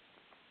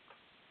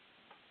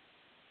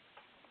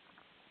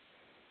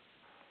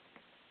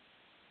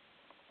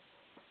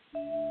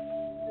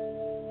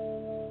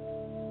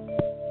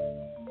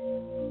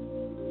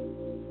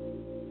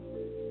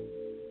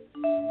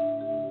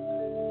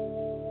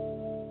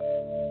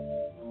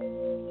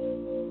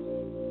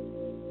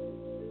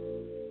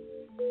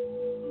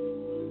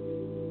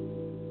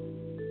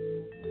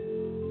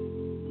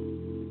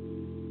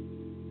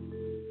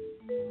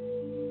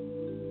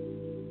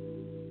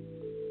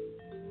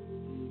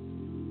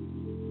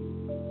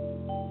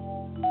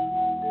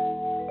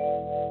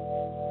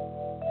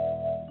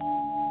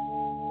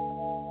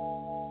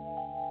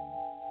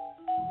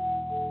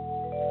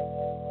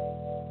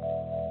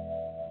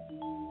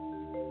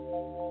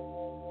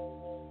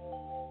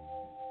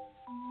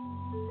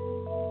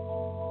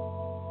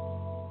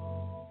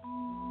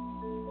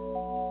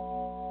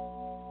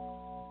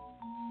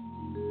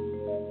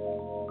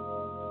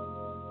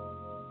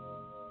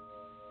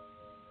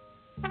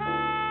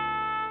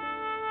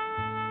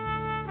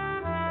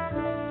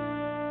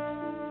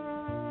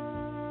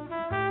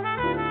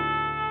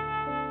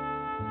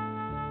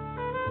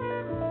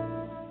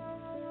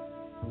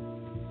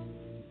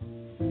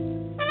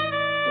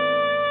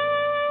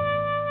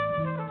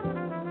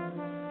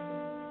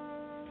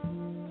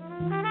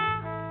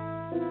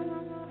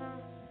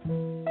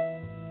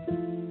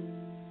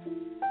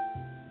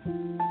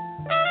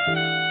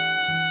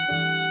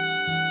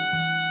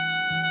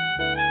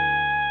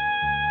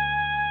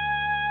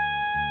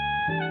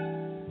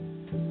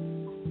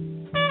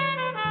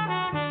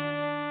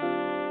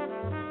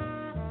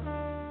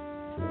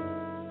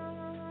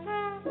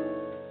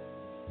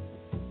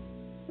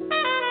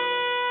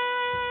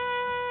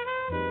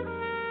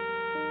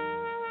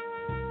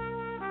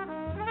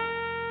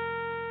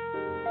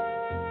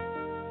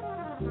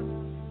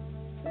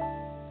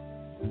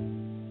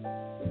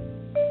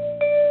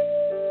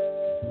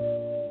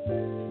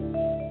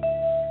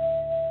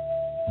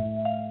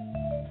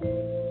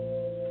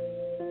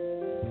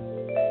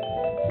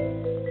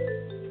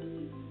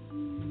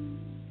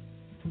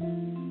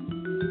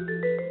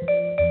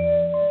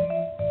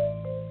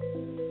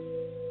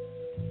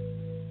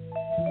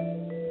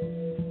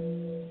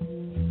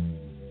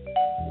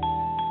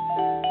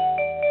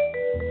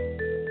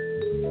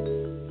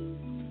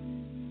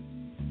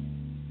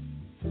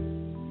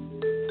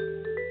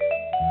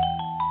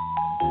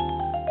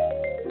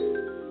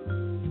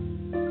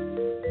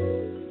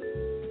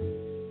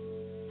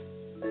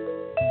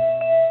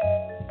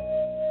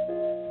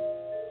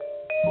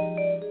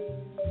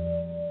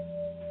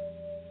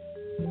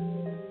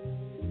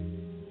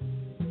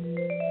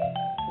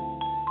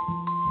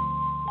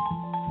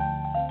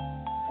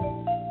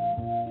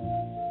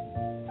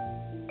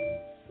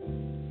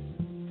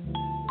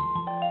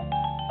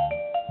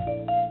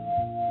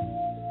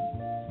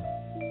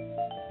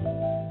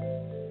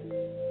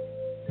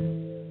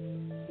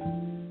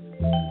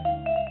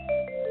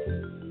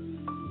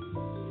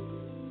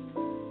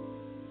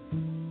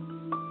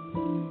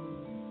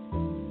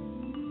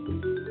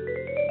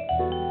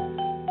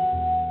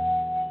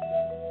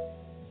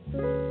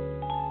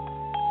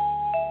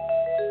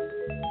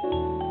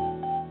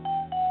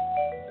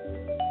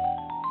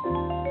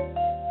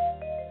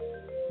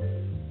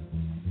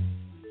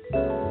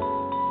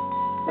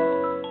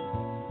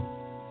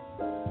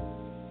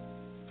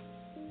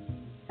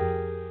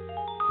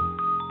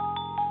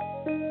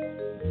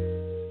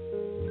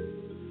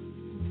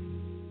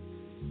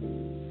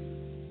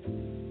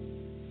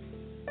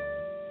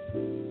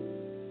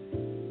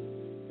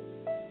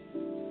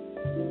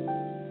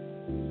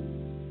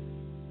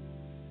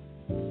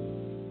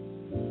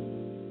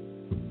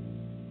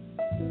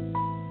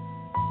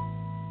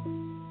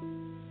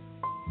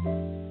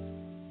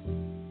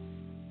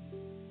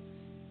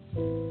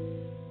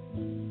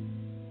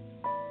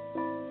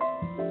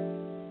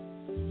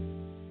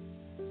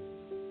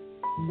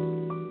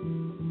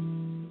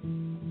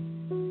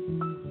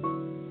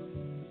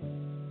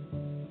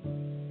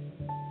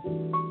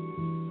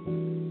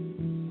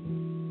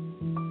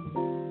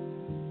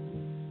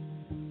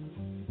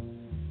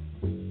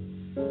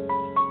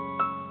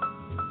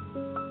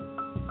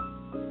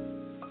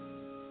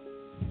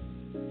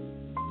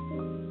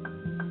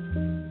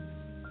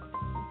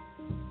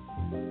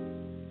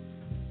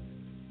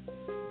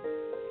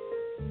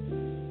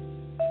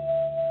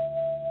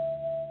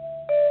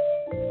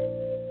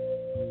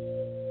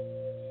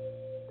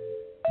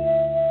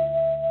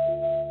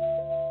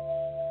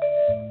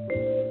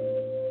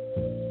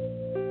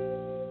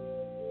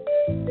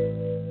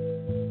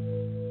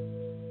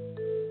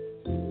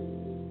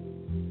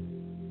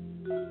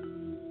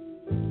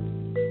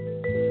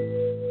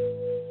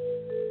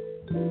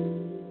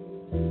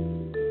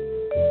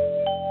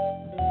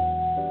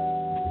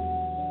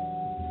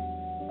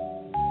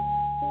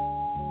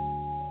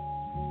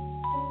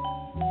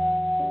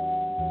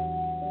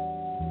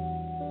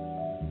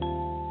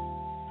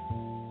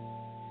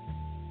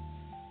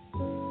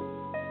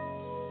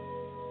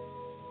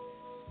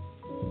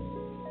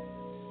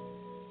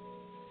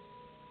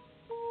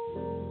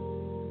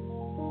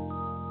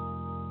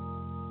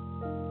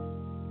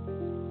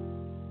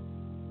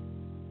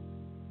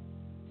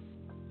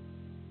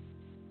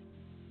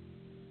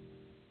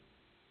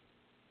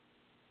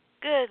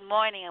 Good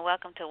morning and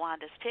welcome to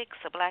Wanda's Picks,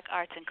 a Black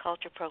Arts and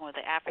Culture program with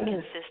the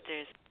African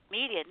Sisters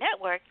Media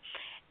Network.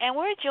 And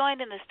we're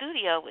joined in the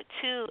studio with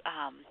two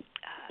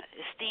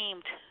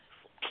esteemed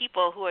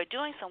people who are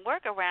doing some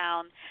work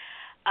around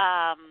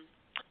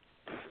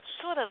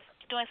sort of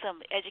doing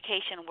some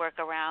education work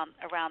around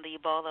the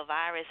Ebola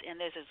virus.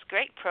 And there's this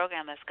great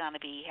program that's going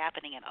to be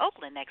happening in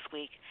Oakland next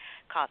week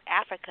called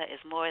Africa is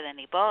More Than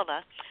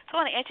Ebola. So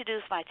I want to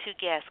introduce my two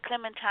guests,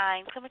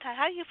 Clementine. Clementine,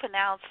 how do you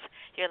pronounce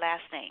your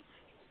last name?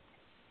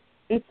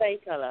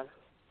 Nsekala.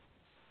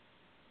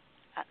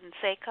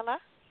 Nsekala?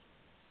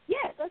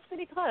 Yes, that's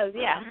pretty close,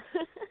 yeah.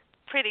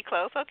 Pretty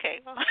close, okay.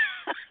 All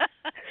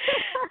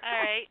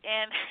right,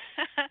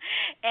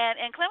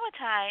 and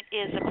Clementine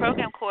is the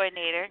program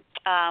coordinator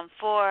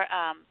for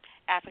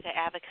Africa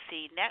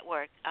Advocacy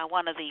Network,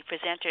 one of the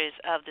presenters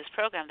of this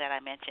program that I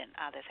mentioned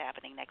that's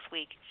happening next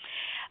week.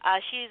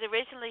 She's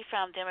originally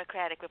from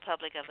Democratic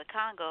Republic of the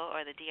Congo,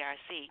 or the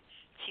DRC.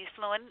 She's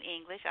fluent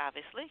in English,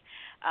 obviously,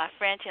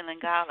 French and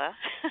Lingala.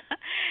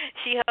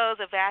 She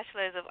holds a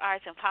Bachelor's of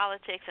Arts in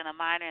Politics and a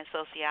minor in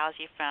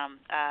Sociology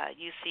from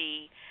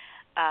UC,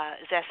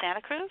 is that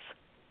Santa Cruz?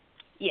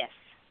 Yes.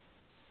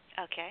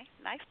 Okay,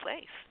 nice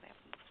place.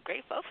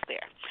 Great folks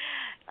there.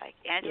 Like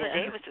Angela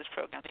Davis's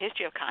program,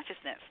 History of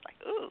Consciousness. Like,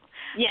 ooh.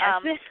 Yes.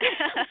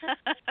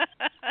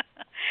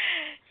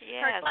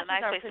 Yeah, it's a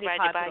nice place to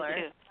ride your bike,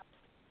 too.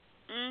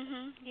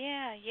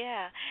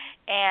 Yeah.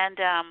 And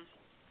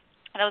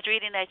I was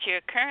reading that you're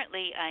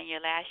currently in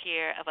your last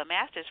year of a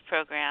master's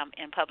program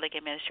in public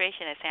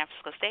administration at San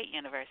Francisco State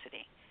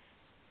University.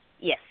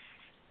 Yes.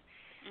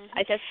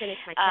 I just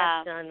finished my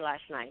test done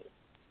last night.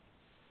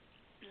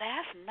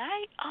 Last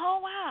night? Oh,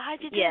 wow.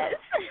 How'd you do? Yes.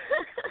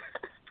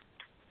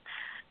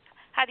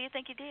 How do you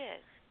think you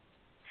did?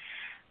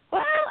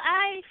 Well,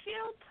 I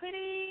feel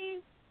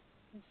pretty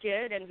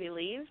good and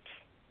relieved.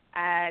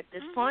 At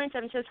this point,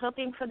 I'm just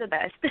hoping for the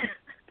best.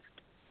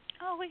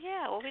 Oh, well,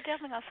 yeah. Well, we're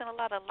definitely going to send a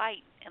lot of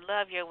light and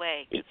love your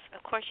way. 'Cause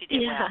of course you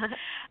did well.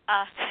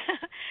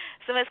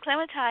 So Ms.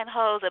 Clementine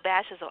holds a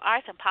Bachelor's of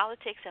Arts in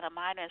Politics and a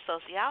minor in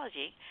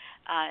Sociology.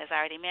 As I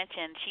already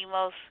mentioned, she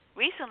most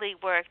recently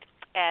worked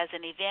as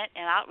an event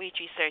and outreach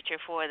researcher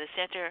for the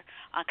Center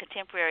on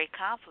Contemporary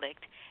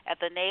Conflict at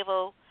the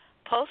Naval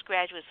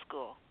Postgraduate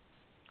School.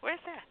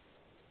 Where's that?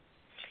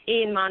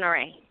 In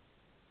Monterey.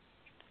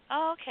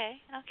 Oh,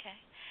 okay.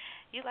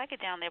 You like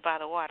it down there by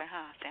the water,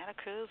 huh? Santa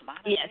Cruz,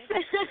 Monterey. Yes.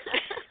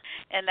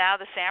 And now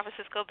the San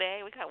Francisco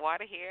Bay. We got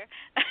water here.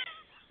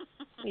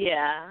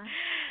 Yeah.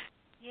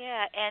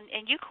 Yeah,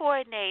 and you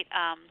coordinate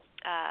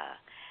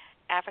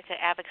Africa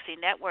Advocacy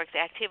Network's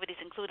activities,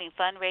 including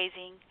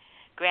fundraising,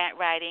 grant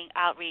writing,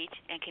 outreach,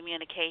 and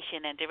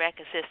communication, and direct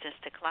assistance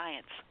to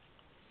clients.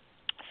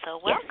 So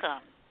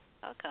welcome.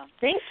 Welcome.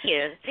 Thank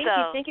you.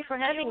 Thank you for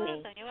having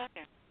me. You're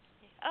welcome.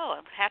 Oh,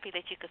 I'm happy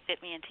that you could fit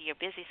me into your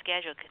busy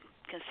schedule,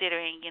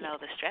 considering,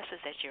 the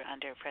stresses that you're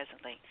under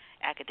presently,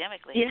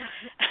 academically. Yeah.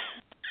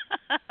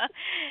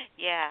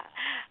 Yeah.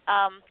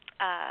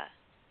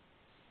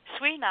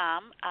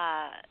 Srinam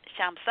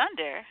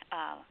Shamsunder,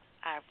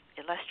 our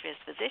illustrious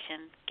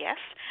physician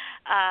guest,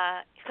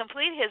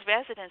 completed his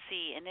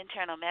residency in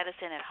internal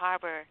medicine at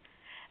Harbor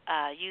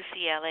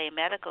UCLA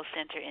Medical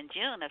Center in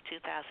June of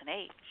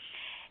 2008.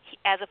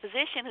 As a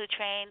physician who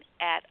trained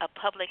at a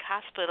public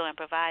hospital and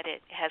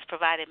has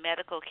provided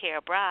medical care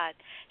abroad,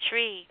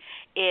 Sri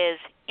is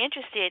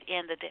interested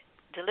in the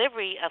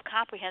delivery of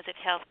comprehensive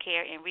health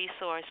care in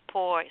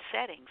resource-poor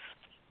settings.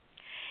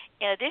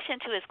 In addition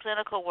to his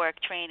clinical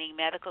work training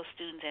medical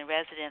students and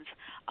residents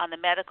on the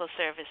medical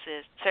service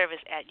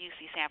at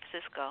UC San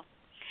Francisco,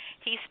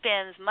 he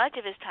spends much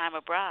of his time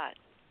abroad.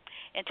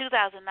 In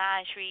 2009,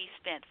 Shri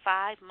spent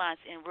 5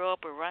 months in rural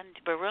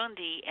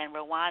Burundi and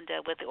Rwanda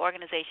with the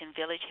organization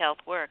Village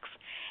Health Works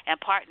and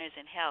Partners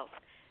in Health.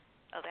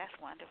 Oh, that's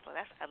wonderful.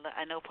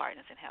 I know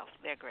Partners in Health.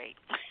 They're great.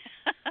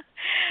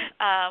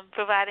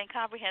 Providing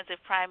comprehensive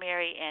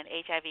primary and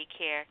HIV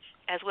care,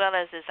 as well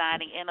as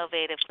designing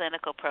innovative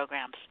clinical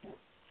programs.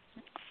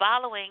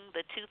 Following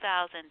the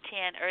 2010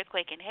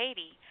 earthquake in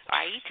Haiti,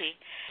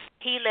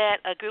 he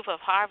led a group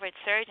of Harvard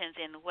surgeons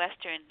in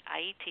western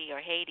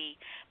Haiti,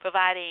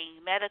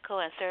 providing medical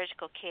and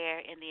surgical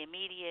care in the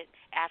immediate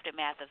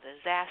aftermath of the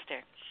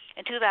disaster.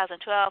 In 2012,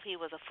 he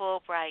was a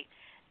Fulbright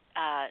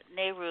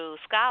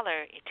Nehru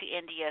Scholar to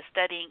India,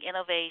 studying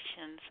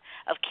innovations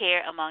of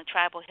care among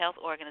tribal health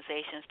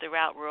organizations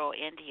throughout rural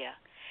India.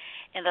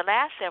 In the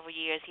last several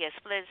years, he has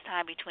split his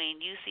time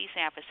between UC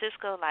San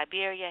Francisco,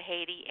 Liberia,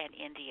 Haiti, and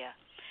India.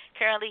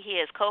 Currently, he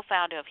is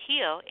co-founder of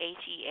HEAL,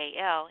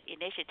 H-E-A-L,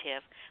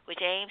 initiative, which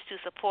aims to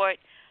support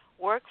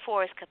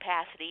workforce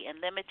capacity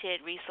in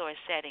limited resource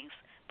settings,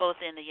 both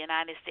in the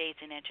United States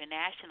and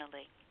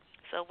internationally.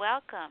 So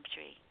welcome,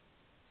 Shri.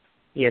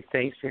 Yeah,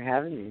 thanks for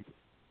having me.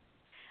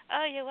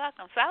 Oh, you're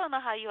welcome. So I don't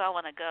know how you all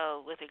want to go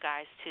with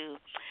regards to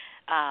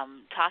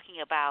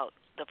talking about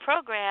the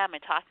program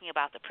and talking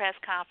about the press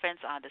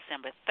conference on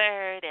December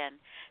 3rd and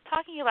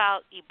talking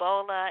about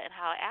Ebola and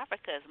how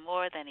Africa is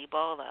more than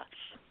Ebola,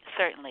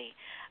 certainly.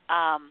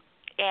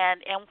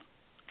 And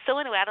so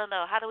anyway, I don't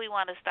know. How do we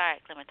want to start,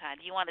 Clementine?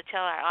 Do you want to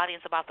tell our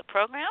audience about the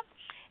program,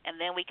 and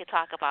then we could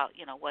talk about,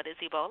 what is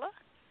Ebola?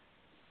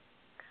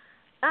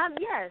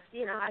 Yes,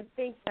 I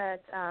think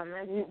that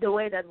the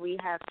way that we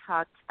have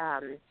talked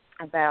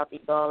about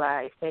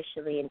Ebola,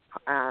 especially in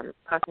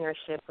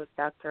partnership with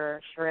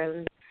Dr.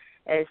 Shrim,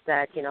 is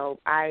that,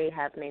 I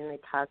have mainly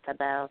talked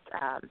about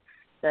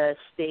the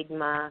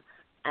stigma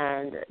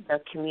and the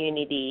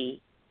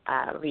community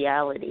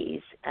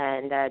realities,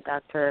 and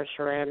Dr.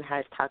 Shrim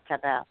has talked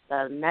about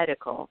the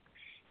medical,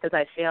 because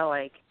I feel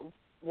like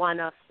one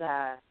of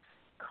the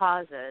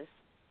causes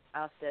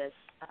of this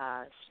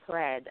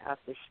spread of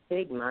the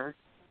stigma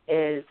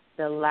is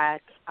the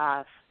lack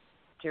of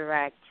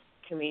direct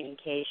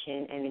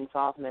communication and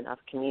involvement of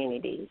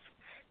communities.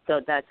 So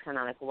that's kind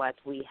of like what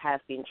we have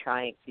been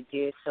trying to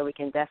do. So we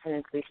can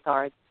definitely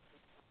start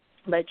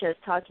by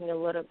just talking a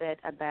little bit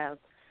about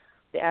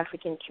the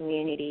African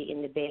community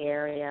in the Bay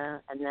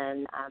Area, and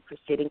then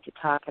proceeding to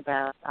talk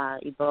about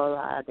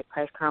Ebola, the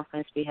press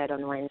conference we had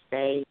on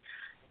Wednesday,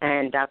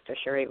 and Dr.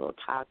 Sherry will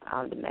talk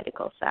on the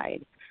medical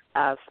side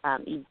of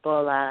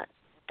Ebola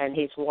and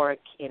his work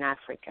in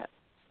Africa.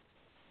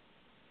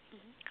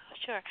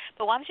 Sure.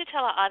 But why don't you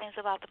tell our audience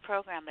about the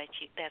program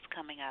that's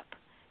coming up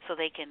so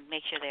they can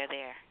make sure they're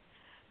there?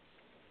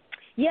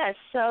 Yes.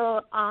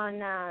 So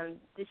on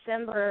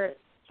December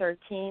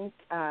 13th,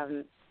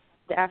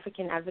 the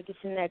African Advocacy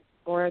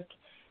Network,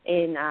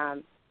 in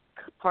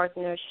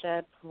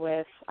partnership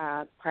with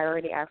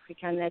Priority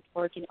Africa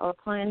Network in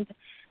Oakland,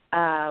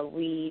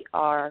 we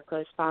are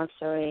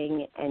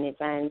co-sponsoring an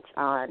event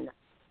on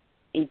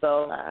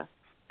Ebola.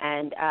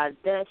 And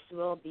this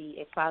will be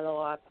a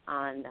follow-up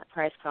on the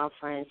press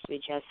conference we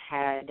just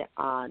had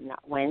on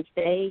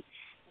Wednesday.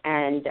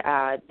 And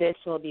this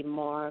will be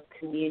more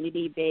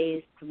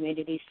community-based,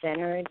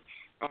 community-centered,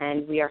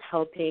 and we are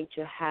hoping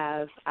to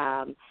have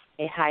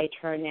a high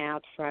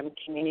turnout from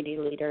community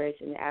leaders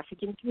in the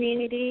African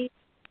community,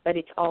 but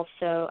it's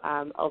also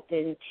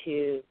open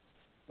to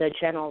the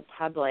general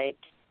public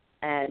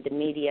and the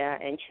media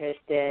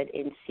interested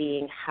in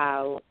seeing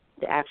how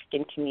the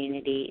African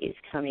community is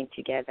coming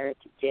together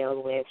to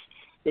deal with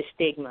the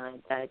stigma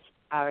that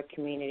our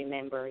community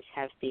members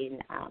have been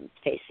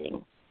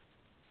facing.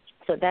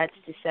 So that's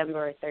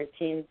December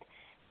 13th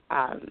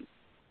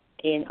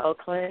in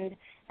Oakland,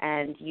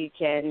 and you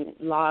can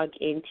log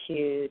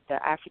into the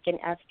African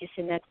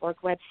Advocacy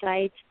Network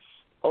website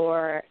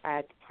or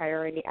at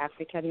Priority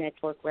Africa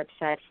Network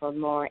website for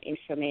more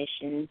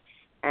information.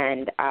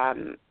 And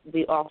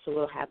we also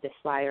will have the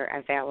flyer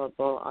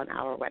available on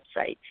our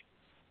website.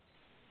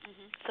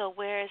 So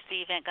where is the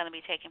event going to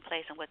be taking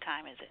place, and what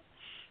time is it?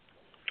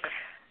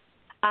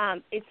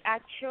 It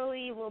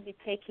actually will be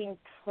taking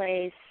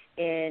place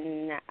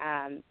in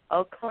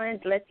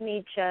Oakland. Let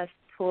me just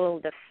pull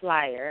the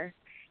flyer.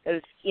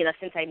 Because,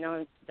 since I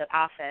know the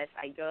office,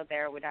 I go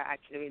there without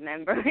actually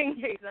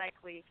remembering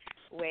exactly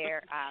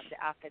where the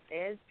office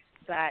is.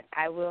 But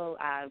I will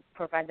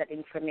provide that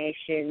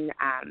information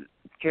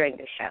during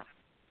the show.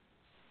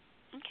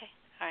 Okay.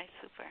 All right.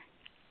 Super.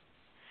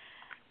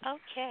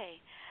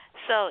 Okay.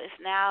 So it's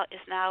now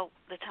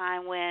the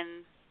time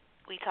when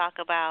we talk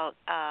about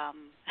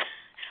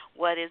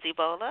what is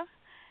Ebola.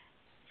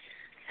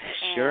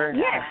 Sure.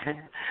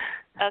 And,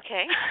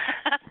 okay.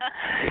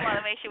 We want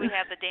to make sure we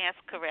have the dance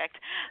correct.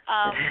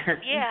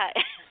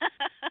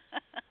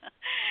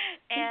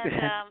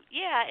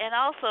 And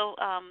also,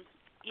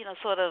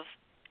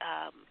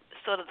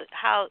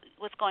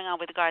 what's going on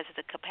with regards to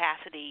the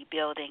capacity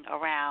building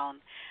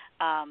around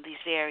these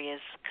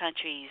various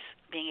countries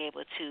being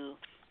able to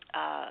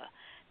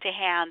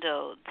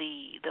handle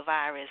the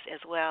virus, as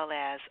well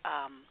as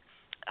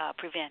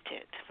prevent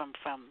it from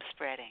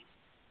spreading?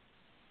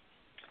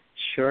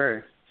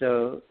 Sure.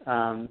 So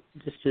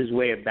just as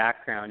way of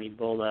background,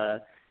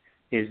 Ebola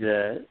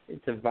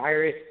it's a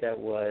virus that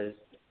was,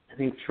 I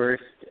think,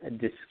 first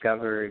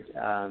discovered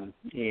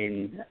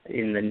in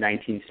the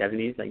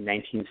 1970s, like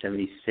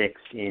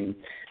 1976 in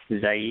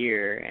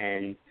Zaire,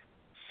 and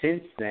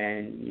since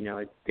then,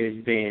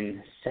 there's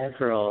been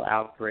several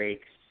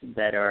outbreaks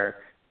that are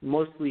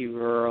mostly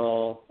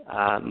rural,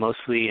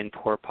 mostly in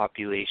poor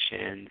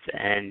populations,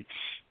 and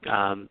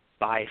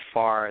by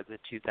far the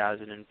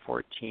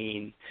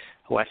 2014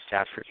 West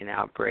African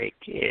outbreak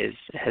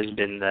has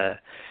been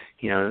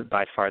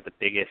by far the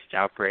biggest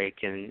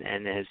outbreak,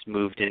 and has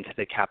moved into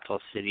the capital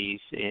cities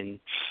in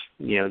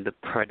the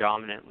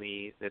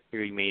predominantly the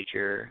three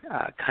major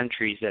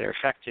countries that are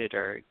affected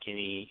are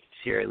Guinea,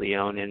 Sierra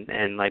Leone,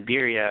 and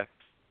Liberia,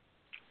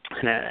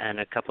 and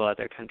a couple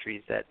other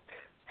countries that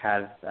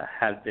have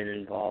been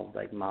involved,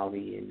 like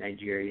Mali and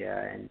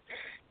Nigeria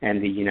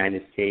and the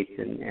United States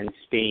and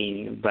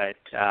Spain. But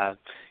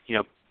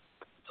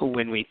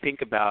when we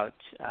think about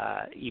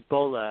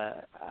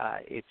Ebola,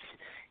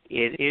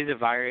 it is a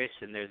virus,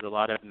 and there's a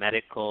lot of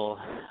medical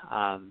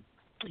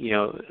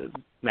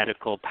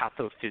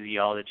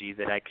pathophysiology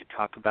that I could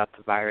talk about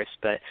the virus,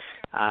 but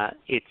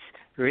it's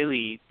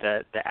really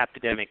the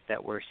epidemic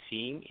that we're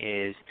seeing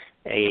is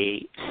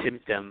a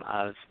symptom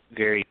of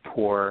very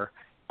poor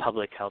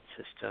public health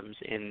systems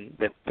in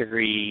the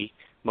three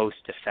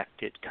most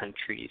affected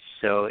countries.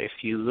 So if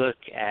you look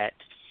at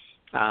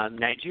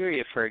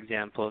Nigeria, for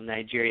example,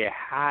 Nigeria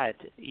had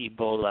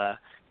Ebola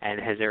and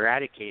has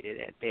eradicated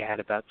it. They had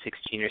about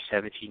 16 or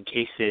 17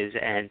 cases,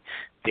 and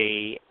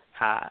they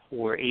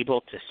were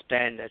able to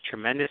spend a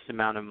tremendous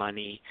amount of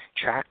money,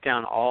 track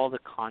down all the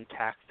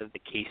contacts of the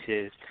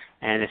cases,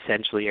 and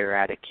essentially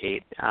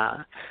eradicate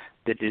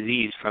the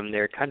disease from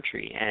their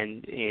country.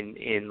 And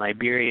in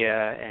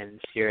Liberia and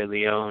Sierra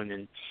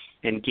Leone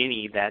and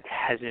Guinea, that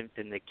hasn't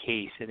been the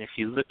case. And if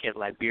you look at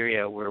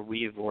Liberia, where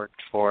we've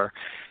worked for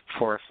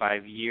 4 or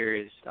 5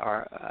 years,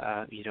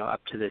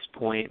 up to this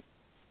point,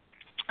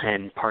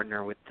 and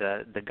partner with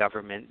the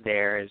government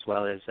there as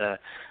well as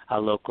a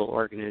local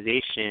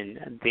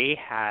organization, they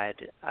had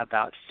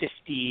about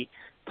 50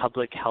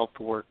 public health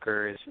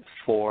workers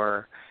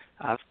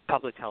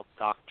public health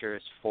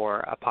doctors for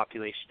a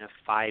population of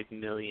 5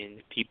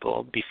 million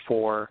people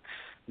before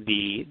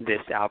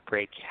this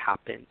outbreak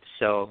happened.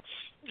 So,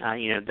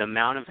 the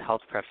amount of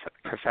health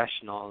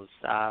professionals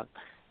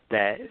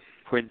that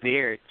were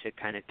there to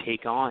kind of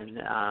take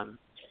on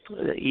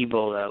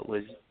Ebola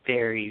was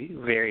very,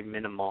 very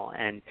minimal.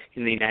 And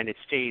in the United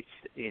States,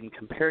 in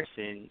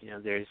comparison,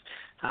 there's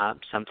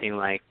something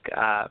like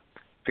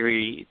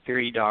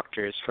three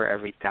doctors for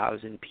every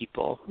 1,000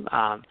 people,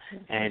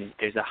 and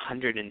there's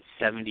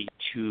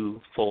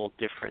 172-fold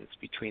difference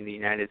between the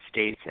United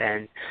States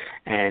and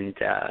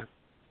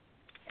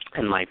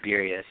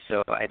Liberia.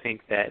 So I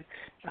think that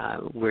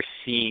we're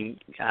seeing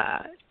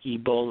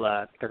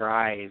Ebola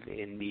thrive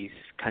in these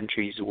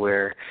countries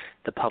where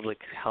the public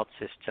health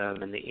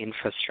system and the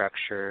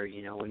infrastructure,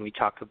 when we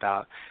talk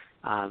about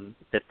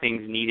the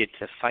things needed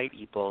to fight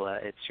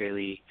Ebola, it's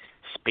really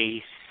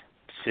space,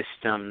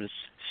 systems,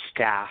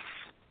 staff,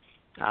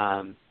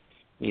 and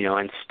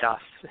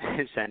stuff,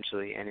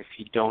 essentially. And if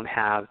you don't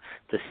have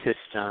the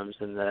systems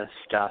and the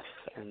stuff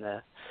and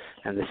the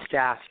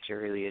staff to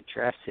really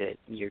address it,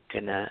 you're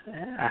gonna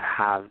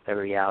have the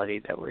reality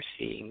that we're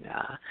seeing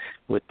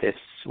with this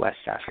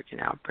West African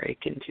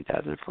outbreak in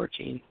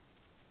 2014.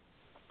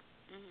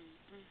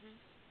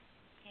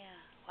 Yeah.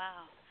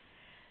 Wow.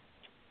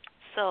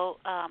 So,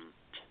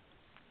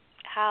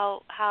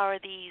 how are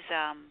these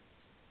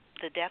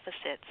the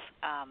deficits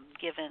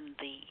given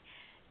the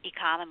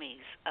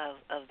economies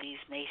of these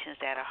nations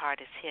that are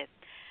hardest hit?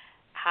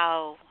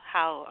 How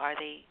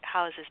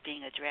is this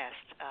being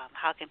addressed?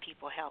 How can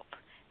people help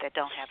that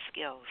don't have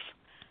skills?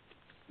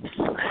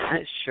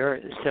 Sure.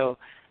 So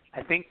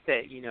I think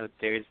that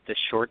there's the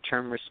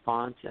short-term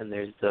response and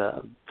there's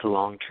the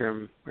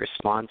long-term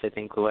response. I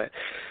think what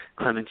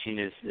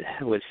Clementine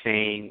was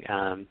saying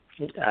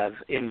of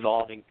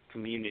involving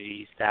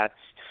communities, that's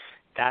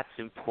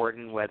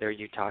important, whether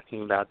you're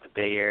talking about the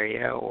Bay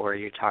Area or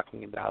you're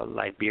talking about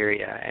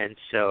Liberia. And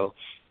so,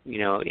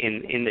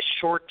 in the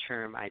short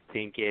term, I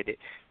think it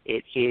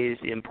is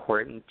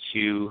important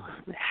to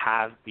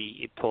have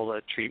the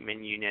Ebola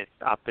treatment unit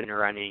up and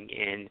running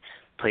in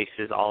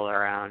places all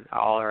around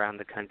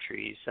the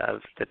countries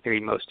of the three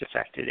most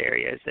affected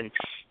areas. And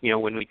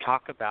when we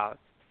talk about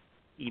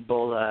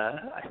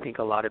Ebola, I think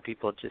a lot of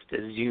people just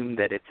assume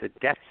that it's a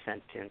death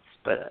sentence.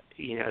 But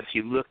if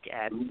you look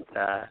at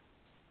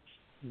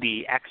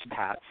the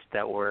expats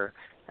that were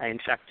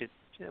infected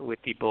with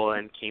Ebola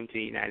and came to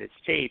the United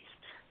States,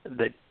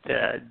 the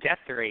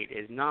death rate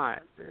is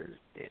not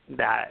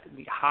that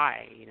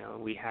high.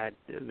 We had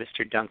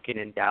Mr. Duncan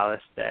in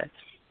Dallas that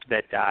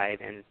died,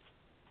 and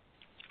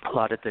a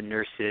lot of the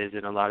nurses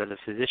and a lot of the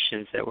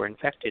physicians that were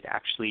infected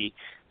actually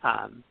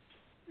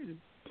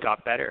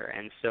got better.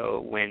 And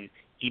so when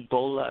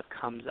Ebola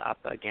comes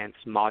up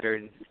against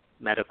modern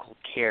medical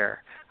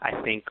care, I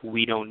think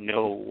we don't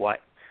know what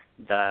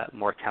the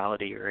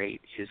mortality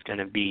rate is going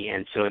to be.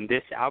 And so in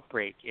this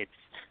outbreak, it's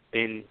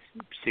been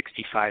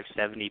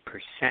 65-70%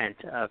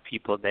 of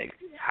people that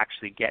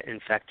actually get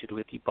infected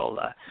with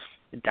Ebola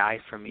die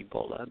from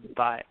Ebola.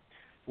 But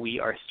we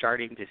are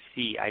starting to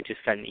see, I just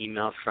got an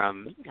email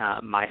from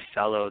my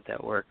fellow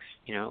that works,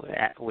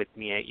 with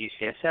me at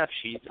UCSF.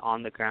 She's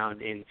on the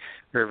ground in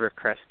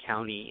Rivercrest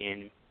County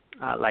in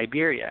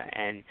Liberia,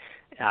 and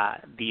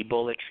the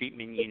Ebola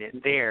treatment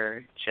unit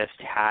there just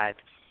had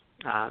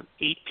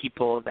 8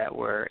 people that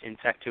were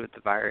infected with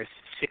the virus.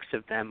 6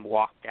 of them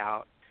walked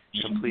out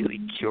completely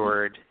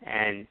cured,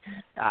 and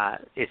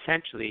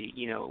essentially,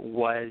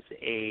 was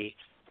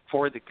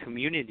for the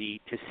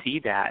community to see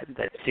that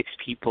 6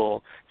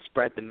 people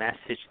spread the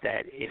message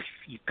that if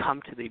you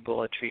come to the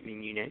Ebola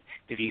treatment unit,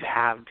 if you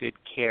have good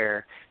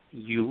care,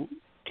 you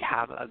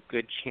have a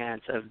good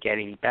chance of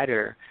getting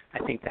better. I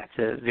think that's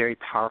a very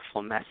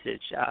powerful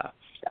message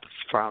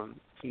from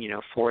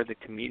for the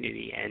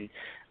community. And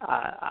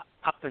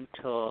up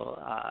until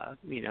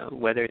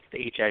whether it's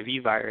the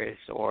HIV virus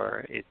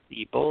or it's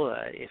the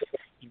Ebola, if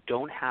you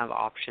don't have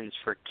options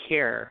for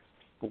care,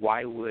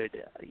 why would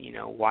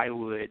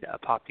a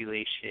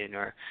population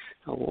or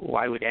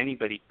why would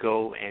anybody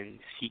go and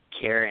seek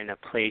care in a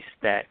place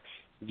that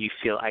you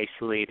feel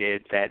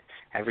isolated, that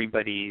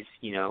everybody's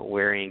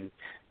wearing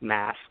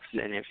masks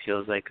and it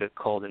feels like a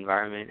cold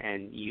environment,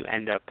 and you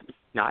end up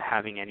not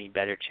having any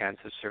better chance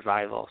of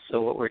survival?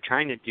 So what we're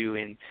trying to do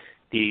in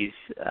these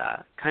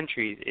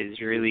countries is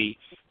really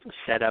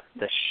set up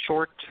the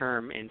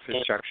short-term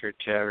infrastructure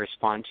to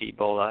respond to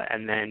Ebola,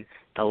 and then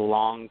the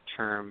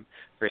long-term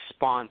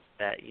response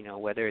that,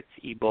 whether it's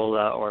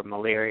Ebola or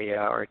malaria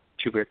or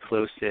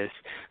tuberculosis,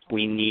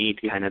 we need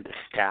kind of the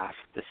staff,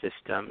 the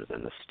systems,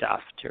 and the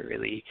stuff to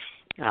really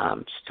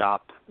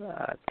stop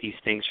these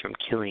things from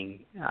killing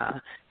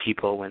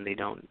people when they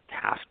don't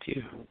have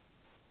to.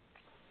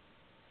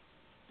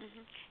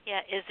 Mm-hmm.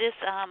 Yeah, is this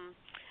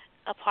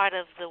a part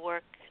of the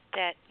work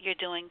that you're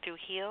doing through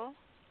HEAL,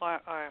 or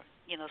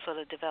sort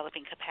of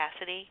developing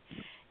capacity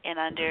in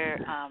under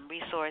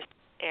resource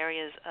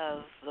areas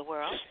of the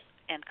world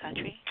and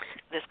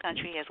this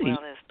country as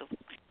well as the...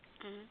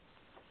 Mm-hmm.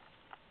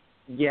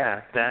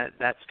 Yeah,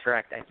 that's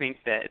correct. I think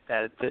that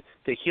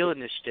the HEAL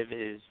initiative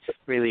is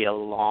really a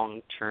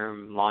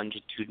long-term,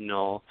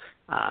 longitudinal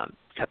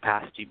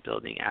capacity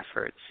building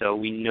effort. So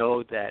we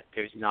know that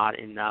there's not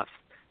enough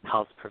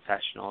health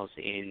professionals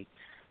in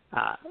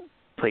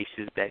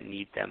places that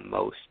need them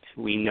most.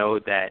 We know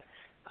that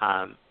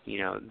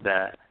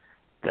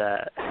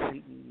the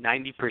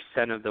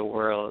 90% of the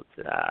world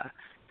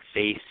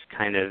face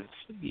kind of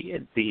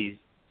the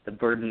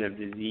burden of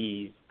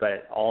disease,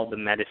 but all the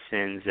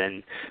medicines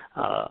and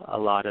a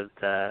lot of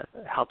the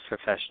health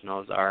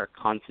professionals are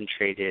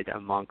concentrated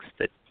amongst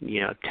the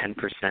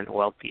 10%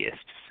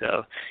 wealthiest.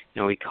 So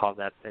we call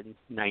that the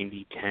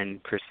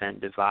 90-10%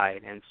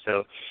 divide. And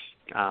so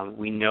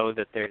we know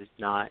that there's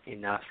not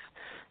enough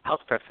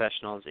health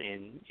professionals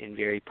in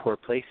very poor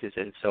places,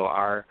 and so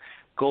our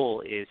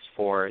goal is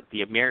for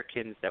the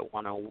Americans that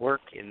want to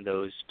work in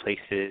those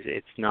places.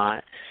 It's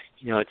not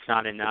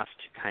enough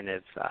to kind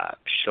of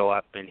show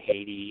up in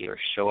Haiti or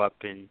show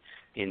up in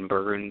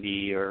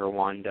Burundi or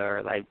Wanda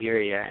or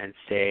Liberia and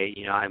say,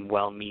 I'm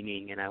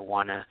well-meaning and I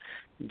want to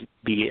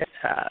be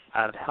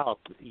of help.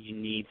 You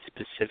need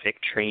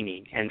specific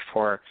training, and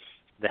for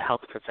the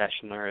health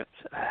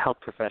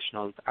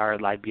professionals, our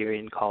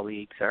Liberian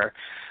colleagues, our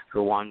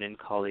Rwandan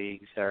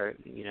colleagues, our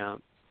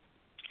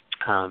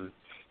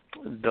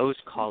those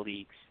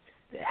colleagues,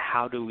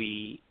 how do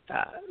we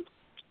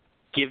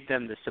give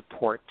them the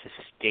support to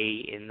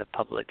stay in the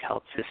public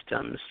health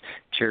systems,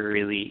 to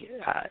really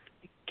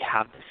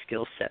have the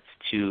skill sets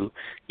to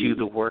do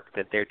the work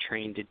that they're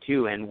trained to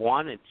do and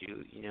want to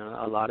do?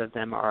 A lot of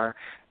them are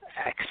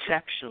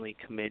exceptionally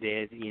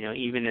committed,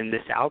 even in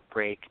this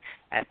outbreak,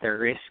 at the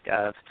risk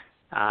of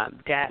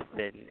death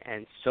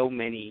and so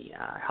many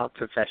health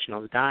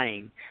professionals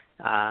dying.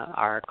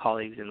 Our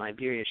colleagues in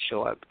Liberia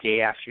show up day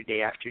after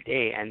day after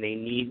day, and they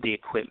need the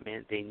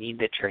equipment, they need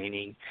the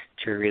training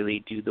to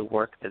really do the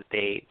work that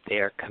they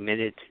are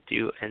committed to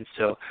do. And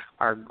so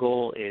our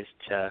goal is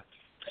to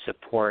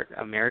support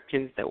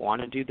Americans that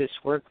want to do this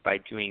work by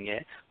doing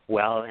it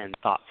well and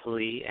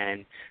thoughtfully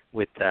and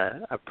with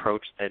the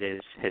approach that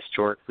is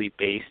historically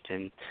based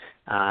and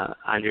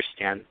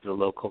understands the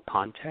local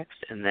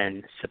context, and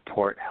then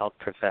support health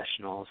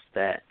professionals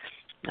that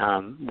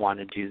want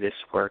to do this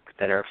work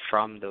that are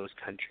from those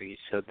countries,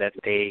 so that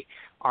they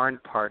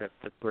aren't part of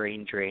the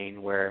brain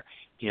drain where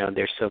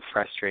they're so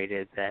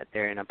frustrated that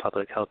they're in a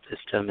public health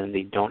system and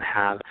they don't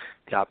have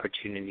the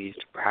opportunities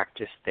to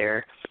practice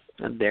their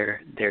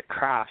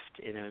craft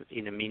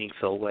in a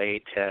meaningful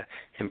way to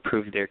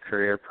improve their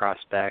career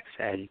prospects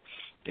and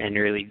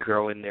really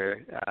grow in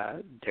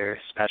their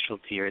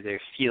specialty or their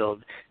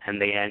field,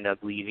 and they end up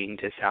leaving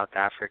to South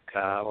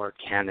Africa or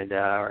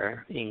Canada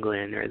or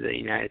England or the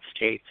United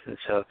States. And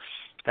so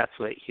that's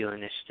what HEAL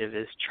Initiative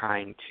is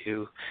trying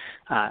to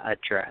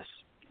address.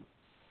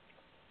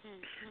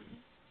 Mm-hmm.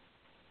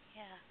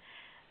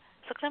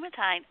 So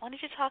Clementine, why don't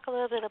you talk a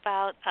little bit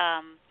about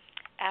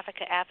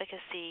Africa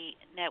Advocacy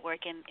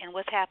Network and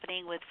what's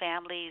happening with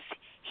families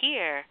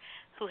here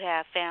who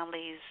have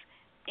families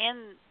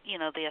in,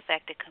 the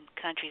affected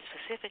countries,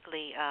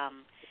 specifically,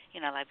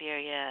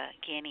 Liberia,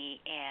 Guinea,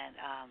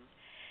 and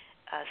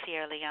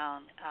Sierra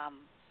Leone.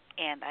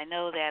 And I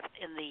know that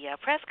in the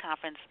press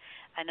conference,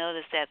 I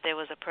noticed that there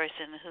was a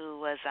person who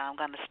was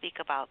going to speak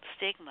about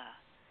stigma.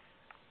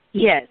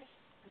 Yes.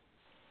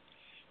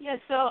 Yeah,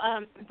 so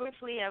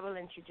briefly I will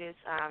introduce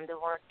the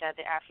work that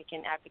the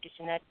African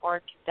Advocacy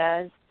Network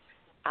does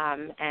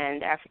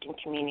and the African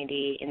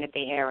community in the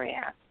Bay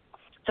Area.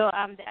 So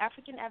the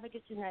African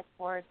Advocacy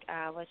Network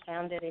was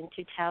founded in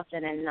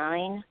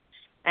 2009,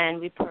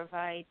 and we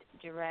provide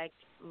direct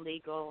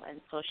legal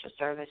and social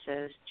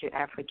services to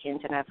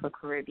Africans and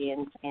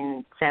Afro-Caribbeans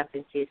in San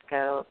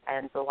Francisco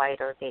and the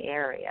wider Bay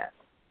Area.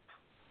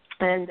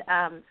 And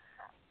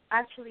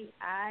actually,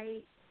 I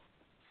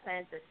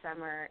spent the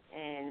summer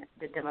in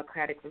the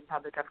Democratic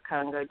Republic of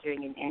Congo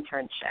doing an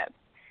internship.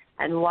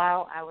 And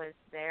while I was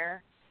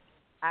there,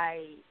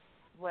 I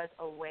was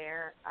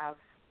aware of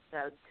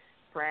the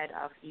spread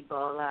of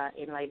Ebola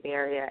in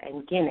Liberia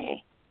and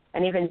Guinea.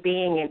 And even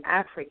being in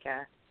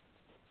Africa,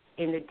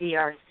 in the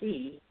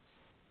DRC,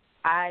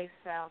 I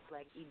felt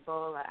like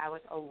Ebola, I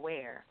was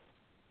aware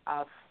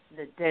of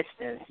the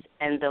distance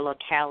and the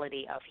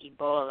locality of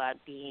Ebola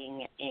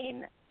being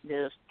in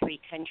those three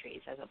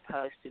countries as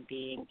opposed to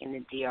being in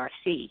the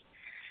DRC.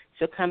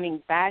 So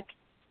coming back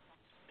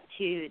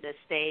to the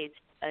States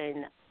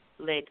in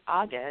late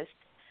August,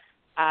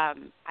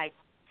 I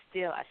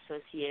still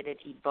associated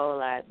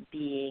Ebola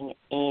being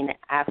in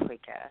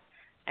Africa.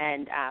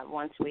 And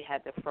once we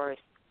had the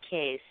first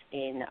case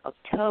in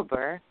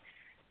October,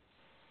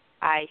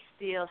 I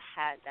still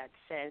had that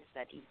sense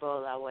that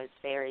Ebola was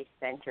very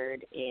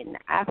centered in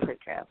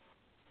Africa.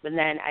 But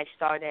then I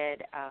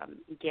started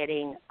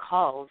getting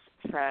calls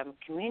from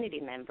community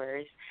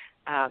members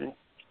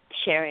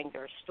sharing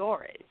their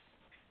stories.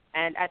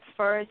 And at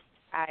first,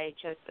 I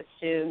just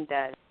assumed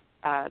that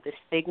the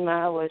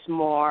stigma was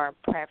more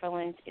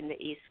prevalent in the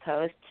East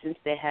Coast since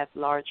they have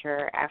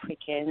larger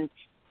African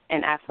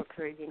and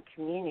Afro-Caribbean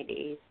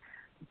communities.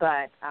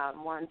 But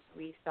once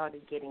we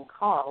started getting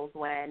calls,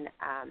 when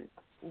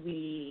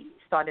we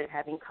started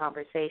having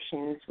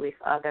conversations with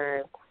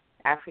other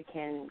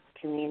African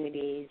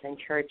communities and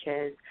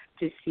churches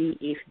to see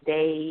if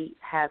they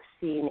have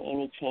seen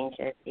any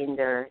changes in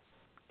their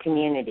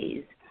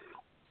communities.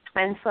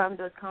 And from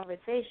those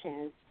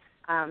conversations,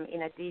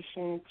 in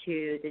addition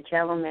to the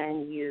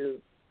gentleman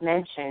you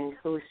mentioned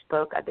who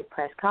spoke at the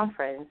press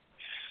conference,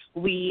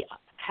 we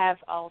have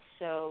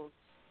also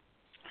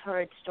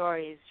heard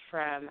stories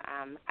from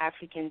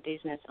African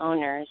business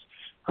owners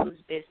whose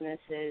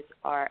businesses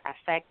are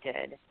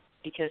affected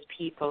because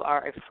people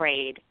are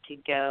afraid to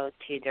go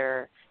to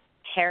their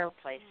care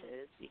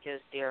places because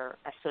they're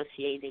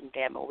associating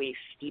them with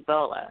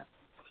Ebola.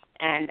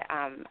 And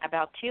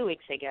about 2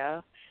 weeks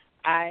ago,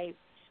 I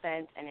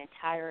spent an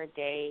entire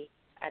day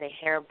at a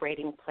hair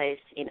braiding place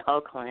in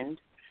Oakland.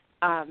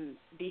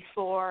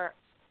 Before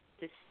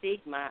the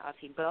stigma of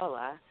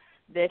Ebola,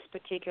 this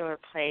particular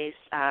place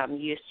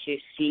used to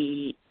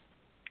see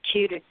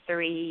 2 to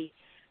 3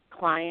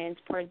 clients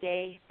per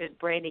day, because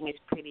braiding is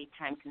pretty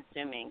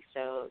time-consuming,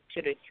 so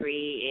 2 to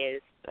 3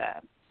 is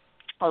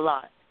a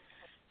lot.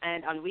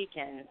 And on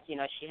weekends,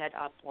 she had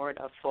upward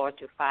of 4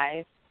 to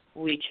 5,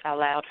 which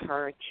allowed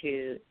her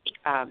to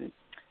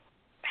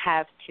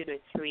have 2 to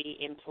 3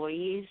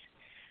 employees.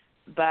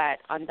 But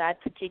on that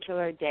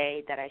particular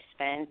day that I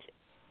spent,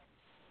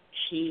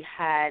 she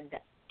had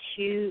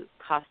 2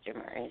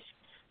 customers,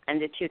 and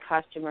the 2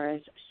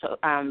 customers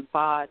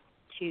bought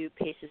 2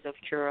 pieces of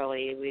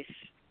jewelry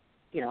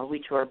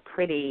which were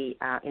pretty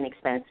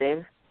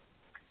inexpensive.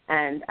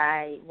 And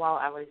while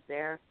I was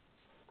there,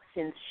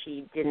 since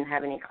she didn't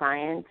have any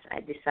clients, I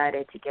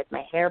decided to get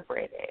my hair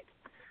braided.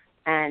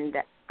 And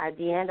at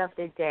the end of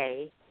the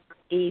day,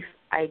 if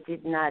I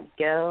did not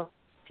go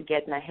to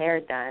get my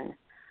hair done,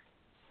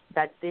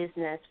 that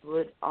business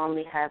would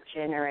only have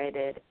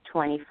generated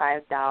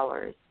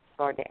 $25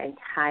 for the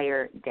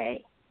entire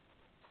day.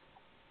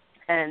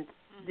 And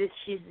this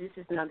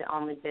is not the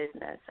only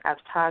business.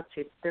 I've talked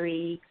to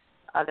 3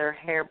 other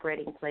hair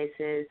braiding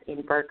places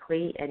in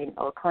Berkeley and in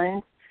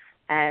Oakland,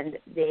 and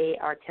they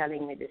are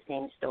telling me the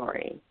same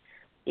story.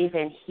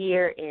 Even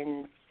here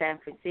in San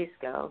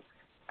Francisco,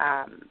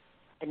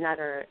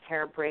 another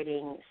hair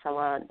braiding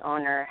salon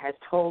owner has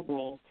told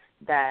me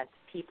that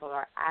people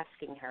are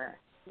asking her,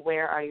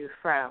 where are you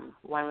from?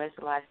 When was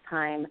the last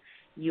time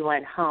you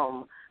went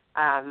home?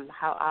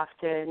 How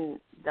often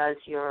does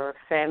your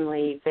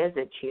family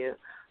visit you?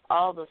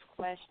 All those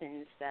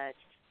questions that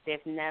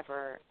they've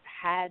never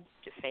had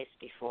to face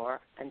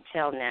before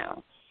until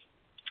now.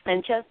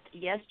 And just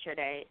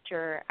yesterday,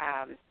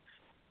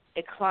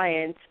 a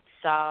client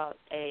saw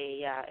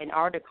an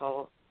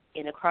article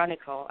in the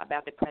Chronicle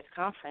about the press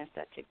conference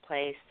that took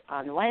place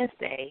on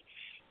Wednesday.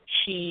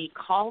 She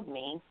called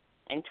me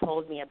and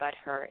told me about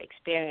her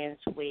experience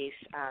with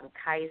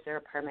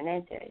Kaiser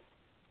Permanente.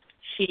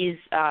 She's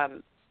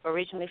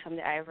originally from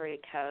the Ivory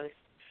Coast.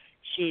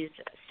 She's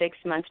 6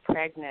 months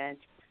pregnant,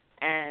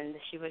 and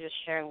she was just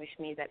sharing with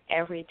me that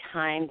every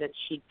time that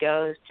she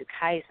goes to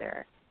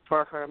Kaiser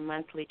for her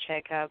monthly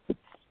checkup,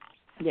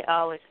 they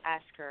always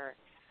ask her,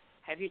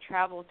 have you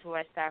traveled to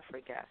West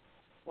Africa?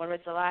 When was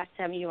the last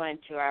time you went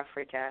to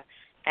Africa?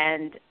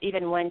 And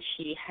even when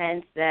she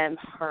hands them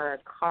her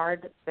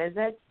card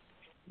visit,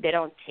 they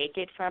don't take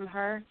it from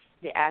her.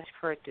 They ask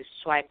her to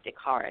swipe the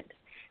card.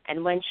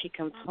 And when she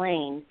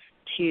complained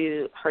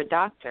to her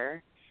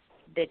doctor,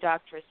 the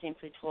doctor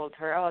simply told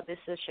her, oh, this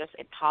is just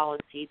a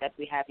policy that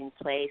we have in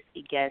place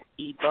against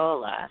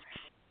Ebola.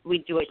 We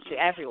do it to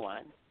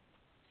everyone.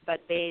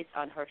 But based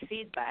on her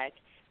feedback,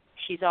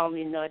 she's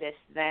only noticed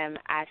them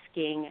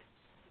asking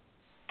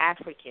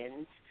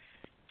Africans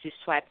to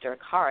swipe their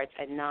cards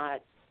and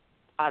not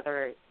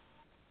other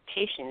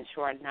patients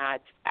who are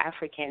not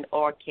African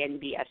or can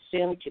be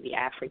assumed to be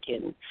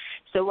African.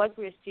 So what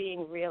we're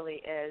seeing really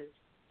is,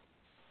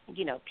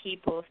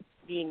 people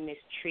being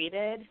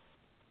mistreated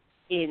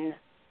in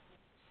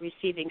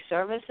receiving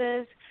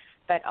services,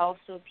 but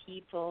also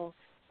people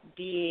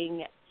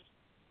being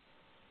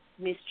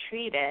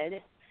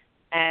mistreated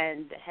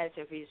and as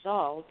a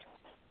result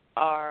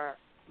are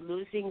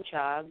losing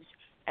jobs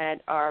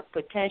and are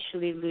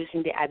potentially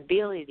losing the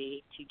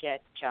ability to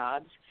get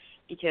jobs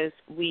because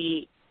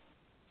we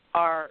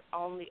are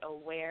only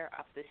aware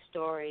of the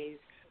stories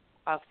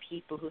of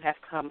people who have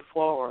come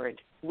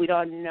forward. We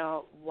don't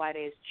know what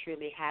is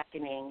truly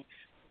happening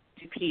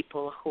to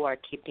people who are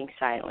keeping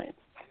silent.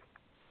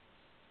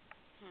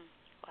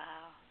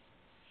 Wow.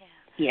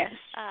 Yeah. Yes.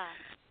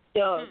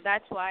 So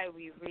that's why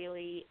we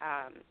really,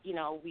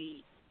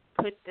 we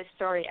put the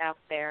story out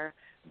there,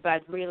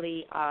 but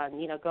really,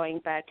 going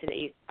back to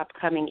the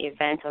upcoming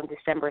event on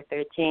December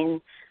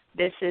 13th,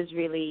 this is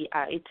really,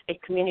 it's a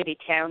community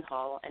town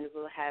hall, and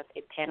we'll have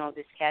a panel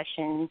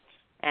discussion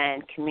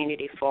and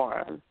community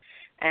forum.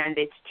 And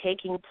it's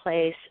taking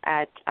place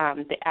at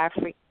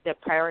the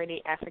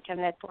Priority Africa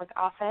Network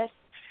office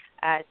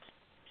at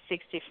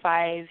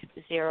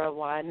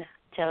 6501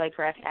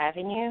 Telegraph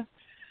Avenue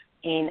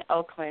in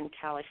Oakland,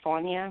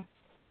 California.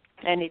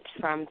 And it's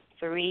from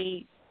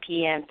 3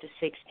 p.m. to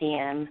 6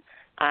 p.m.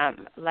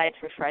 Light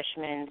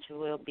refreshments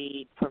will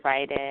be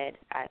provided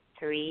at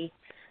 3.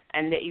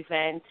 And the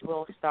event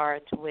will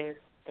start with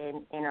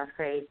an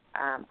interfaith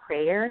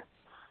prayer.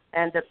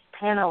 And the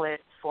panelists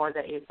for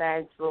the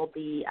event will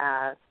be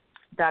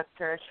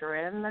Dr.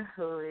 Sharim,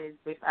 who is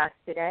with us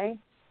today,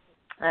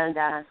 and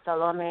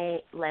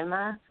Salome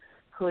Lema,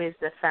 who is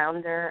the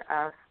founder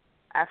of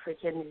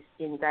African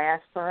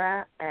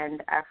Diaspora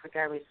and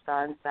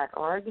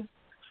AfricaResponse.org,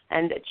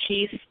 and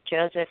Chief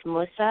Joseph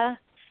Musa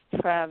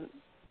from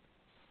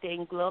the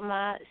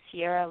Ngloma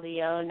Sierra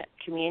Leone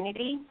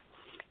community,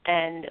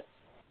 and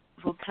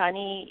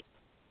Vukani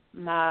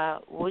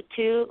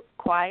Mawutu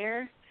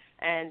Choir.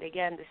 And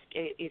again, this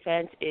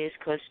event is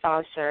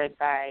co-sponsored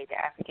by the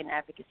African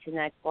Advocacy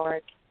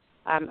Network,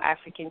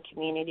 African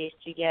Communities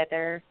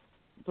Together,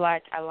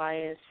 Black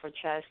Alliance for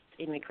Just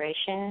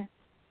Immigration,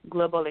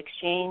 Global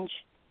Exchange,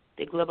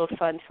 the Global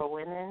Fund for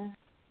Women,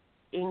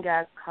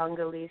 Inga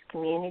Congolese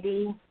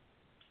Community,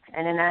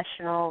 and the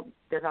National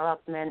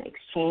Development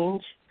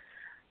Exchange,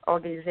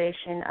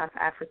 Organization of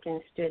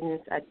African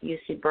Students at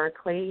UC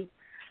Berkeley,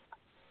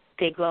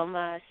 the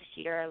Ngloma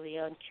Sierra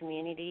Leone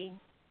Community,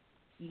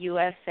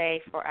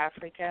 USA for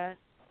Africa,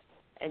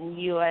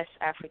 and U.S.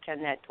 Africa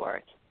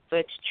Network. So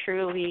it's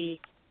truly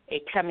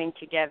a coming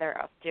together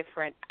of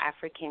different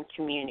African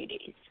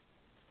communities.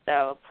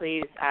 So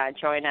please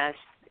join us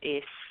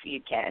if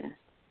you can.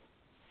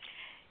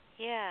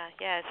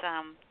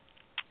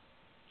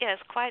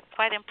 It's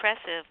quite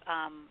impressive.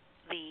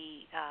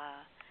 The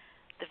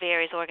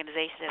various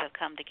organizations that have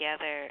come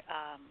together,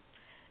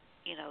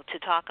 to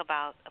talk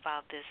about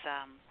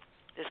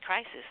this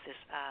crisis, this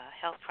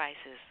health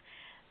crisis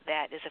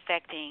that is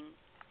affecting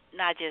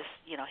not just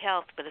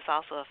health, but it's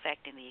also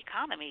affecting the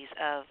economies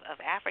of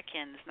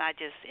Africans, not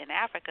just in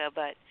Africa,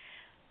 but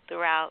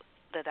throughout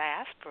the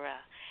diaspora.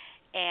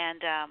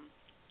 And I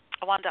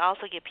wanted to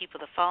also give people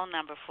the phone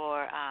number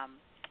for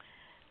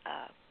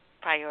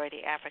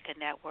Priority Africa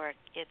Network.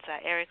 It's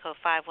area code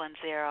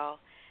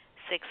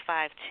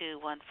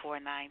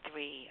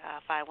 510-652-1493,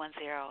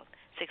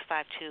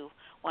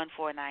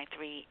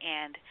 510-652-1493.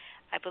 And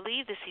I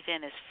believe this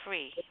event is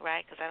free,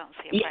 right? Because I don't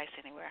see a price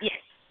anywhere. Yes.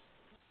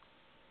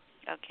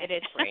 Okay. It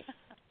is free.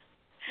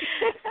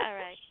 All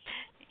right.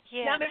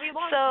 Yeah. No, but we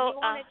want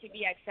it to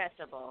be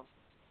accessible.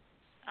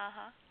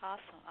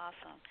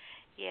 Awesome.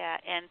 Yeah,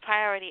 and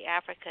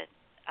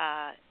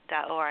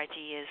PriorityAfrica.org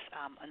is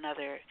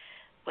another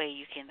way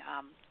you can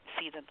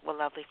see the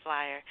lovely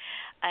flyer.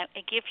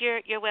 And give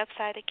your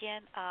website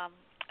again,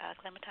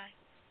 Clementine.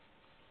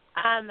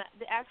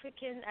 The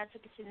African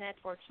Advocacy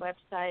Network's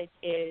website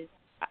is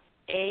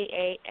aansf.org.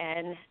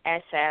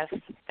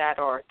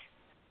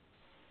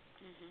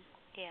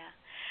 Yeah.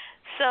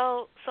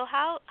 So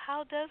how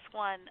does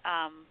one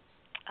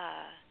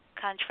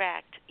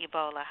contract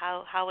Ebola?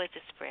 How is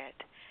it spread?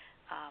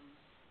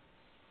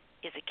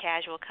 is it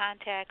casual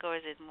contact, or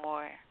is it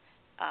more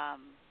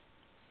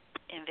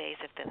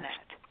invasive than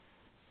that?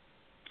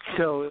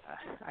 So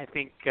I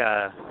think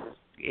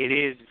it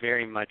is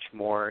very much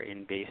more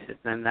invasive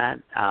than that.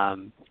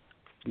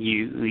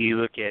 You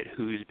look at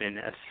who's been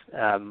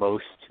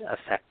most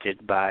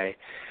affected by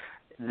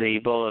the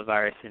Ebola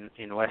virus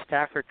in West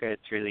Africa.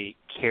 It's really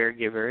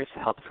caregivers,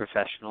 health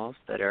professionals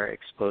that are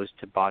exposed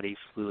to body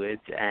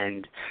fluids,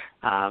 and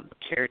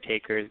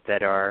caretakers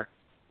that are,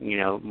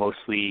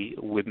 mostly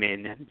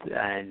women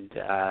and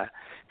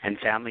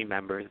family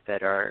members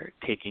that are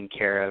taking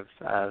care of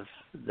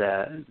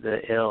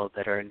the ill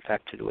that are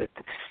infected with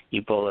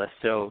Ebola.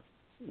 So,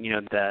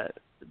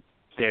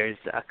 there's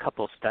a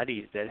couple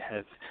studies that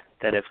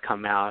have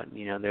come out.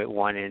 There's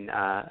one in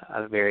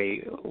a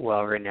very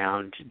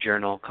well-renowned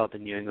journal called the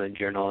New England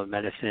Journal of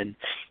Medicine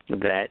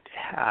that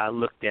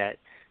looked at,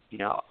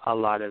 a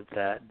lot of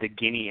the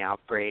Guinea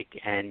outbreak,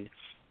 and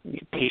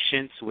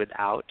patients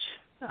without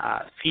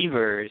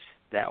fevers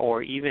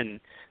or even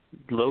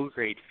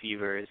low-grade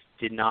fevers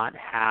did not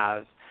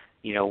have,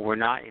 were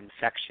not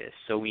infectious.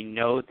 So we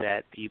know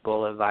that the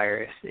Ebola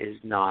virus is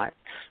not,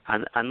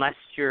 unless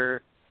you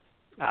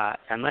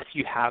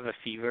have a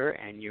fever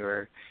and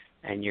you're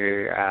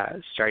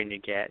starting to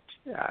get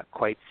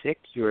quite sick,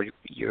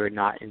 you're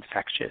not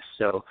infectious.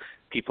 So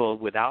people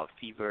without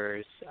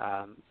fevers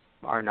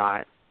are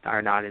not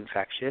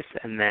infectious,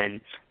 and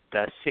then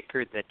the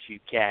sicker that you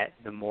get,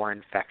 the more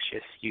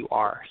infectious you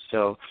are.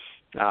 So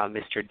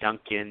Mr.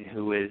 Duncan,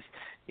 who was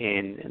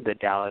in the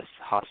Dallas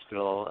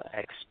hospital,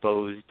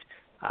 exposed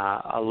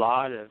a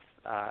lot of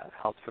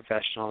health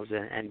professionals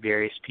and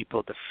various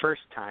people the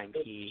first time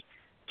he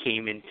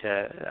came into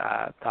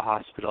the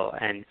hospital,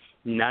 and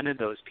none of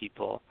those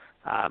people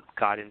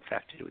got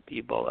infected with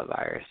the Ebola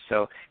virus.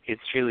 So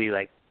it's really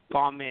like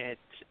vomit,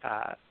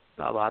 a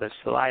lot of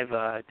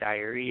saliva,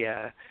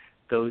 diarrhea,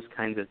 those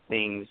kinds of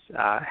things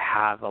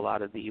have a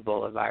lot of the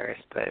Ebola virus,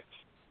 but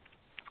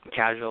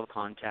casual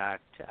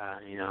contact,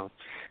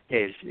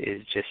 is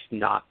just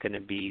not going to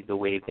be the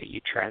way that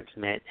you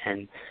transmit.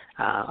 And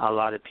a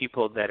lot of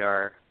people that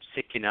are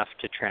sick enough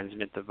to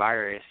transmit the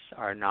virus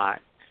are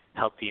not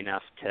healthy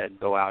enough to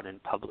go out in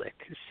public.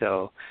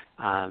 So,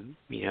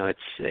 you're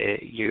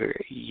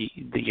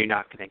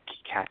not going to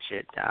catch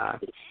it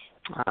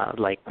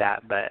like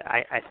that. But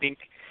I think,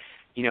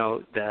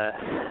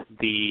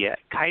 the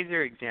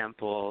Kaiser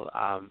example.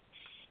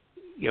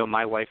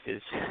 My wife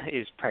is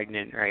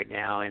pregnant right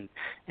now, and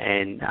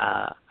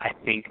I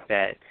think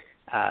that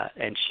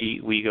and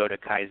we go to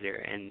Kaiser,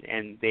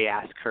 and they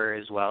ask her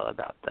as well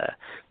about the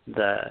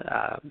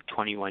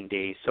 21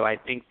 days. So I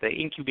think the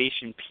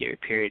incubation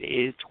period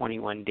is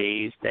 21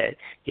 days. That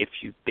if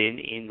you've been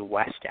in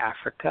West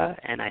Africa,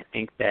 and I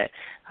think that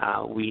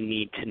we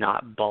need to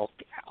not bulk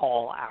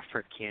all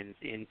Africans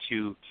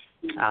into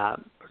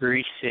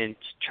recent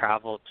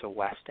travel to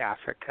West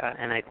Africa,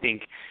 and I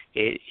think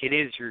it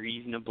is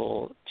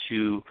reasonable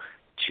to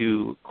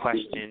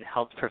question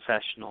health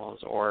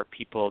professionals or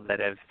people that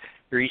have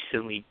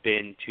recently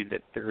been to the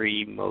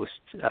three most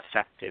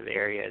effective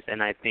areas.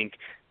 And I think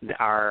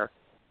our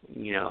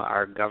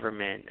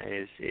government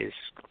is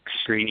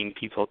screening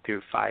people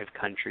through 5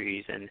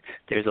 countries, and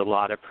there's a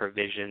lot of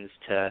provisions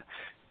to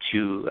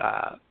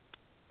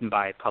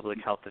by public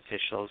health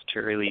officials to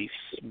really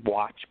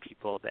watch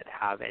people that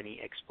have any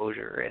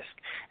exposure risk.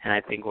 And I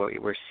think what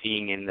we're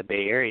seeing in the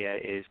Bay Area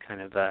is kind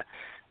of a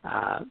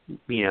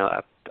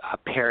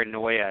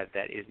paranoia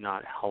that is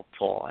not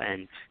helpful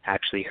and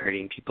actually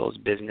hurting people's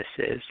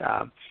businesses.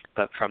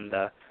 But from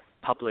the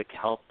public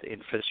health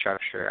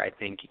infrastructure, I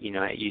think, at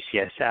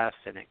UCSF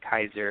and at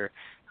Kaiser,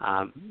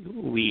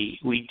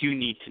 we do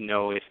need to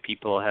know if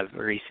people have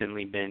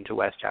recently been to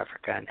West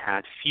Africa and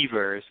had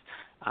fevers,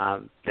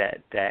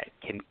 that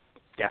can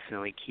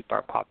definitely keep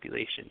our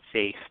population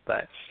safe.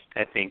 But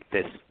I think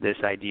this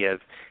idea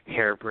of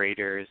hair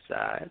braiders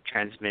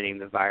transmitting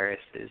the virus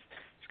is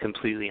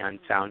completely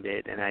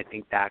unfounded, and I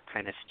think that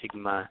kind of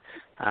stigma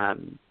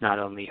not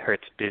only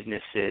hurts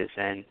businesses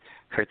and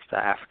hurts the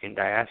African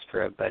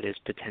diaspora, but is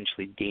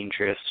potentially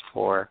dangerous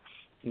for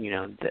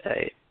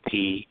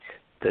the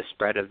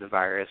spread of the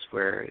virus,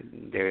 where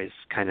there is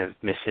kind of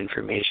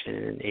misinformation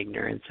and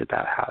ignorance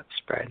about how it's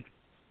spread.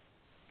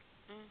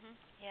 Mm-hmm.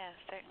 Yeah,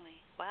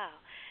 certainly. Wow,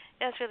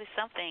 that's really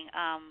something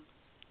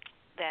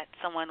that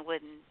someone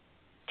wouldn't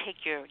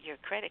take your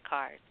credit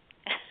card.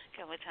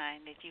 Over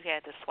time that you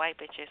had to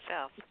swipe it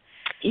yourself.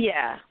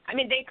 Yeah. I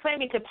mean, they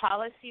claim it's a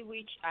policy,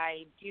 which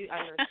I do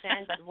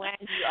understand, but when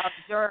you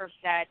observe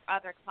that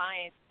other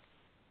clients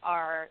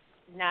are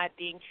not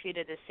being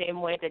treated the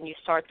same way, then you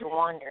start to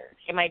wonder,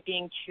 am I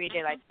being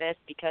treated like this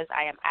because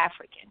I am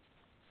African?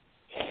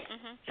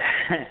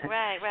 Mm-hmm.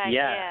 Right.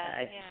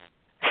 Yeah.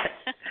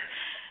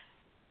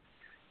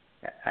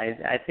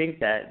 I think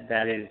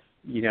that is,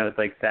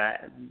 like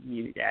that.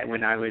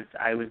 When I was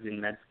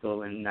in med school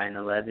when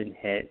 9/11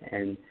 hit,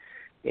 and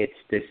it's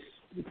this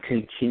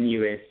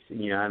continuous.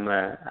 I'm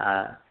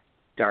a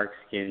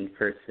dark-skinned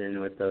person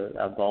with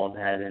a bald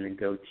head and a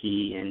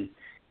goatee, and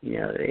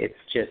it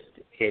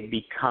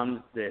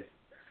becomes this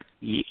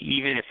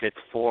even if it's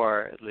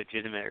for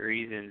legitimate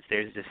reasons,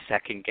 there's this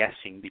second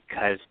guessing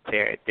because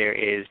there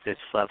is this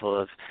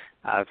level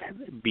of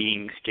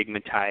being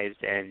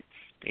stigmatized and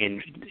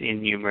in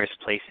numerous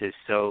places.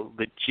 So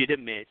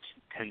legitimate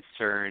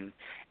concern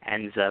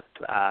ends up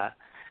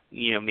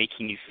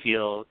making you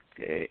feel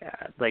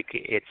like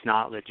it's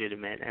not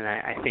legitimate, and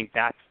I think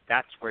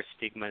that's where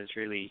stigma is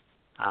really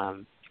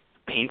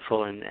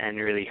painful and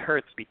really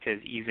hurts, because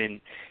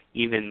even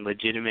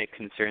legitimate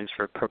concerns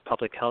for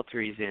public health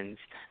reasons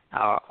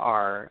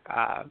are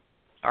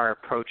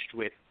approached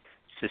with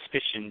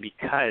suspicion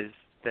because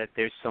that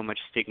there's so much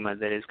stigma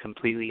that is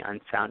completely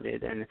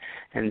unfounded,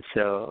 and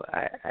so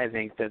I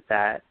think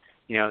that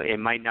it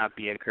might not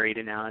be a great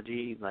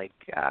analogy like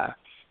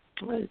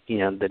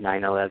the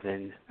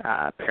 9/11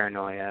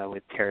 paranoia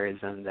with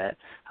terrorism that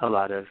a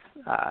lot of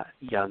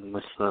young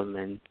Muslim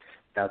and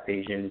South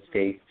Asians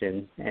faced,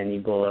 and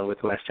Ebola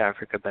with West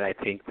Africa, but I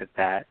think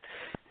that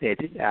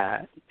it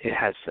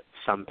has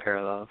some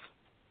parallels.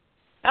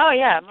 Oh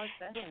yeah, most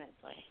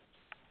definitely.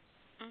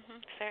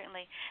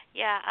 Certainly,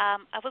 yeah.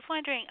 I was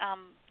wondering,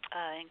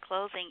 in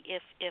closing,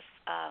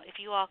 if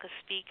you all could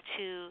speak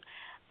to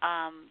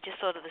just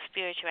sort of the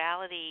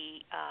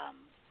spirituality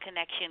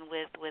connection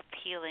with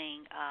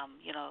healing.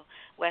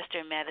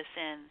 Western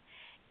medicine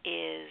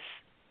is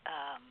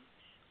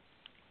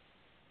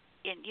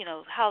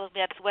how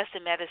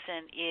Western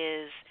medicine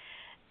is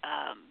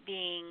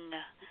being,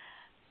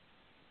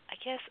 I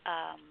guess,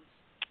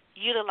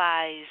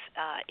 utilized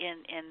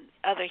in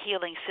other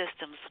healing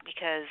systems,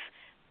 because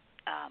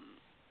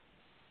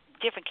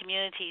different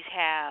communities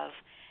have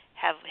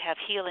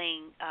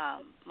healing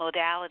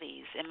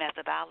modalities and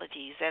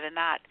methodologies that are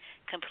not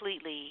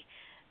completely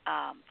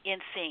in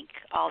sync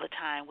all the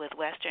time with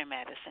Western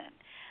medicine,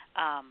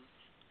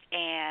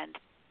 and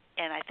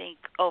I think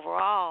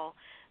overall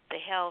the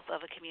health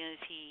of a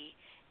community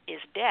is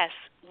best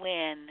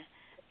when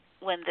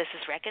this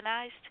is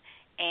recognized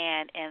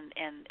and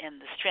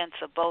the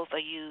strengths of both are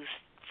used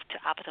to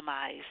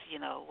optimize,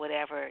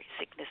 whatever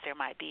sickness there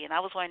might be. And I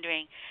was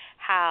wondering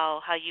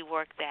how you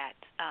work that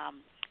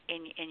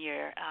in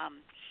your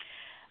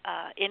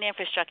in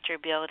infrastructure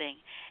building.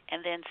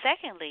 And then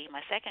secondly,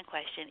 my second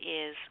question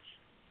is,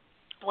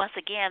 once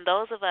again,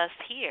 those of us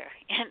here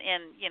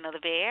in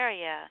the Bay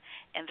Area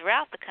and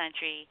throughout the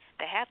country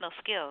that have no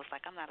skills,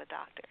 like I'm not a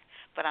doctor,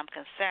 but I'm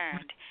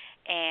concerned,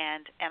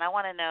 and I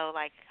want to know,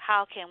 like,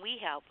 how can we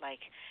help,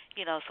 like,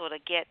 sort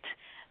of get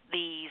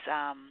these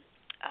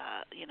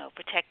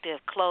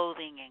protective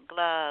clothing and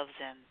gloves,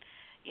 and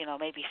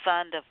maybe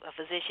fund a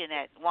physician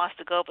that wants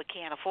to go but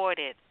can't afford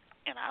it.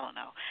 And I don't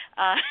know.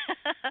 I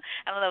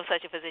don't know if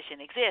such a physician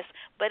exists,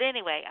 but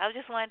anyway, I was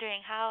just wondering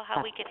how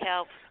we could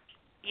help.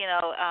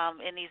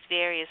 In these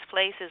various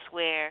places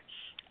where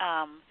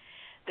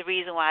the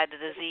reason why the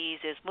disease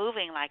is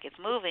moving like it's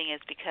moving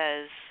is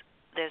because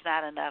there's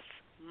not enough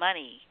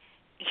money,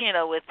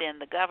 within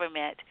the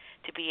government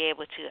to be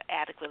able to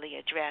adequately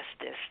address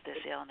this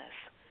illness.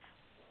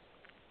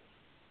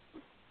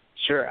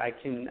 Sure, I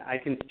can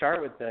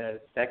start with the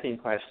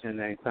second question, and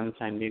then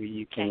Clementine, maybe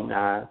you can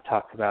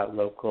talk about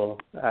local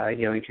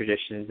healing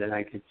traditions, and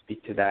I could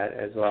speak to that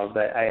as well.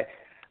 But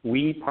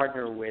we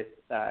partner with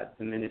the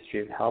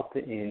Ministry of Health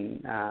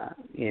in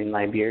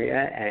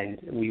Liberia, and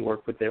we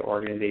work with the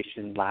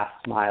organization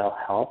Last Mile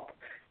Health,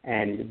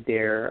 and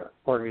their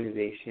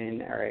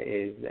organization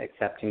is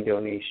accepting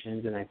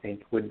donations, and I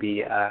think would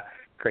be a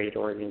great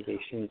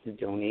organization to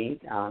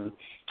donate.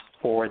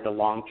 For the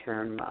long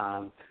term,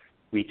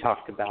 we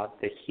talked about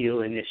the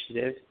HEAL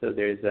initiative. So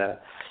there's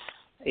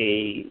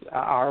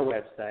our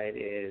website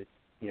is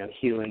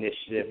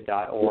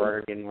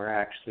healinitiative.org, and we're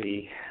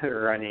actually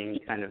running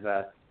kind of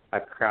a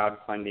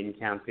crowdfunding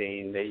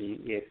campaign that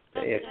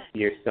if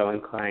you're so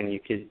inclined, you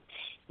could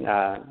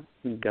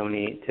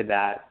donate to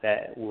that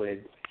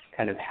would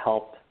kind of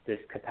help this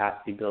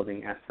capacity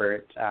building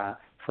effort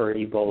for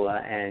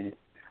Ebola and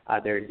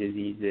other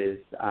diseases.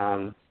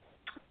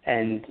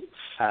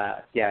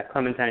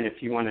 Clementine,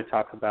 if you want to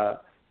talk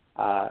about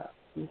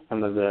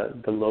some of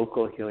the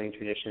local healing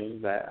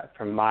traditions,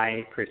 from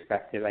my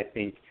perspective, I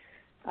think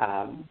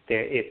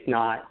it's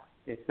not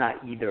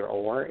either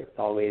or. It's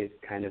always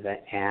kind of an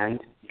and,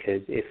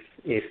 because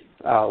if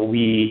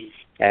we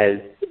as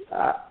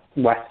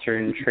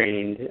Western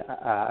trained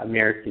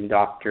American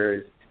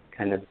doctors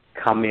kind of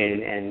come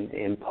in and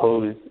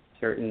impose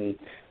certain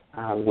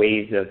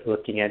ways of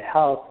looking at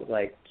health,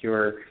 like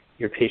your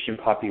patient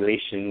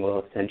population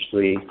will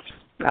essentially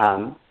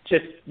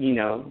just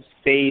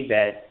say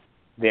that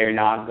they're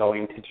not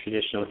going to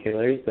traditional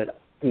healers, but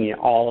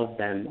all of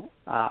them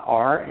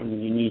are,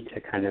 and you need to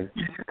kind of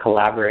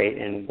collaborate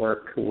and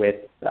work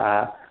with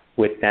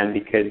them,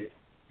 because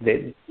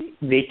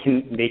they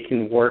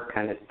can work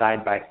kind of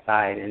side by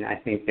side. And I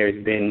think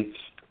there's been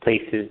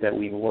places that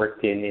we've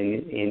worked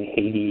in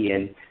Haiti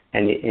and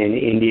in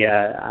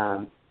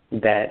India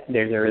that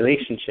there's a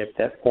relationship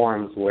that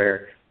forms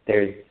where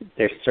there's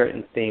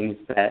certain things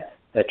that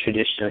the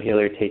traditional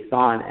healer takes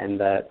on and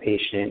the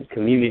patient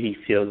community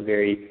feels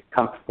very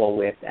comfortable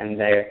with, and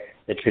they're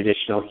the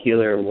traditional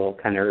healer will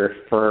kind of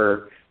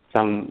refer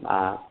some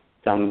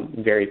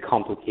very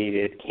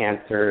complicated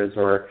cancers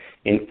or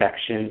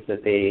infections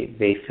that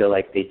they feel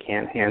like they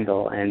can't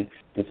handle, and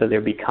so there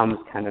becomes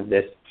kind of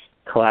this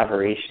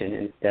collaboration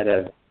instead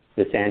of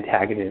this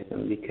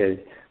antagonism, because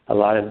a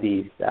lot of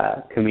these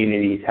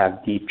communities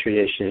have deep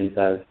traditions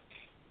of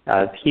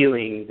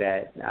healing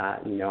that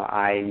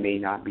I may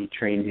not be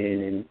trained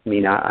in and may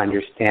not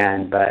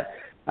understand, but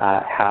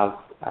have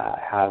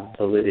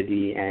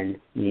validity and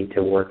need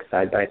to work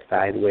side by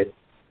side with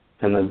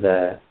some of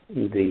the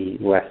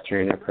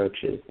Western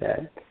approaches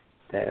that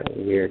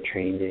we're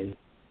trained in.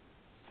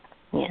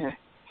 Yeah,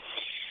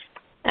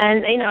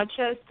 and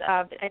just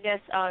I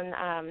guess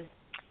on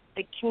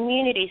the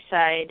community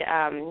side,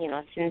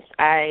 since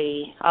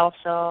I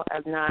also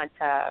am not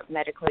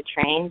medically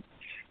trained,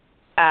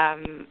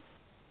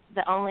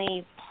 the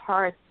only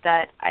part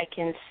that I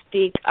can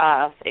speak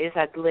of is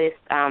at least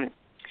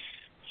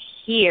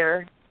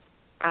here,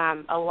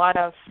 a lot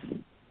of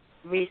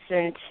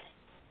recent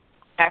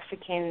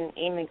African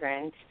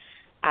immigrants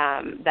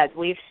that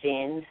we've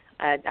seen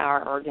at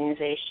our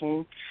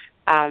organization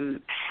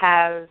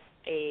have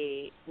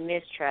an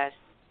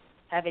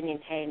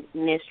inherent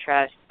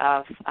mistrust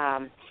of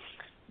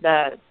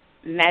the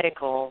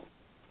medical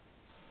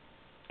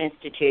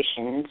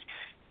institutions,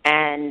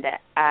 and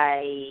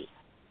I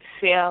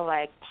feel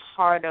like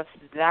part of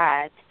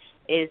that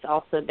is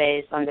also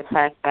based on the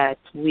fact that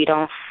we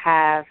don't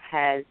have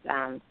as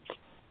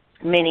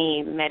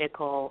many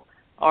medical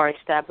or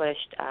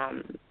established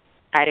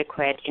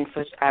adequate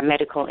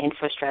medical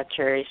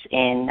infrastructures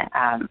in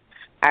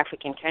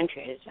African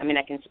countries. I mean,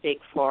 I can speak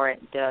for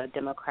the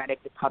Democratic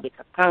Republic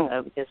of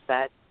Congo because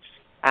that's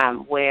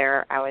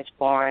where I was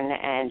born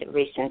and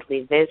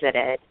recently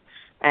visited,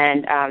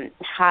 and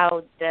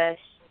how this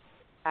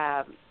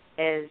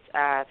is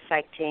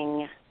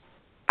affecting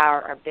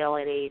our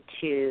ability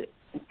to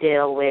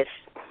deal with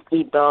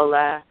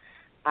Ebola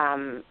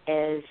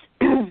is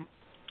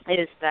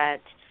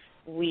that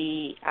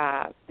we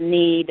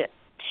need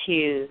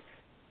to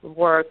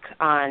work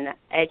on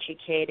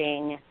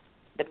educating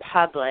the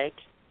public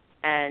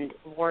and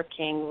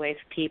working with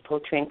people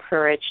to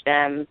encourage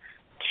them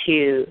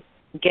to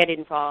get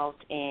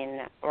involved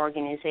in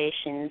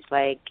organizations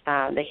like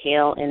the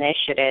HEAL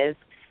Initiative,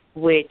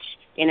 which,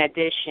 in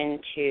addition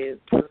to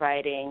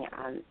providing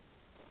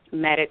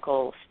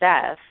medical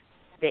staff,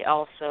 they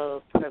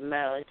also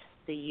promote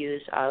the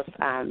use of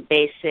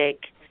basic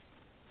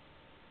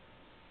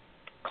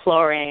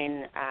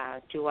chlorine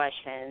to wash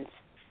hands,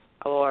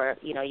 or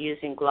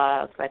using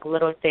gloves, like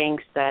little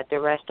things that the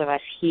rest of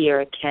us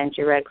here can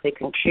directly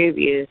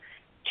contribute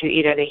to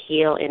either the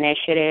HEAL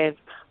Initiative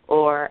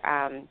or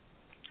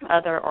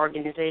other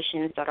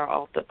organizations that are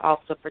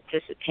also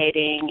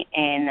participating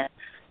in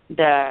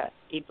the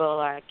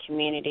Ebola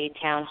Community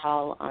Town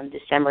Hall on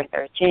December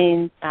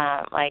 13th,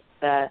 like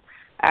the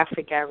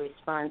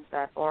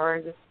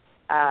AfricaResponse.org,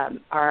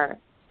 are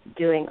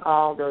doing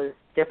all those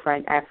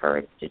different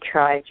efforts to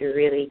try to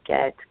really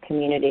get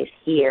communities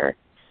here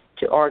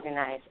to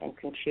organize and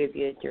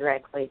contribute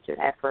directly to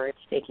efforts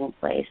taking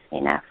place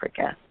in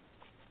Africa.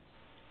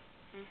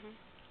 Mm-hmm.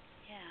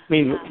 Yeah. I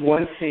mean,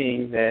 one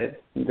thing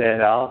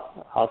that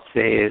I'll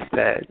say is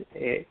that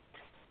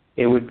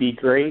it would be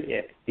great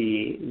if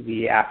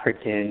the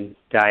African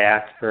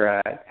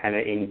diaspora kind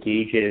of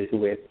engages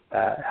with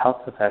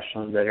health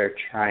professionals that are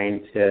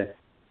trying to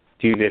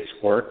do this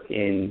work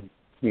in,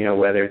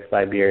 whether it's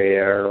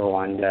Liberia or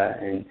Rwanda,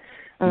 and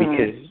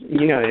because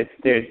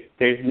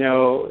there's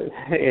no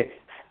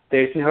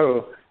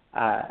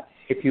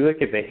if you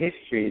look at the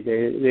history,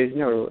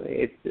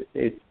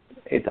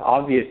 it's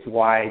obvious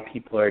why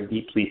people are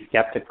deeply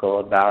skeptical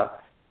about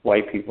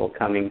white people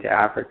coming to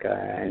Africa,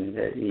 and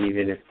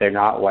even if they're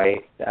not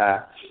white,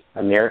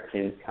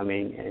 Americans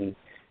coming,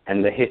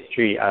 and the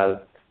history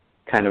of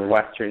kind of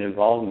Western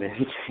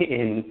involvement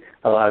in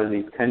a lot of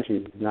these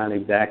countries is not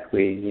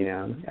exactly,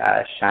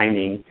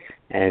 shining,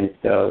 and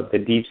so the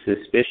deep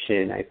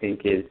suspicion, I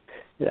think, is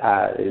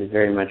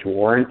very much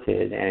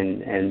warranted,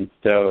 and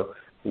so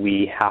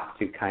we have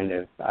to kind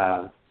of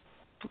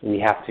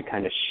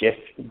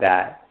shift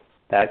that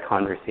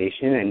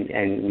conversation,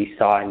 and we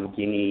saw in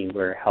Guinea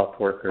where health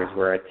workers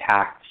were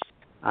attacked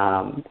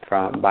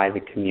by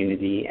the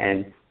community,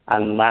 and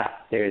unless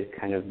there's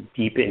kind of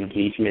deep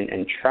engagement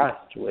and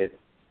trust with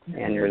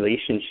and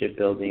relationship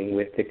building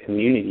with the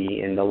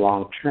community in the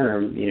long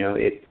term,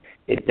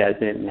 it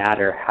doesn't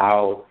matter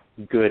how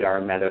good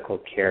our medical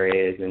care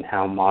is and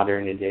how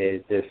modern it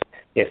is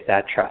if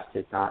that trust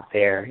is not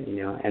there,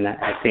 and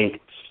I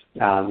think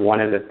one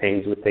of the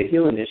things with the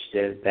HEAL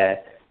Initiative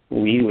that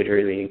we would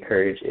really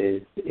encourage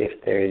is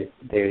if there's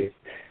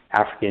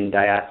African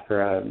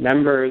diaspora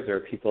members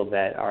or people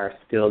that are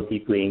still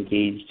deeply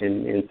engaged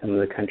in some of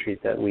the countries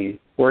that we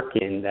work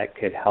in that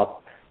could help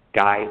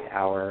guide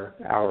our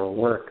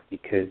work,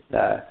 because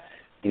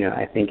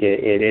I think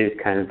it is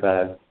kind of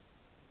a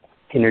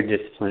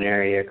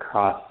interdisciplinary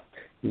across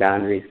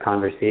boundaries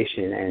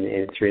conversation, and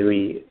it's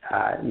really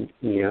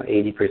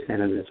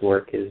 80% of this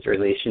work is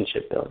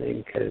relationship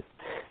building, because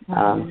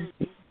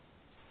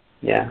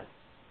Yeah.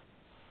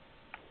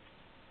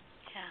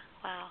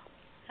 Wow.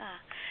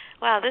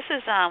 Wow, this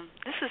has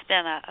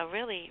been a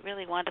really,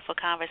 really wonderful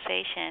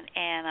conversation,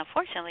 and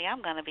unfortunately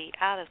I'm going to be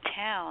out of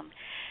town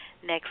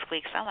next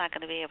week, so I'm not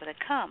going to be able to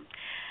come.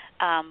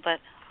 But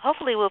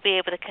hopefully we'll be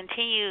able to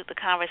continue the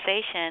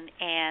conversation,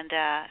 and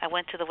I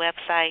went to the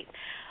website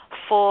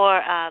for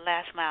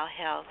Last Mile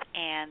Health,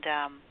 and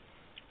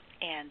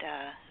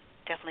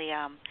definitely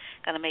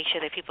going to make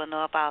sure that people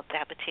know about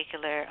that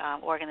particular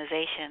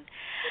organization.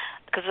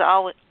 Because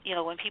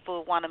when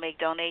people want to make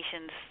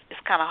donations, it's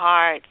kind of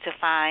hard to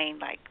find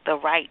like the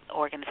right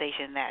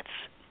organization that's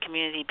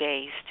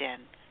community-based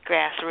and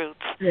grassroots.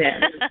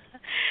 Yeah.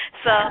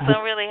 So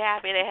I'm really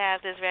happy to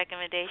have this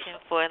recommendation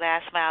for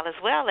Last Mile, as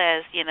well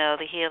as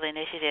the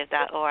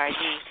healinitiative.org,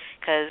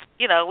 because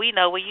we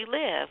know where you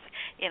live,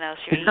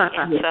 Sheree,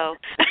 and so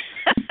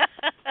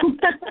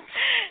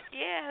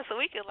yeah, so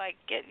we could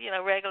get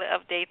regular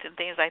updates and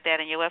things like that.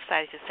 And your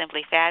website is just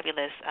simply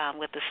fabulous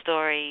with the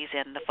stories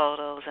and the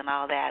photos and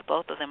all that.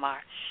 Both of them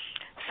are.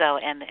 So,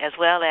 and as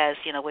well as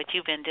what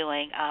you've been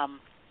doing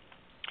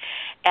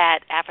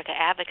at Africa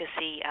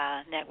Advocacy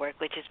Network,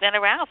 which has been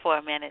around for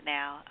a minute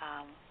now.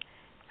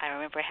 I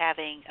remember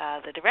having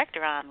the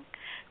director on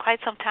quite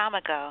some time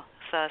ago,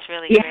 so it's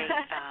really great.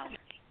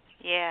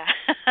 Yeah,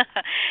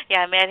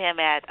 I met him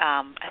at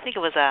I think it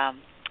was a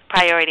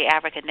Priority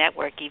Africa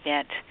Network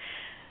event.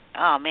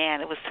 Oh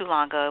man, it was too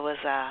long ago. It was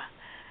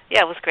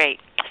it was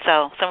great.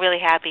 So I'm really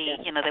happy,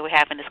 that we're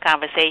having this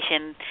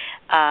conversation.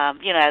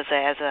 As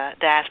a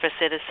diaspora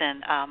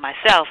citizen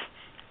myself,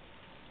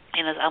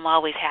 I'm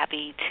always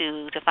happy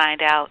to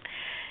find out,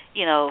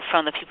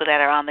 from the people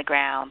that are on the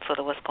ground, sort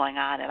of what's going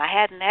on. And I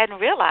hadn't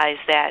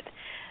realized that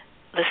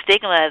the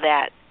stigma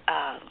that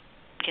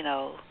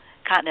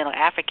continental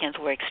Africans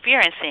were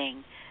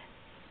experiencing,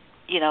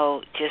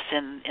 just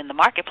in the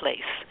marketplace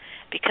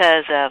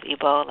because of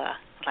Ebola.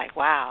 Like,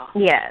 wow.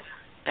 Yes.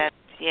 That's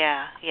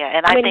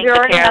and I think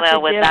the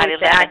parallel with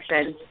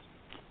 9/11.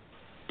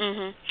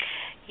 Mhm.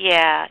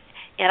 Yeah.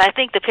 And I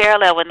think the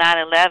parallel with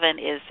 9/11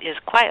 is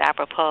quite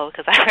apropos,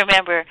 because I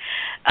remember,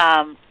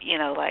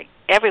 like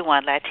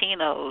everyone,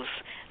 Latinos,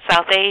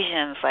 South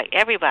Asians, like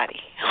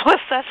everybody was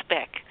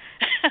suspect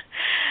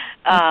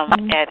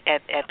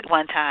at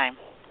one time,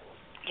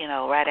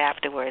 right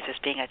afterwards as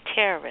being a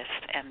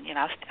terrorist. And,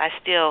 I'm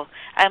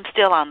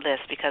still on this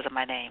because of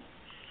my name.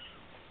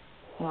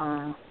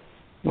 Wow.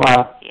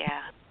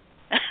 Yeah.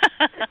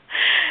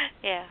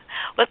 Yeah.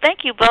 Well,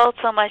 thank you both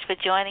so much for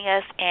joining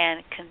us,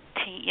 and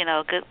continued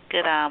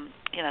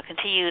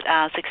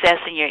success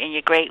in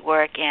your great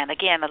work. And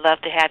again, I'd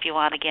love to have you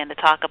on again to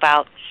talk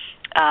about,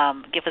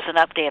 give us an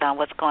update on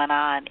what's going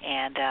on,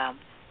 and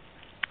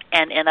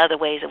other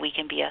ways that we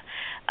can be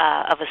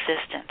of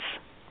assistance,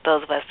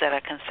 those of us that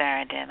are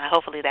concerned, and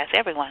hopefully that's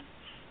everyone.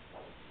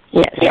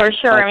 Yes, for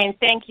sure. I mean,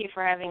 thank you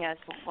for having us,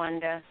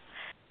 Wanda.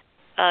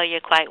 Oh, you're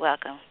quite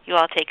welcome. You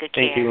all take good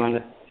care. Thank you,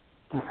 Wanda.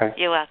 Okay.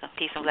 You're welcome.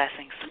 Peace and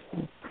blessings.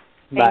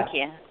 Bye. Thank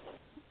you.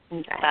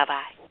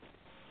 Bye-bye.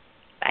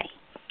 Bye.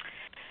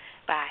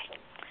 Bye.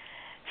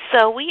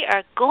 So we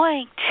are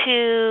going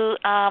to,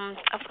 I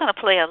was going to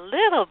play a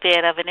little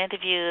bit of an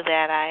interview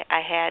that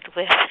I had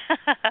with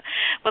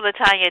with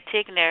LaTanya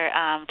Tigner,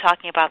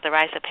 talking about the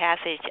Rites of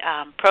Passage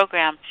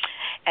program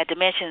at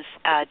Dimensions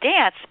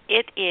Dance.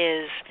 It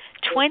is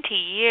 20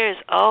 years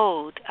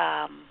old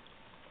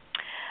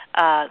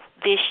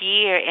this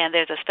year, and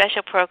there's a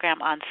special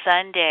program on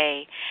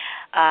Sunday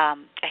at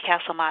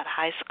Castlemont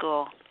High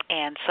School.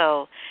 And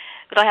so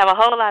we don't have a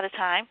whole lot of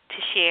time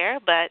to share,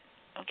 but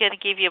I'm going to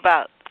give you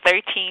about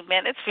 13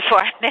 minutes before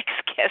our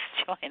next guest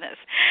join us.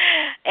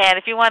 And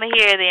if you want to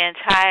hear the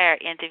entire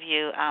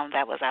interview,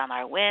 that was on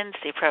our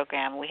Wednesday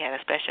program. We had a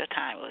special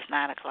time. It was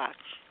 9 o'clock.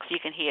 So you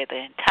can hear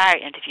the entire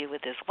interview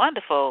with this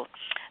wonderful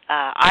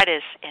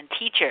artist and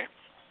teacher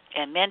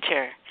and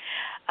mentor,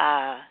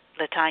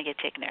 LaTanya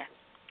Tigner.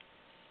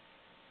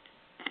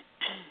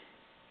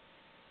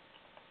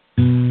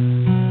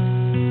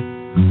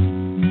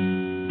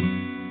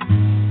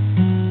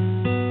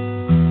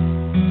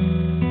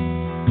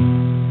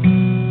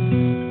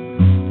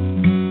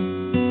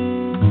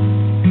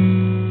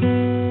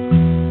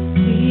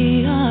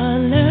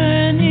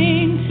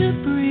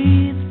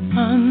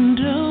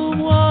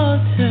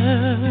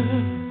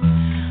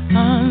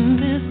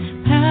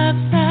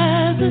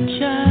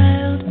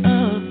 Child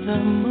of the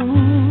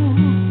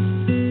moon.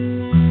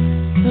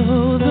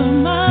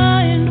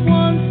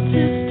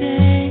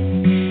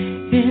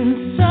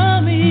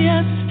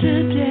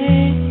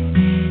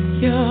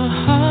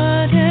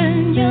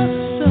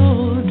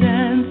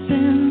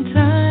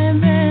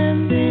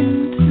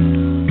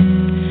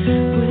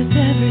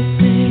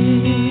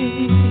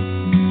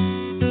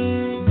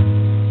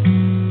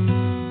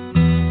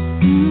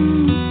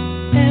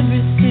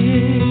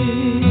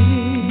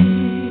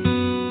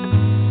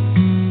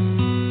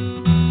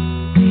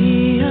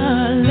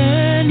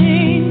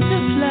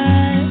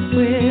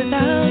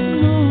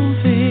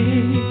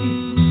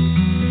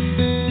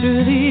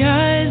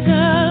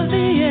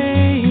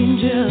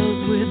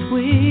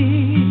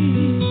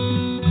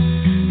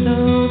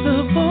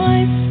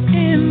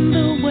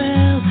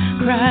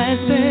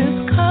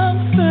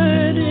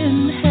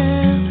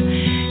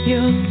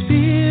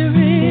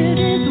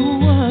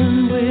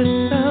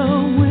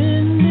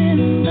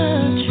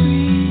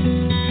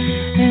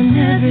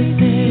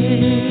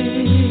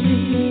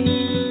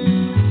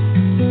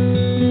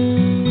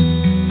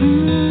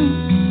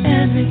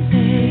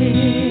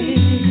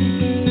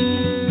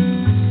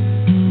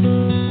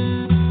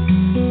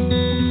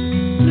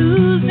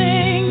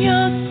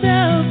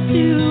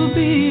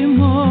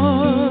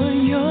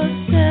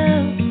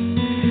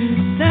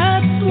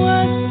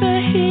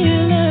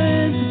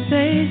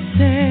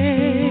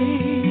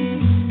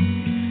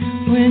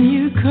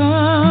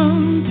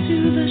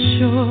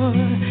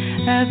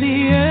 the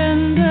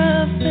end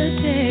of the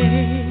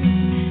day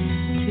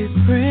to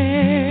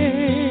pray.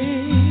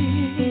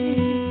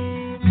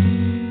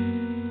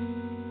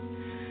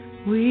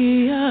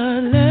 We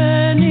are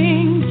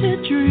learning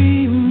to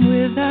dream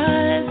with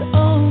eyes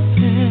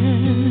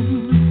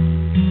open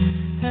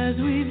as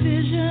we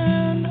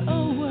vision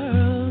a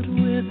world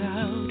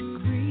without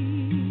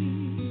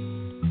greed.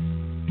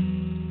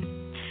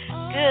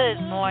 Good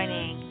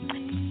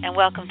morning, and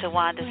welcome to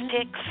Wanda's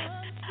Picks,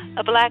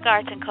 a Black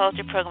Arts and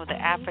Culture program of the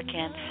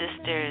African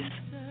Sisters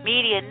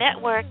Media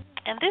Network.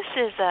 And this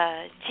is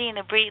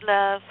Gina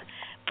Breedlove,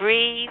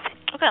 Breathe.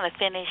 We're going to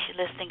finish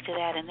listening to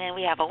that, and then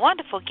we have a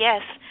wonderful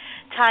guest,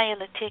 Tanya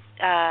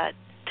Latigna.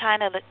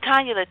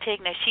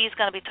 She's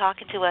going to be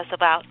talking to us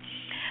about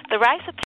the rights of